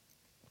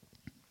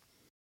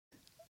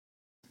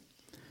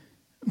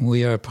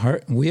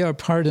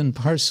part and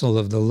parcel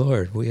of the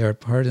Lord. We are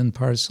part and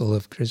parcel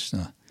of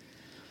Krishna.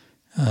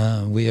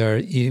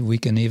 We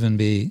can even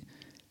be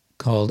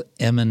called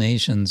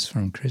emanations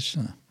from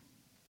Krishna.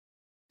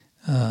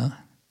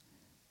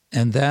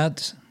 And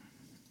that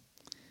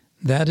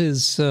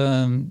is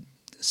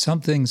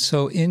something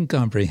so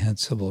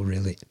incomprehensible,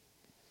 really.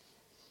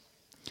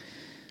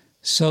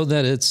 So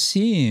that it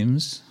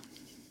seems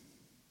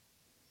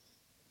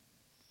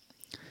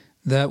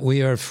that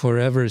we are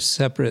forever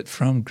separate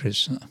from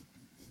Krishna.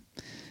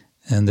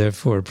 And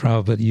therefore,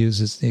 Prabhupada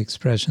uses the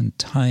expression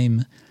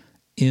time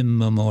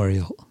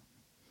immemorial.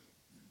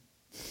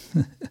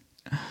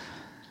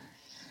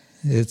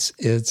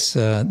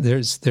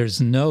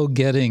 There's no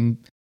getting,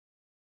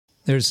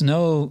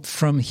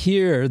 from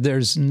here,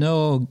 there's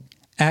no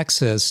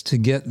access to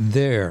get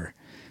there,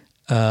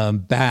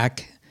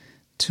 back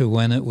to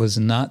when it was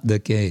not the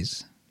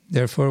case.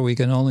 Therefore, we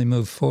can only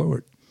move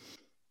forward.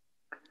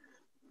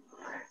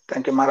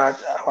 Thank you,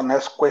 Maharaj. Our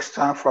next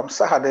question from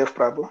Sahadev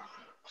Prabhu.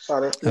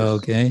 Sahadev, please.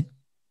 Okay.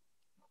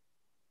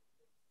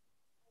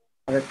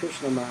 Hare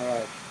Krishna,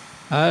 Maharaj.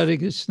 Hare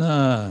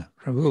Krishna,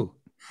 Prabhu.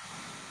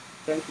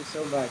 Thank you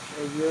so much.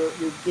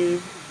 You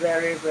gave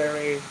very,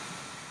 very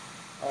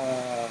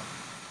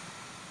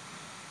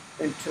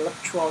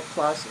intellectual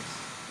classes,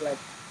 like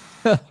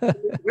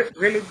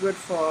really good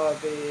for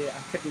the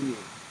academy.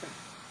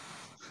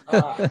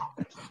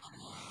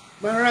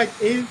 Maharaj,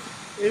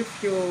 if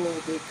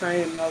you'll be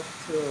kind enough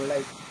to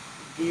like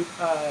give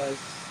us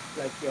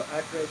like your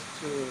address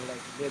to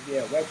like maybe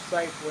a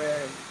website where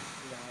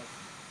you have.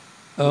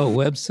 Oh,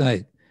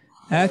 website.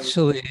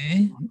 Actually,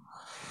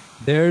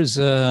 there's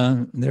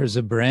a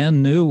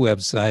brand new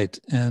website,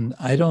 and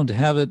I don't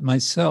have it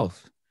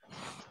myself.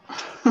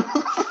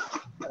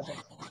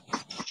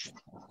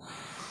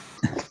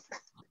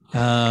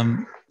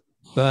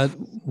 But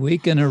we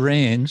can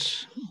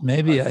arrange.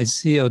 Maybe I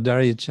see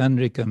Odarya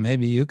Chandrika.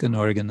 Maybe you can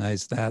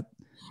organize that.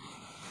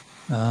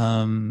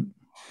 And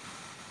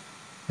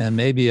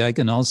maybe I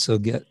can also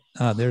get,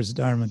 there's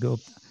Dharma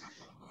Gopta.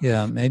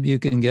 Yeah, maybe you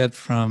can get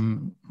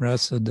from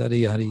Rasa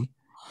Dadiyari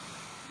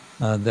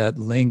that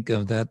link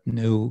of that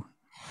new,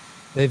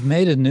 they've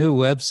made a new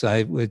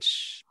website,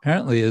 which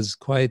apparently is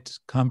quite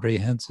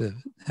comprehensive.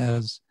 It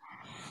has,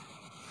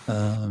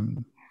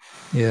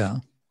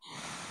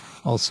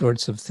 all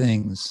sorts of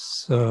things.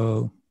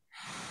 So.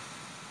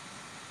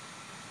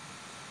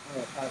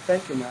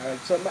 Thank you, Maharaj.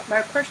 So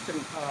my question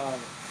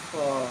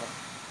for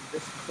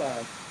this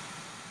class,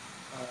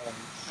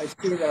 I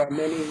see there are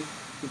many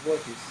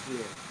devotees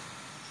here,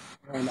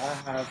 and I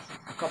have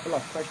a couple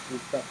of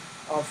questions, but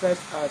I'll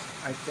first ask,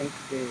 I think,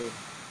 the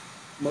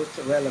most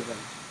relevant.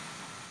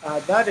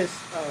 That is,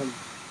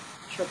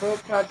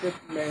 Prabhupada did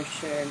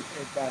mention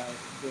about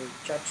the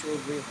Chatu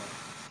River,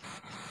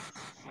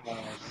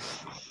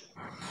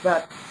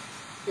 but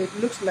it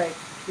looks like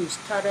he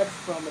started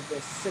from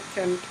the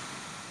second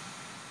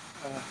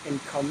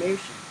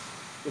incarnation,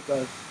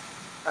 because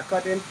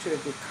according to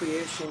the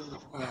creation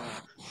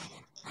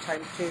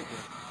timetable,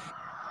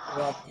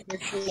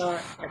 Krishna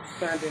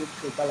expanding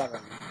to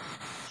Balaram,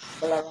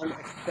 Balaram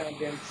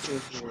expanding to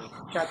the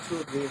Chatu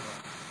River,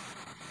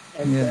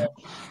 and then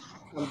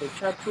from the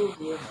Chatu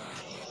River,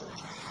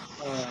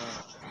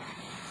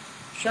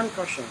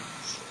 Shankarshan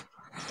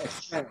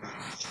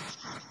expands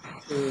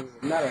to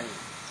Narayan,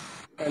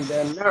 and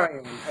then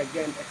Narayan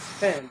again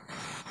expands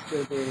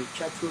to the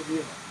Chatu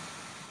River.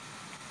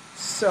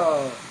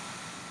 So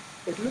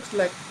it looks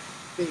like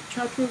the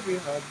Chatu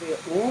River, the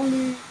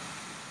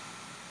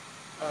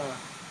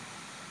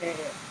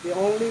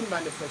only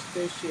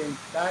manifestation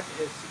that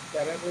is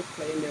directly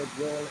playing a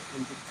role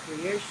in the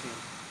creation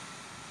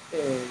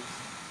is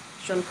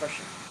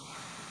Shankarshan.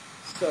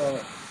 So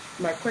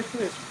my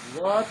question is,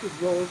 what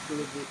role do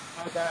the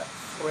other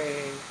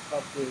three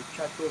of the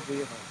Chatu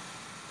River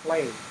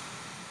play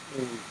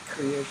in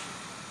creation?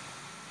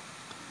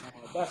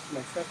 That's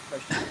my first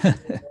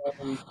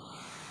question.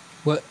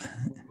 What?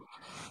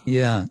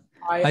 Yeah,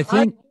 I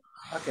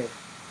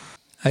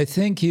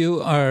think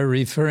you are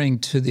referring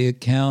to the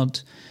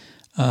account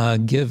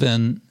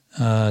given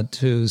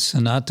to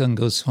Sanatana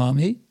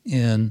Goswami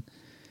in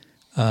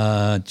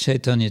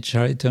Chaitanya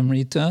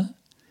Charitamrita,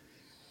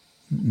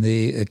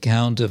 the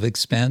account of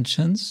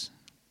expansions.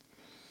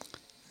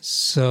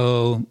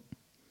 So,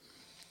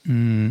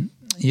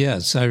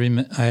 yes, I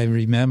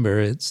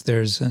remember.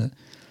 There's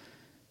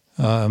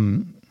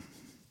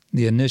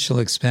the initial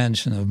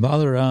expansion of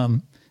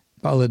Balaram,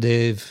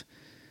 Baladev,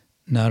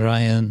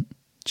 Narayan,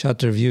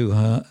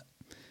 Chaturvyuha.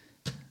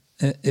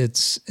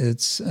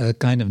 It's a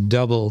kind of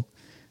double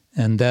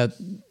And that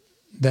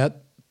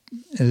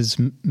is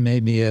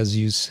maybe, as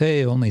you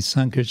say, only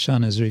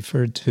Sankarshan is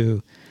referred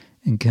to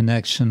in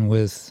connection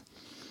with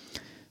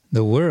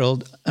the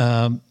world.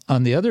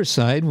 On the other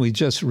side, we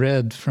just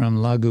read from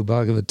Laghu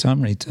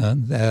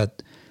Bhagavatamrita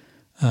that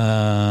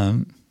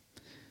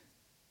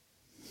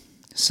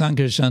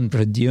Sankarshan,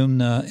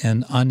 Pradyumna,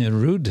 and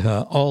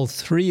Aniruddha, all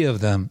three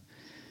of them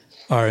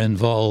are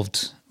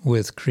involved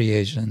with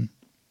creation.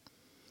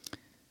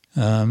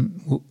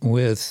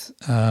 With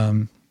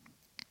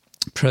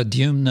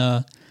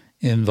Pradyumna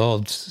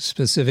involved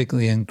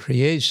specifically in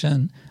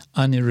creation,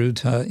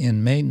 Aniruddha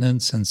in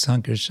maintenance, and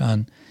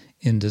Sankarshan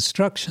in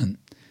destruction.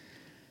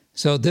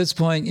 So at this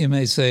point you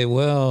may say,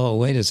 well,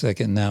 wait a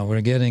second now,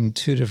 we're getting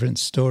two different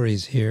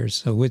stories here,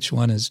 so which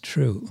one is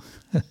true?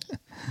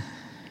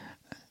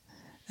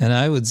 And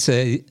I would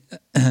say,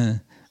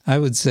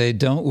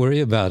 don't worry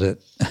about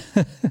it.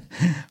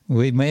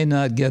 We may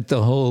not get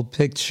the whole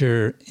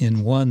picture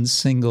in one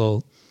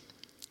single,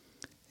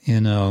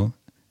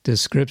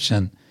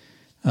 description.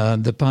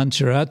 The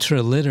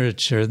Pancharatra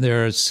literature,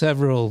 there are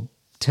several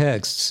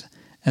texts,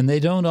 and they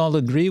don't all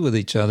agree with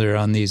each other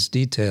on these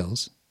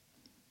details.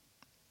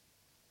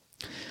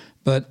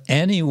 But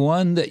any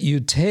one that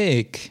you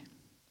take,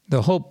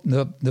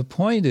 the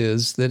point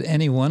is that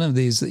any one of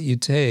these that you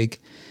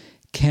take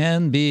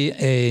can be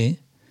a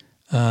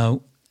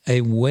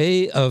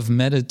way of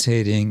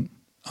meditating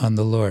on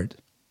the Lord.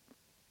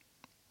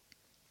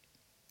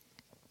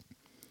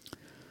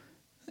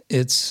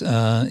 It's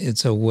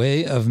a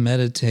way of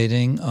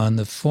meditating on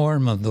the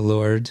form of the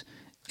Lord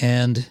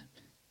and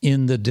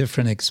in the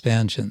different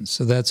expansions.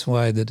 So that's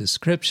why the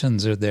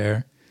descriptions are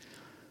there,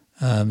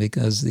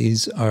 because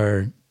these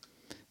are,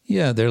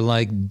 they're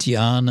like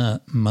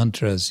dhyana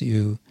mantras.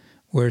 You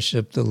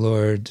worship the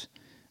Lord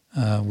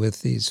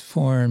with these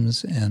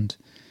forms, and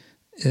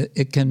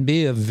it can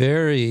be a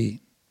very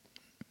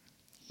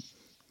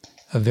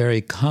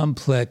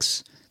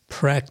complex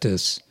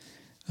practice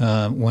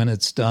when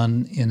it's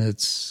done in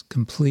its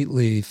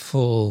completely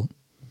full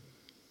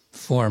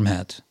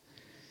format.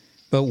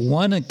 But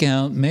one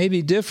account may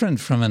be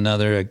different from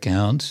another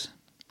account.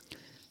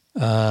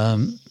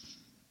 Of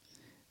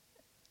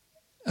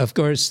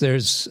course,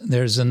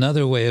 there's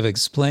another way of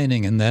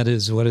explaining, and that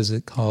is, what is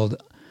it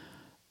called?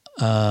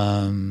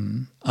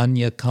 Anyakalpa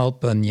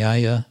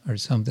Nyaya or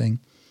something.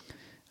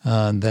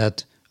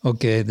 That,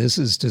 okay, this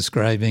is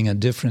describing a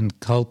different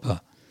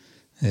kalpa.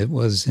 It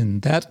was in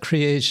that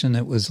creation,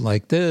 it was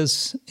like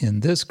this. In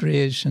this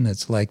creation,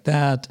 it's like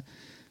that.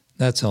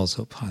 That's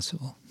also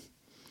possible.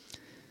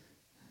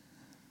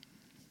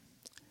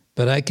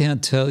 But I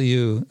can't tell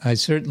you, I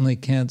certainly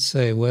can't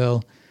say,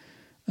 well,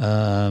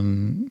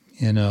 Krishnadas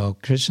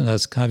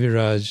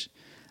Kaviraj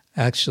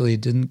actually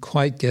didn't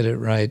quite get it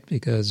right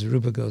because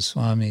Rupa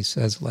Goswami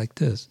says like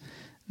this.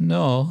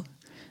 No.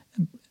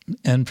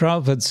 And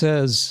Prabhupada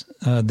says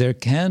there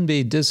can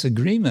be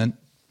disagreement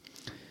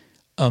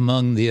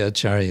among the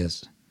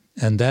acharyas,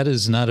 and that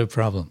is not a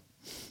problem.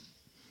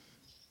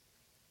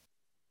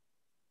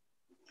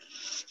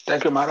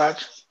 Thank you,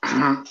 Maharaj.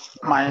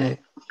 My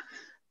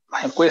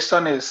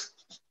question is,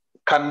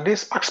 can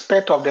this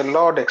aspect of the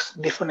Lord's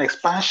different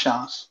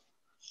expansions,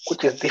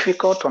 which is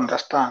difficult to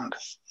understand,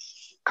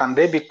 can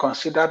they be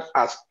considered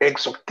as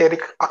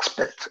exoteric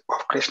aspects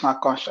of Krishna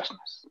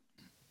consciousness?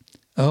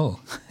 Oh.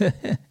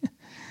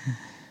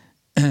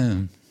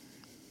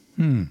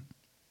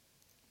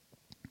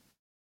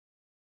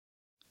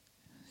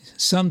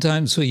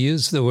 Sometimes we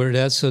use the word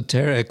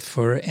esoteric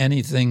for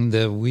anything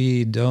that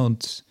we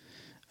don't,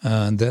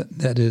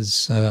 that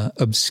is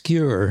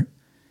obscure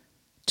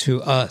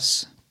to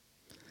us.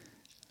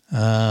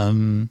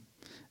 In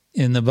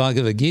the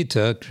Bhagavad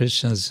Gita,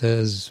 Krishna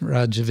says,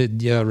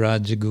 Rajavidya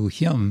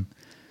Rajaguhyam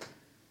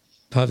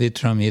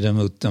Pavitram Idam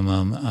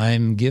Uttamam.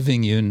 I'm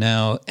giving you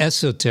now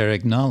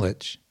esoteric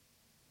knowledge.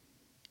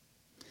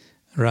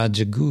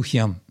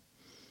 Rajaguhyam.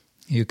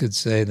 You could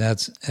say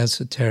that's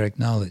esoteric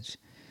knowledge.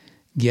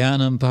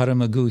 Jnanam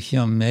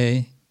Paramaguhyam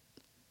me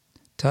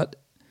tat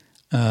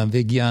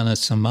Vijnana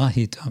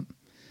Samahitam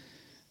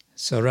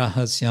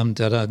Sarahasyam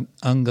Tarad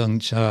Angang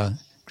Cha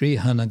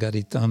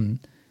Grihanagaritam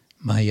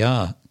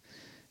Maya.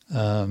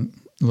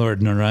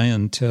 Lord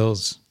Narayan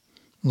tells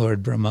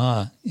Lord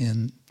Brahma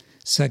in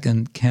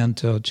 2nd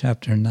Canto,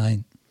 Chapter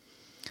 9,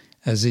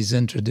 as he's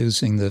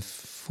introducing the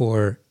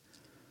Chatur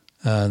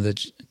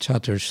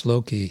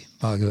Shloki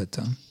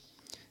Bhagavatam.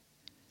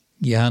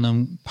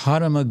 Jnanam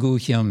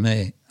Paramaguhyam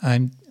me.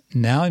 I'm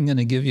going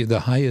to give you the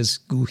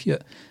highest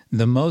guhya,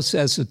 the most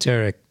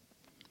esoteric.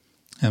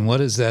 And what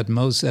is that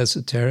most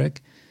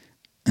esoteric?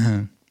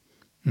 Aham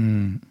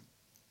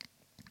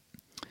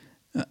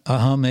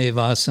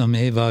evasam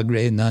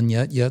evagre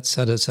nanyat yat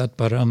sadasat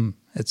param,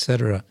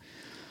 etc.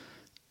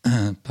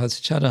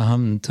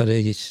 Paschadaham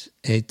tareish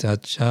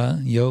etacha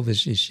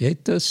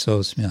yovashishyeta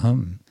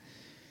sosmyaham.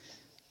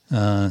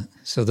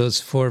 So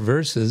those 4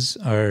 verses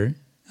are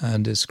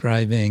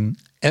describing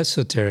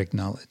esoteric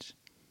knowledge.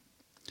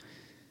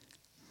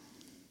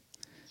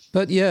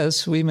 But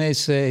yes, we may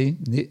say,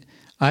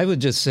 I would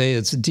just say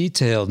it's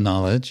detailed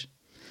knowledge.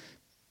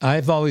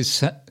 I've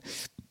always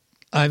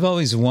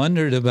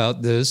wondered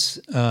about this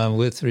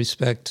with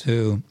respect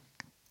to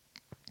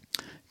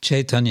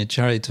Chaitanya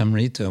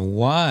Charitamrita.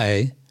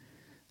 Why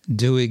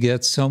do we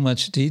get so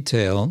much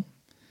detail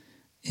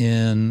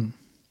in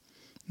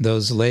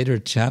those later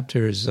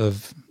chapters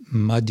of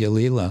Madhya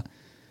Lila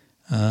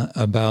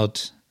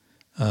about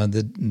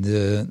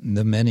the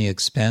many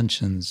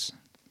expansions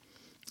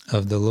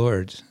of the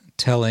Lord,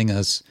 telling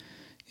us,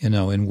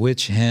 in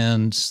which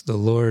hands the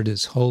Lord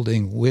is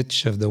holding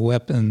which of the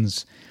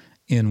weapons,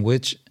 in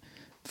which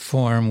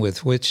form,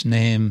 with which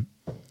name?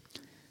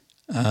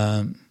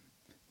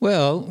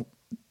 Well,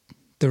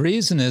 the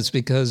reason is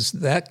because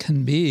that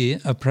can be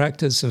a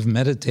practice of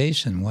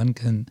meditation. One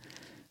can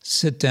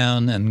sit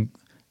down and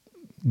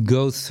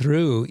go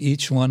through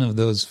each one of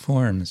those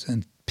forms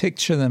and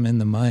picture them in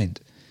the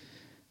mind.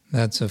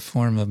 That's a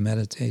form of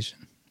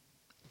meditation.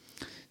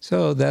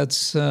 So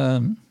that's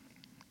a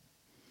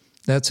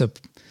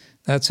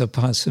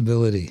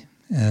possibility,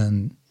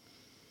 and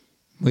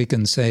we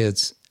can say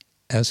it's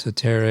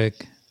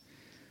esoteric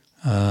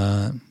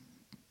to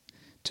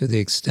the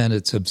extent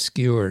it's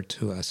obscure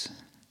to us.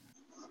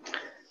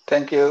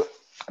 Thank you.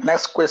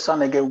 Next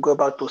question again, we'll go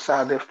back to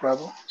Sahadev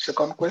Prabhu.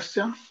 Second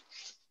question.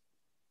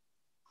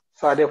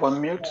 Sahadev on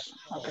mute.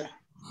 Okay.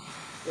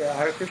 Yeah,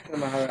 Hare Krishna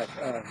Maharaj.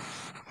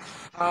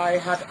 I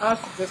had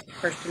asked this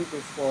question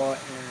before,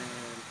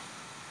 and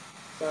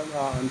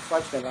somehow,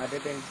 unfortunately, I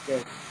didn't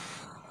get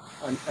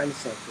an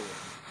answer to it.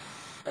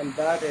 And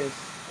that is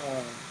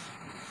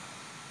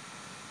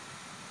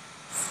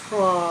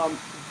from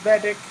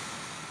Vedic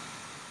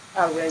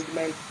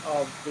arrangement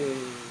of the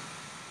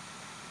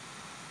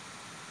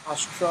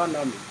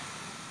astronomy,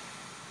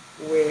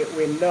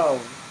 we know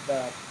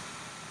that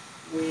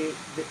the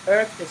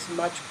Earth is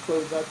much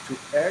closer to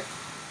Earth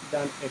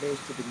than it is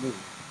to the Moon.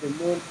 The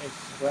Moon is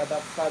rather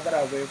farther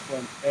away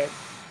from Earth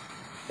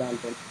than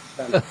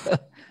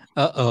the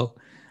Uh-oh,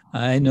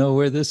 I know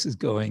where this is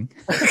going.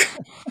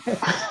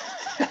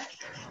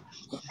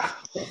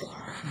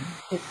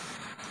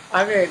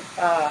 I mean,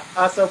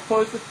 as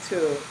opposed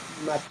to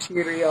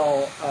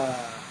material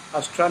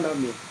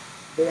astronomy,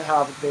 they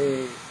have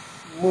the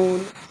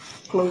Moon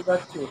closer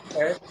to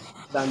Earth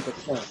than the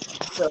Sun.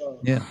 So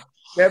Yeah.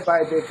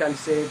 thereby they can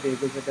say they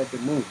visited the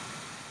Moon.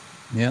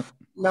 Yep.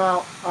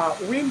 Now,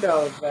 we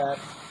know that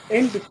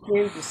in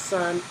between the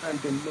Sun and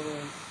the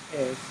Moon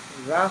is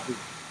Rahu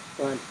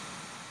planet.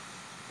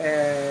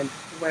 And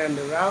when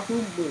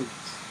Rahu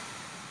moves,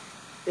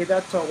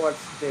 either towards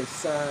the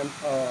Sun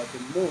or the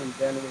Moon,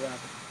 then we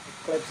have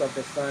eclipse of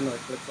the Sun or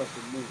eclipse of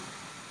the Moon.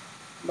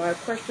 My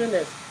question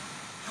is,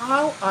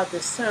 how are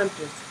the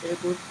scientists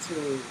able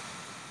to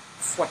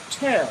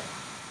foretell,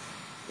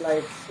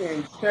 like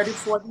in 30,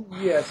 40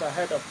 years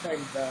ahead of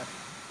time, that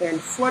in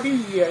 40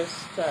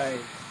 years' time,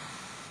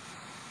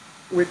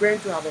 we're going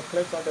to have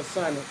eclipse of the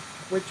Sun,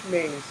 which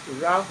means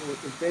Rahu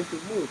is going to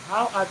move?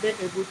 How are they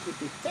able to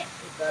detect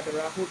that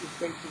Rahu is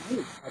going to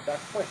move at that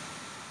point?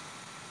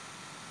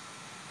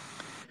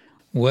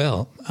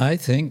 Well, I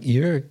think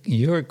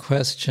your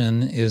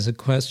question is a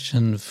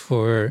question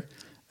for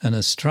an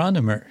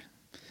astronomer,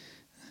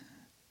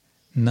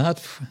 not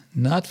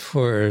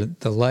for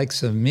the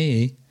likes of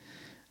me.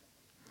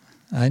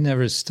 I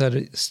never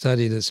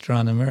studied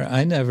astronomer.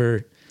 I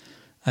never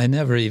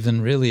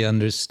even really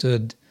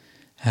understood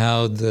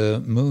how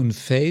the moon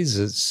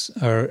phases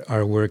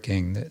are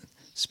working. It's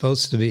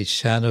supposed to be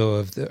shadow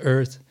of the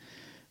Earth,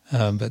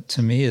 but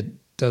to me it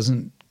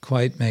doesn't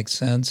quite make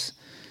sense.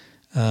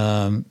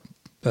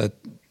 But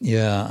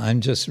yeah, I'm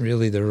just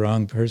really the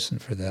wrong person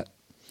for that.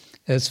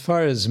 As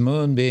far as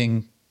moon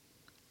being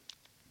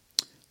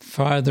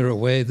farther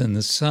away than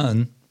the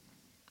sun,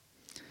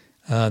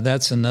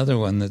 that's another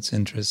one that's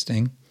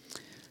interesting.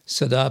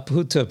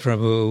 Sadaputta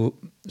Prabhu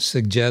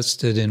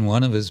suggested in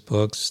one of his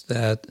books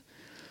that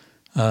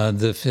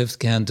the fifth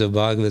canto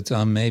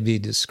Bhagavatam may be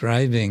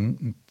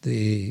describing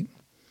the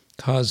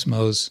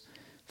cosmos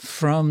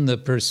from the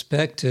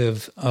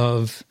perspective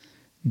of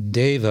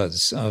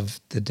devas,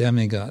 of the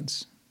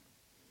demigods.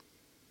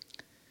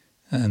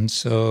 And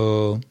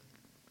so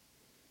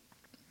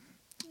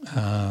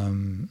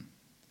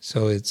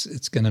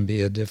it's going to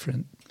be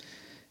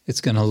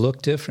it's going to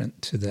look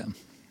different to them.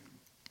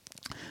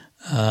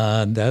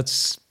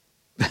 That's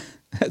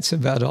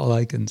about all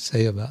I can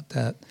say about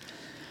that.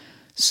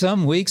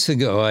 Some weeks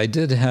ago, I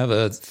did have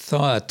a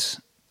thought,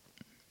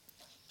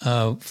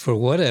 for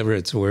whatever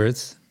it's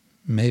worth,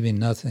 maybe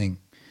nothing,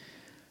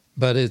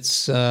 but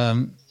it's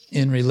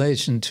in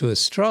relation to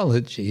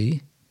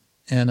astrology,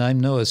 and I'm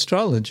no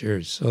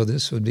astrologer, so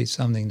this would be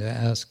something to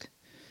ask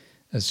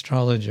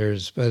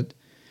astrologers, but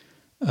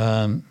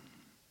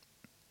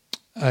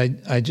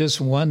I just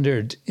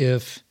wondered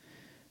if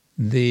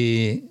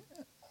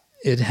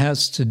it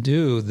has to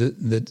do,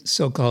 the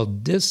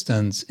so-called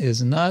distance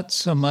is not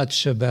so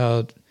much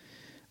about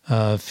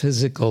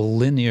physical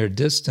linear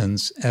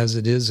distance as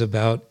it is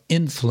about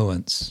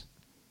influence.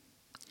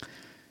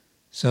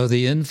 So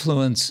the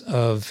influence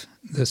of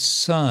the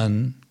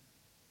sun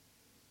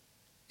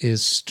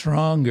is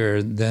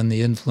stronger than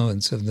the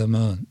influence of the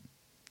moon.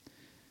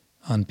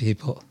 on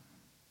people.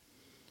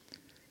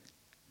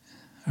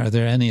 Are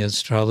there any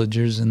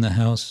astrologers in the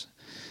house?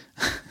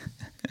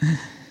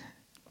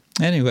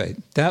 Anyway,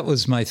 that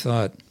was my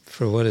thought,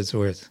 for what it's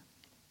worth.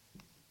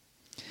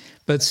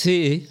 But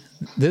see,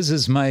 this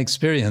is my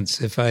experience.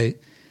 If I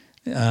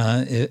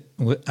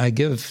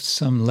give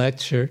some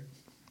lecture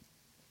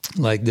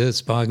like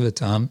this,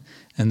 Bhagavatam,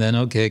 and then,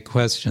 okay,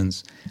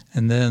 questions.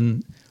 And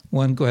then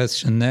one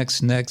question,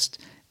 next,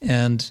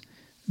 and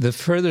the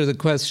further the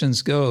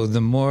questions go,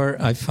 the more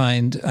I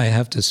find I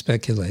have to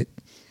speculate.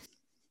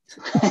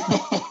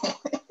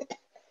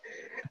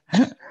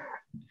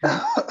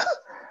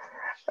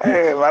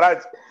 Hey,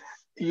 Maharaj,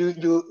 you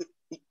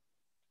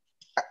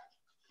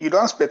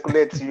don't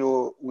speculate.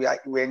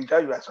 We enjoy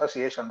your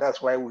association.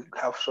 That's why we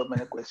have so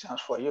many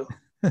questions for you.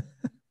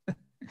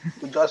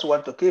 We just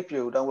want to keep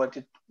you. We don't want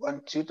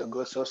you to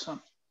go so soon.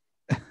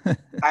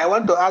 I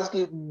want to ask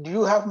you: do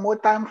you have more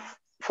time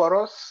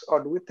for us,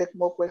 or do we take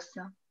more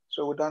questions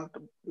so we don't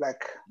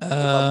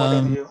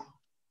bother you?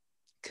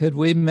 Could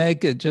we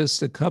make it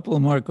just a couple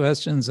more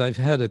questions? I've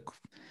had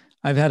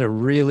a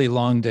really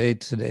long day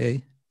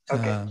today.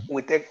 Okay,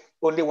 we take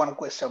only one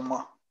question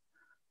more.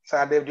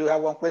 Sahadev, do you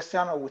have one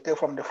question, or we take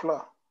from the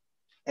floor?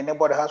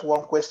 Anybody has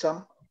one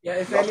question? Yeah,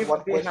 if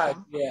anybody has,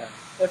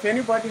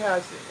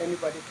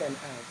 anybody can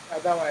ask.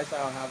 Otherwise,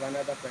 I'll have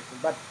another question.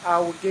 But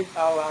I'll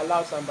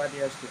allow somebody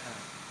else to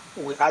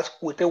ask.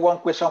 We take one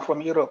question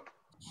from Europe.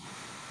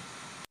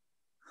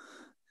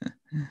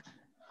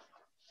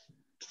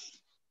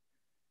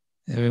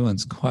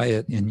 Everyone's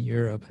quiet in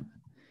Europe.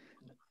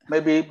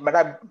 Maybe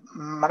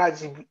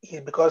Maharaj,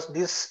 because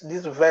this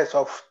verse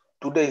of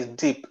today is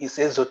deep, it's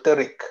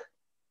esoteric.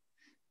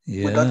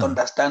 Yeah. We don't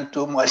understand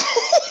too much.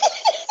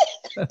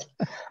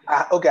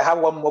 Okay, I have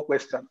one more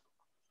question.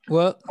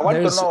 Well, I want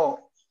to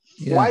know,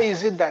 why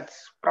is it that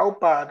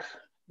Prabhupada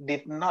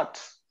did not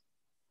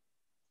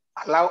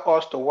allow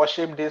us to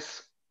worship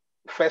these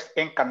first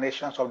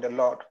incarnations of the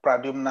Lord,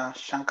 Pradyumna,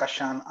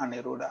 Shankarshan, and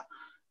Niruddha?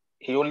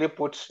 He only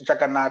puts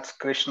Jagannath,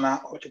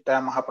 Krishna, or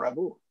Chaitanya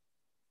Mahaprabhu.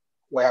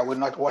 Why are we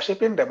not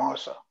worshiping them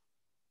also?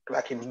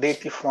 Like in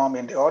deity form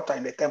in the altar,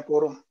 in the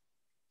temple room?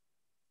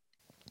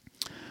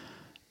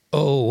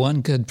 Oh,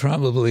 one could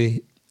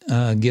probably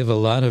give a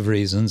lot of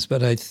reasons,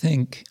 but I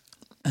think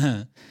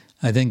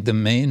the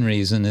main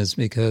reason is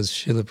because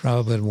Srila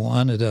Prabhupada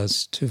wanted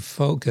us to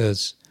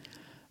focus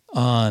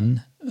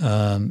on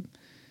the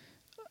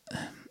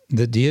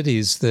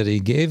deities that he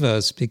gave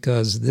us,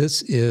 because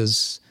this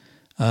is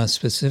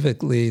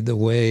specifically the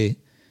way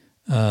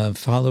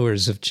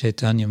followers of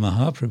Chaitanya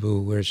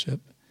Mahaprabhu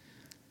worship.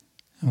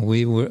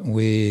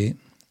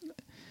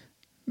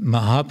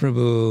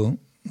 Mahaprabhu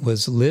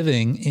was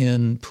living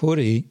in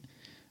Puri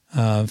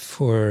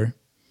for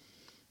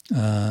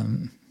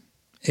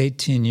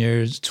 18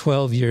 years,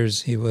 12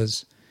 years. He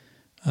was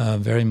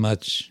very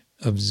much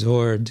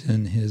absorbed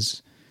in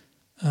his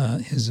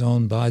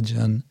own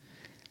bhajan,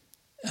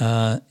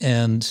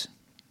 and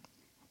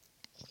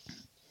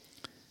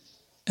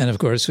of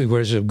course we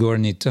worship Gaur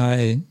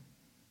Nitai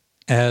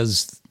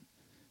as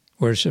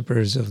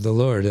worshippers of the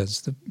Lord,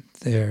 as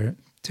they're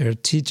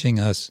teaching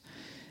us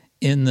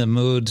in the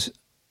mood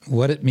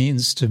what it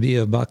means to be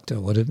a bhakta,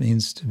 what it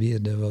means to be a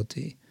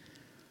devotee.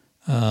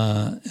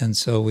 And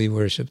so we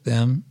worship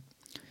them.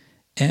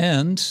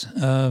 And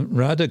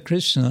Radha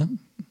Krishna,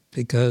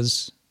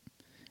 because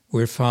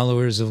we're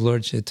followers of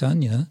Lord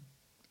Chaitanya.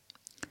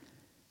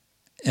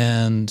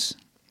 And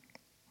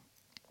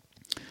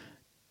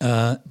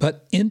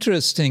but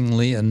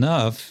interestingly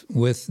enough,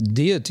 with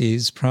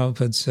deities,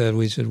 Prabhupada said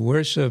we should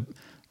worship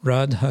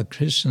Radha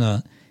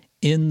Krishna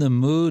in the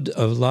mood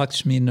of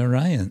Lakshmi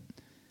Narayan.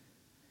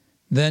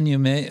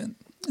 Then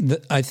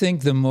I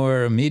think the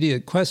more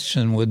immediate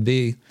question would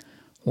be,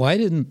 why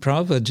didn't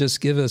Prabhupada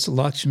just give us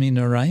Lakshmi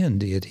Narayan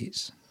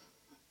deities?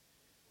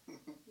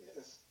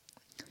 Yes.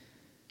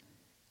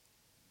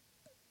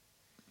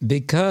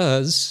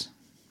 Because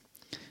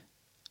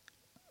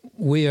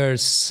we are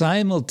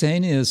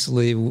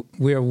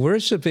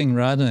worshiping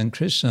Radha and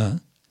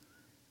Krishna,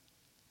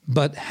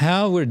 but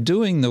how we're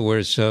doing the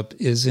worship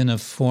is in a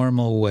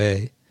formal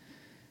way,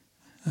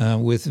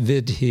 with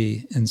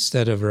vidhi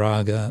instead of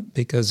raga,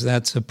 because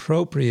that's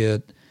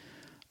appropriate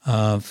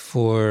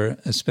for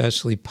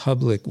especially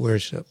public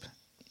worship.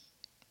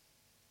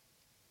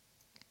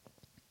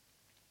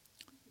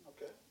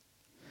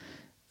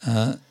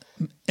 Okay.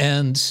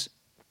 And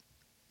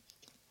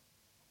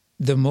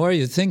the more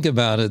you think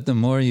about it, the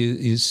more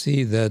you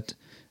see that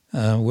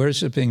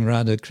worshipping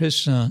Radha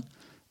Krishna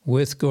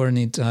with Gaur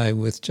Nitai,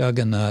 with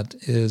Jagannath,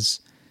 it's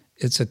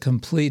a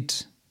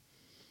complete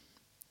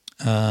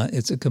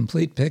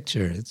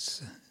picture.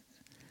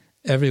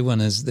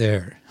 Everyone is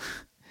there.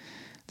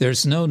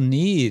 There's no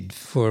need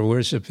for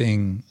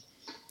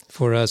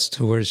us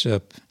to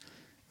worship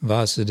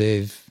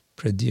Vasudeva,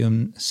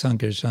 Pradyumna,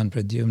 Sankarshan,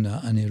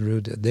 Pradyumna,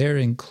 Aniruddha. They're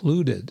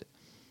included.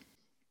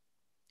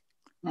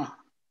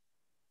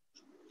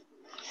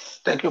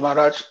 Thank you,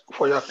 Maharaj,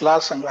 for your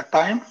class and your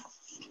time.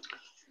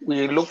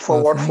 We look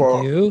forward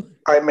you.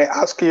 I may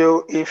ask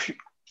you if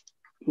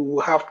you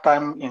will have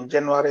time in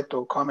January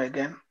to come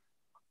again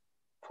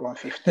from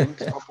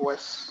 15th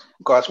upwards,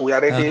 because we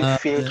already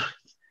filled.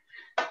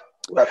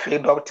 We are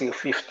filled up till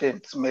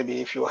 15th.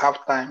 Maybe if you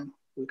have time,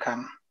 we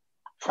can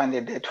find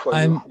a date for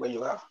you where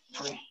you are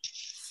free.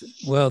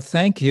 Well,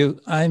 thank you.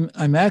 I'm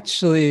a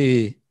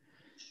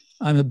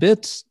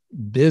bit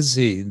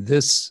busy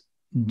this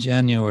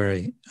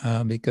January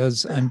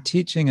because I'm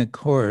teaching a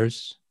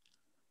course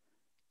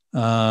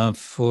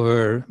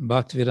for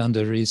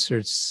Bhaktivedanta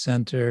Research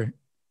Center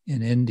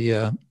in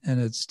India,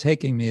 and it's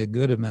taking me a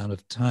good amount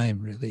of time,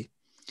 really.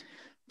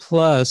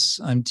 Plus,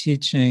 I'm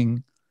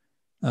teaching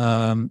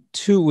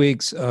 2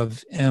 weeks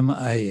of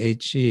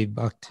MIHE,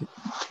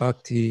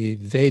 Bhakti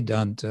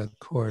Vedanta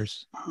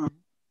course.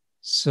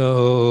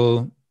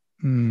 So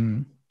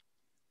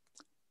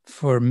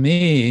for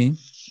me,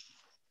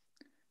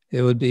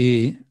 it would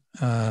be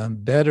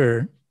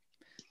better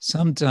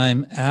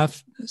sometime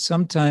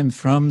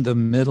from the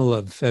middle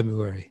of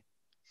February.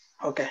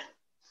 Okay.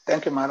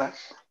 Thank you, Maharaj.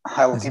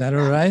 Is that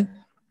all right?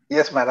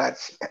 Yes, Maharaj.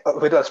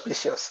 Very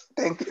auspicious.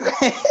 Thank you.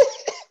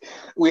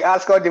 We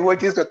ask all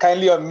devotees to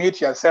kindly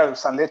unmute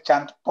yourselves and let's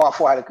chant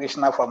powerful Hare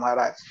Krishna for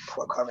Maharaj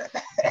for comment.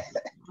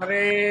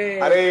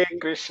 Hare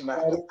Krishna,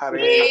 Hare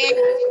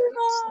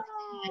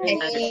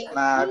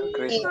Krishna,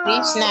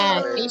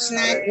 Krishna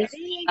Krishna,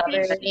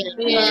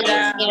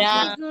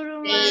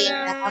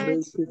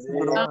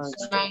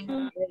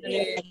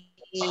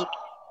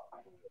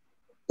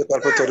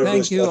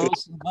 Thank you all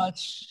so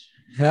much.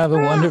 Have a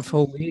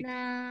wonderful week.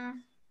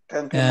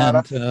 Thank you,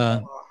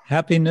 and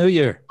Happy New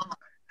Year.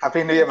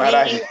 Happy New Year,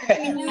 Maharaj.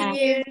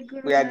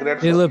 We are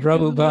grateful. Srila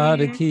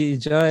Prabhupada ki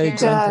jai,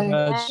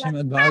 Grantaraj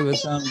Srimad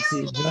Bhagavatam ki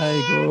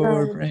jai,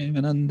 Gaur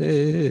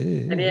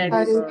Premanande.